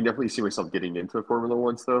 I can definitely see myself getting into Formula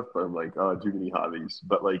One stuff, but I'm like, oh, too many hobbies.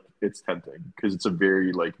 But like, it's tempting because it's a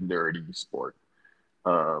very like nerdy sport.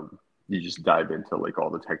 You just dive into like all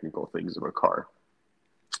the technical things of a car.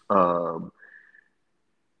 Um,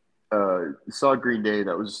 saw Green Day.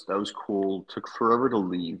 That was cool. Took forever to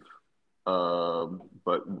leave,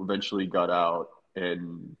 but eventually got out.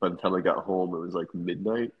 And by the time I got home, it was like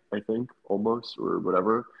midnight, I think, almost or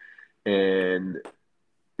whatever. And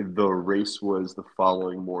the race was the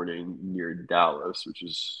following morning near Dallas, which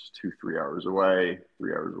is 2, 3 hours away,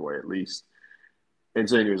 3 hours away at least. And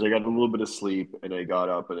so, anyways, I got a little bit of sleep and I got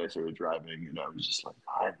up and I started driving and I was just like,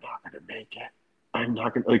 I'm not gonna make it. I'm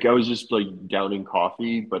not gonna like I was just like downing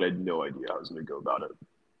coffee, but I had no idea how I was gonna go about it.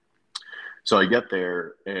 So I get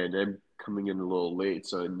there and I'm coming in a little late,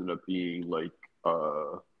 so it ended up being like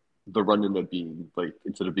the run ended up being like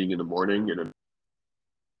instead of being in the morning and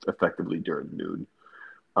effectively during noon.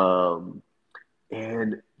 Um,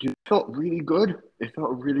 And dude, it felt really good. It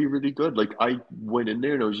felt really, really good. Like I went in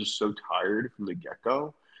there and I was just so tired from the get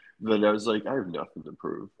go that I was like, I have nothing to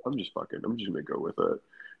prove. I'm just gonna go with it.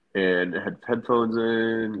 And I had headphones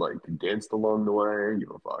in, like danced along the way,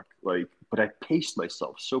 give a fuck. Like, but I paced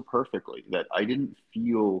myself so perfectly that I didn't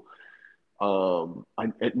feel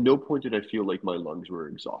at no point did I feel like my lungs were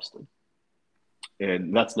exhausted.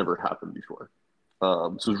 And that's never happened before. So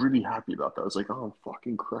I was really happy about that. I was like, oh, I'm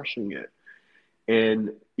fucking crushing it.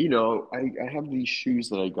 And I have these shoes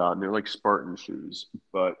that I got, and they're like Spartan shoes,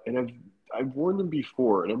 and I've worn them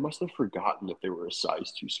before, and I must have forgotten that they were a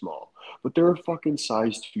size too small. But they're a fucking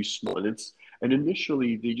size too small, and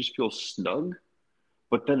initially they just feel snug,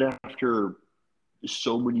 but then after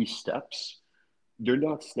so many steps, they're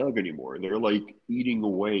not snug anymore. They're like eating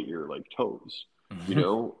away at your like toes,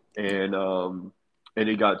 and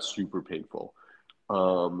it got super painful.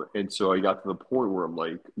 And so I got to the point where I'm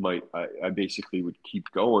like, I basically would keep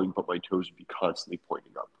going, but my toes would be constantly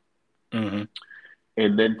pointing up. Hmm.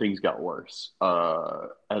 And then things got worse.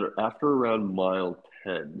 After around mile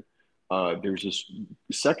 10, there's this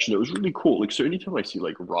section that was really cool. Like, so anytime I see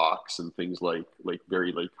like rocks and things like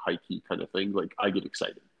very like hikey kind of thing, like I get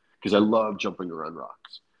excited because I love jumping around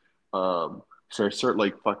rocks. So I start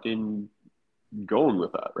like fucking going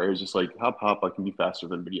with that, right? It's just like hop, hop. I can be faster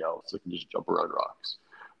than anybody else. I can just jump around rocks.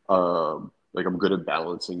 Like I'm good at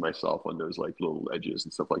balancing myself on those like little edges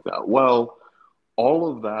and stuff like that. Well,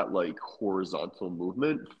 all of that like horizontal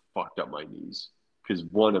movement fucked up my knees because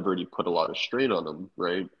one, I've already put a lot of strain on them,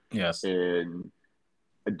 right? Yes. And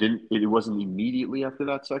I didn't. It wasn't immediately after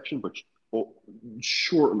that section, but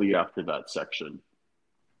shortly after that section,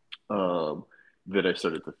 um, that I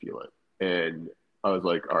started to feel it, and I was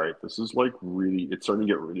like, all right, this is like really. It's starting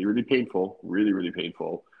to get really, really painful, really, really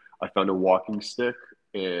painful. I found a walking stick,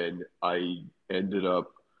 and I ended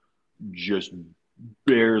up just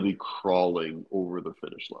barely crawling over the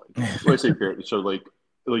finish line. When I say barely, so like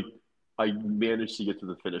I managed to get to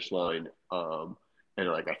the finish line, and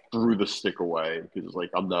like I threw the stick away because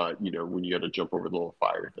like I'm not, when you got to jump over the little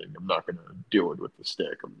fire thing, I'm not gonna do it with the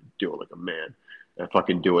stick. I'm gonna do it like a man. And I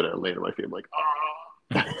fucking do it, and I land on my feet. I'm like,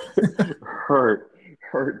 hurt,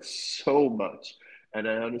 hurt so much. And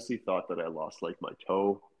I honestly thought that I lost like my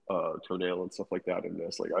toenail and stuff like that in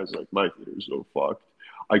this. Like I was like, my feet are so fucked.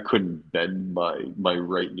 I couldn't bend my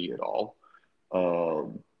right knee at all.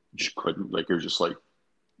 Um, just couldn't. Like it was just like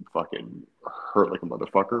fucking hurt like a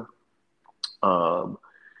motherfucker. Um,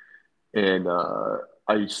 and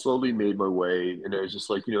I slowly made my way, and I was just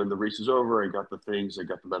like, and the race is over. I got the things, I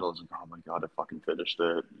got the medals. Like, oh my god, I fucking finished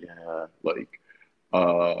it. Yeah, like,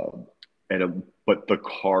 um, but the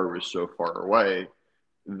car was so far away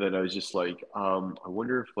that I was just like, I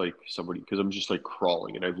wonder if like somebody, because I'm just like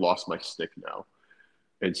crawling, and I've lost my stick now.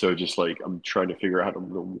 And so just like I'm trying to figure out how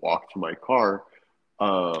to walk to my car.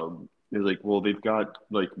 They're like, well, they've got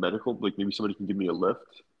like medical, like maybe somebody can give me a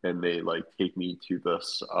lift, and they like take me to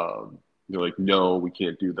this. They're like, no, we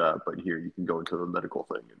can't do that, but here you can go into the medical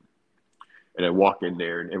thing, and I walk in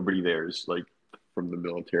there, and everybody there is like from the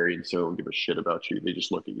military, and so don't give a shit about you. They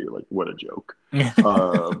just look at you like, what a joke.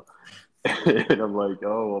 Um, and I'm like,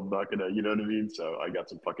 oh, I'm not gonna, you know what I mean? So I got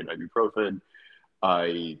some fucking ibuprofen.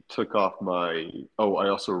 I took off I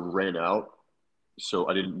also ran out. So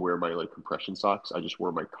I didn't wear my like compression socks. I just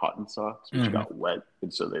wore my cotton socks, which Hmm. got wet.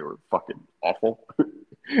 And so they were fucking awful.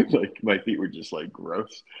 Like my feet were just like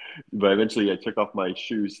gross. But eventually I took off my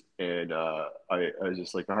shoes, and I was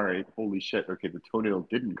just like, all right, holy shit. Okay, the toenail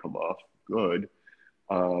didn't come off. Good.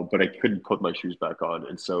 But I couldn't put my shoes back on.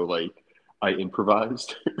 And so like I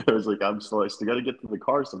improvised. I was like, I still got to get to the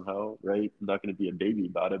car somehow, right? I'm not going to be a baby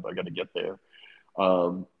about it, but I got to get there.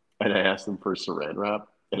 And I asked them for saran wrap,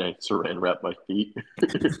 and I saran wrapped my feet,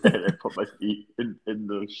 and I put my feet in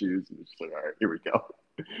those shoes, and it's like, all right, here we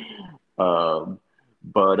go.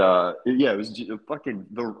 But yeah, it was just fucking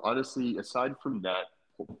honestly, aside from that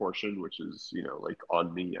portion, which is like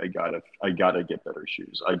on me, I gotta get better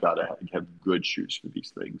shoes. I gotta have good shoes for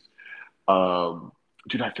these things. Um,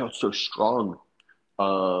 Dude, I felt so strong.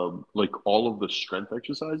 Like all of the strength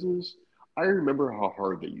exercises, I remember how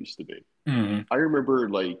hard they used to be. Hmm. I remember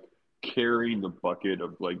like carrying the bucket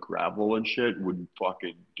of like gravel and shit would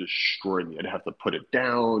fucking destroy me. I'd have to put it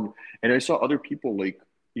down. And I saw other people like,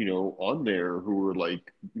 on there who were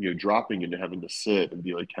like, dropping and having to sit and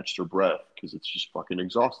be like, catch their breath because it's just fucking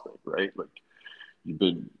exhausting, right? Like you've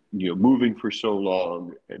been, moving for so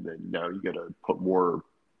long, and then now you got to put more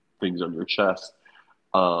things on your chest.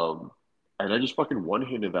 Um, and I just fucking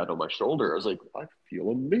one-handed that on my shoulder. I was like, I feel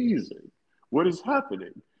amazing. What is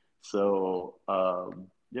happening? So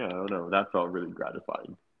yeah, I don't know. That felt really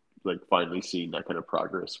gratifying. Like finally seeing that kind of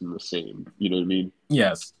progress from the same, you know what I mean?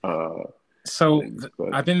 Yes. Uh, So things.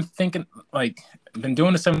 But I've been thinking, like, been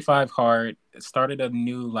doing the 75 hard, started a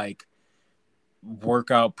new like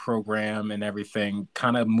workout program and everything,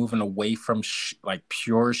 kind of moving away from like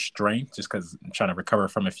pure strength, just because I'm trying to recover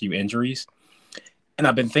from a few injuries. And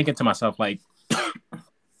I've been thinking to myself, like,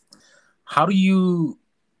 how do you?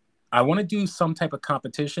 I want to do some type of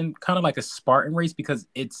competition, kind of like a Spartan race, because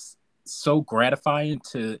it's so gratifying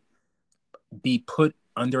to be put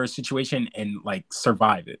under a situation and like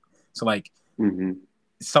survive it. So like Hmm.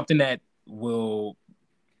 something that will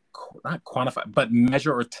not quantify, but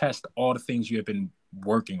measure or test all the things you have been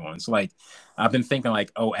working on. So like I've been thinking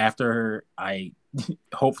like, oh, after I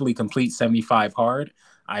hopefully complete 75 hard,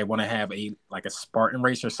 I want to have a like a Spartan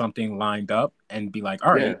race or something lined up and be like,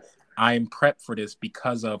 all Yeah, right, I'm prepped for this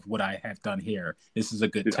because of what I have done here. This is a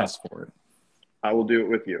good dude, test for it. I will do it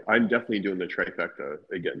with you. I'm definitely doing the trifecta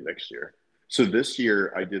again next year. So this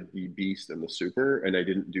year I did the beast and the super, and I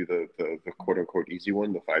didn't do the quote unquote easy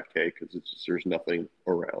one, the 5K, because it's just, there's nothing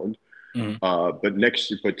around.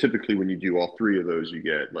 Mm-hmm. But typically when you do all three of those, you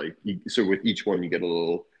get like, so with each one, you get a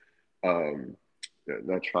little, um,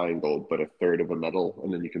 not triangle, but a third of a medal,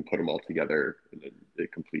 and then you can put them all together, and then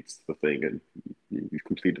it completes the thing, and you've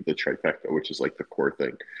completed the trifecta, which is like the core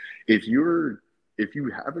thing. If you're, if you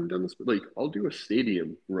haven't done this, like I'll do a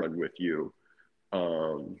stadium run with you,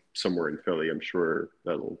 somewhere in Philly. I'm sure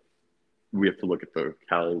that'll, we have to look at the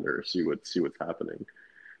calendar, see what's happening.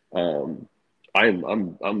 Um,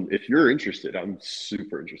 if you're interested, I'm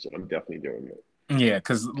super interested. I'm definitely doing it. Yeah,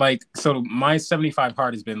 because like, so my 75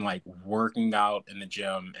 hard has been like working out in the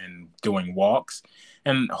gym and doing walks,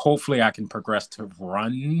 and hopefully I can progress to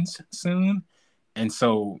runs soon. And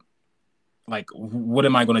so, like, what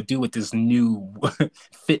am I going to do with this new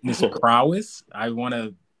fitness prowess? I want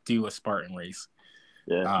to do a Spartan race.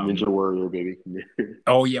 Yeah, Ninja Um, Warrior, baby.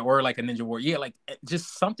 oh yeah, or like a ninja warrior. Yeah, like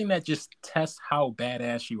just something that just tests how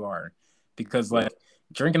badass you are. Because Yeah. like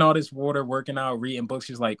drinking all this water, working out, reading books,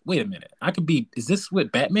 she's like, wait a minute, I could be. Is this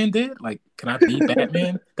what Batman did? Like, can I be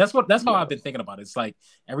Batman? That's how Yeah. I've been thinking about it. It's like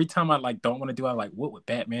every time I like don't want to do, I like, what would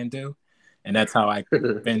Batman do? And that's how I've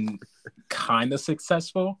been kind of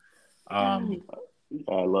successful. Um,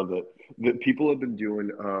 I love it. The people have been doing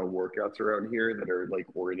workouts around here that are like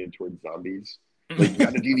oriented towards zombies. Like you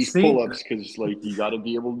got to do these see, pull-ups because like you got to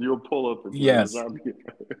be able to do a pull-up if you're in a yes, zombie.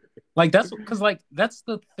 like that's because like that's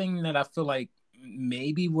the thing that I feel like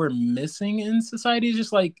maybe we're missing in society is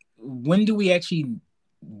just like when do we actually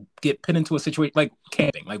get put into a situation like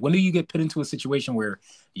camping, like when do you get put into a situation where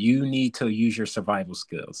you need to use your survival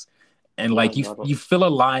skills and Yeah, like not a, you feel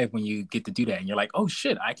alive when you get to do that and you're like, oh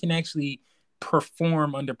shit, I can actually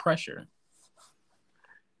perform under pressure.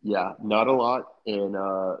 yeah, not a lot. And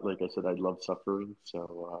like I said, I love suffering,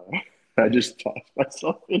 so I just toss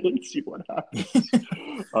myself in and see what happens.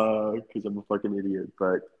 Because I'm a fucking idiot.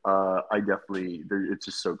 But I definitely, it's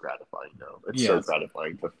just so gratifying though. It's so Yes,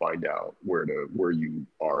 gratifying to find out where you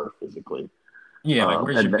are physically, yeah, like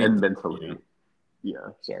where's your and mental, mentally. Yeah,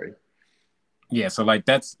 sorry. yeah, so like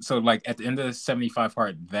that's so like at the end of the 75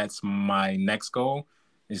 part, that's my next goal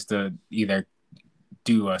is to either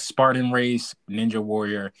do a Spartan race, Ninja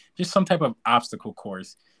Warrior, just some type of obstacle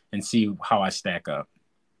course and see how I stack up.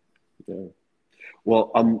 Yeah. Well,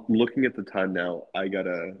 I'm looking at the time now. I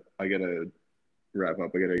gotta wrap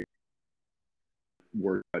up. I gotta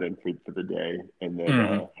work out in for the day and then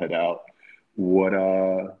Mm-hmm. head out. What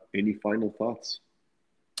any final thoughts?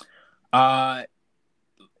 Uh,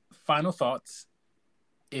 Final thoughts.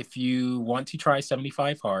 If you want to try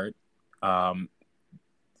 75 hard, um,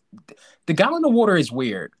 the gallon of water is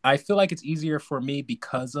weird. I feel like it's easier for me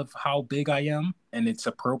because of how big I am and it's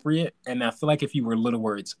appropriate. And I feel like if you were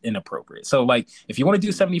littler, it's inappropriate. So, like, if you want to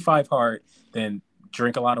do 75 hard, then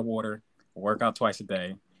drink a lot of water, work out twice a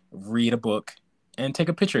day, read a book, and take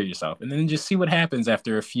a picture of yourself. And then just see what happens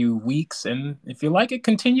after a few weeks. And if you like it,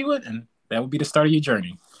 continue it. And that would be the start of your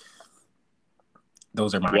journey.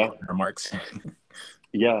 Those are my Yeah, remarks.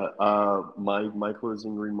 yeah. My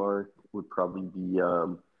closing remark would probably be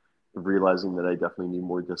realizing that I definitely need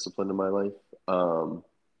more discipline in my life.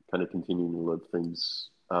 Kind of continuing to live things,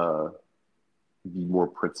 be more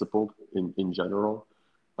principled in general.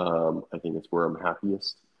 I think it's where I'm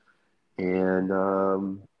happiest. And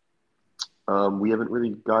we haven't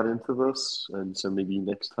really got into this, and so maybe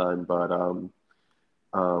next time. But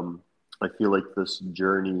um, I feel like this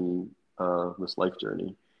journey, this life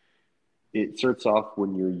journey, it starts off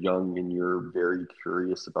when you're young and you're very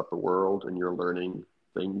curious about the world and you're learning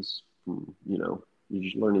things from, you're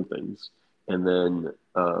just learning things. And then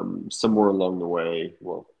somewhere along the way,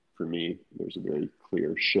 well, for me, there's a very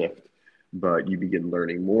clear shift, but you begin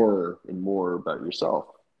learning more and more about yourself,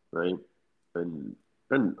 right? And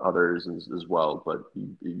others as well, but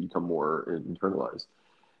you become more internalized.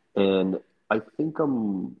 And I think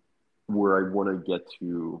I'm where I want to get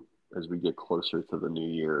to as we get closer to the new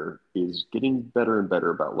year is getting better and better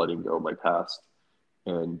about letting go of my past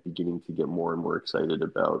and beginning to get more and more excited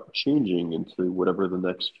about changing into whatever the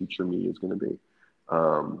next future me is going to be.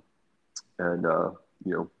 Um, and,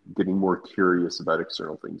 getting more curious about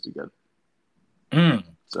external things again. Mm.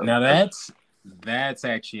 So Now that's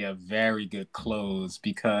actually a very good close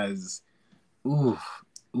because ooh,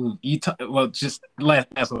 well, just last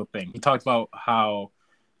little thing. He talked about how,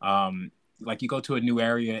 like you go to a new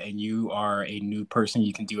area and you are a new person,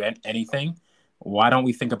 you can do anything. Why don't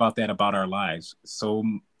we think about that about our lives? So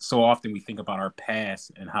often we think about our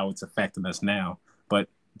past and how it's affecting us now, but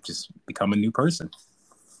just become a new person.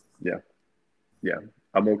 yeah, yeah,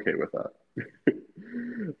 I'm okay with that.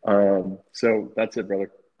 So that's it,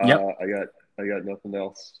 brother. Yep. I got nothing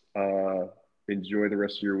else. Enjoy the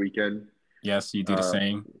rest of your weekend. Yes, you do the Uh,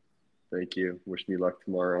 same. Thank you. Wish me luck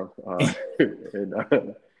tomorrow.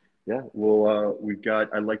 And yeah, we've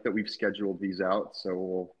got. I like that we've scheduled these out, so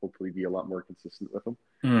we'll hopefully be a lot more consistent with them.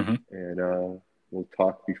 Hmm. And we'll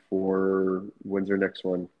talk before. When's our next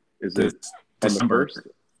one? Is This it on the December. first,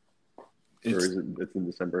 or It's is it? It's in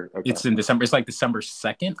December. Okay, it's in December. It's like December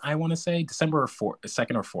 2nd, I want to say. December or 4th,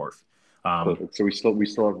 2nd or 4th. perfect. So we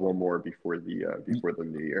still have one more before the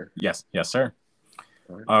new year. Yes, yes, sir.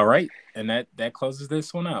 All right, All right. And that closes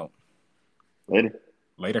this one out. later.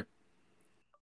 Later.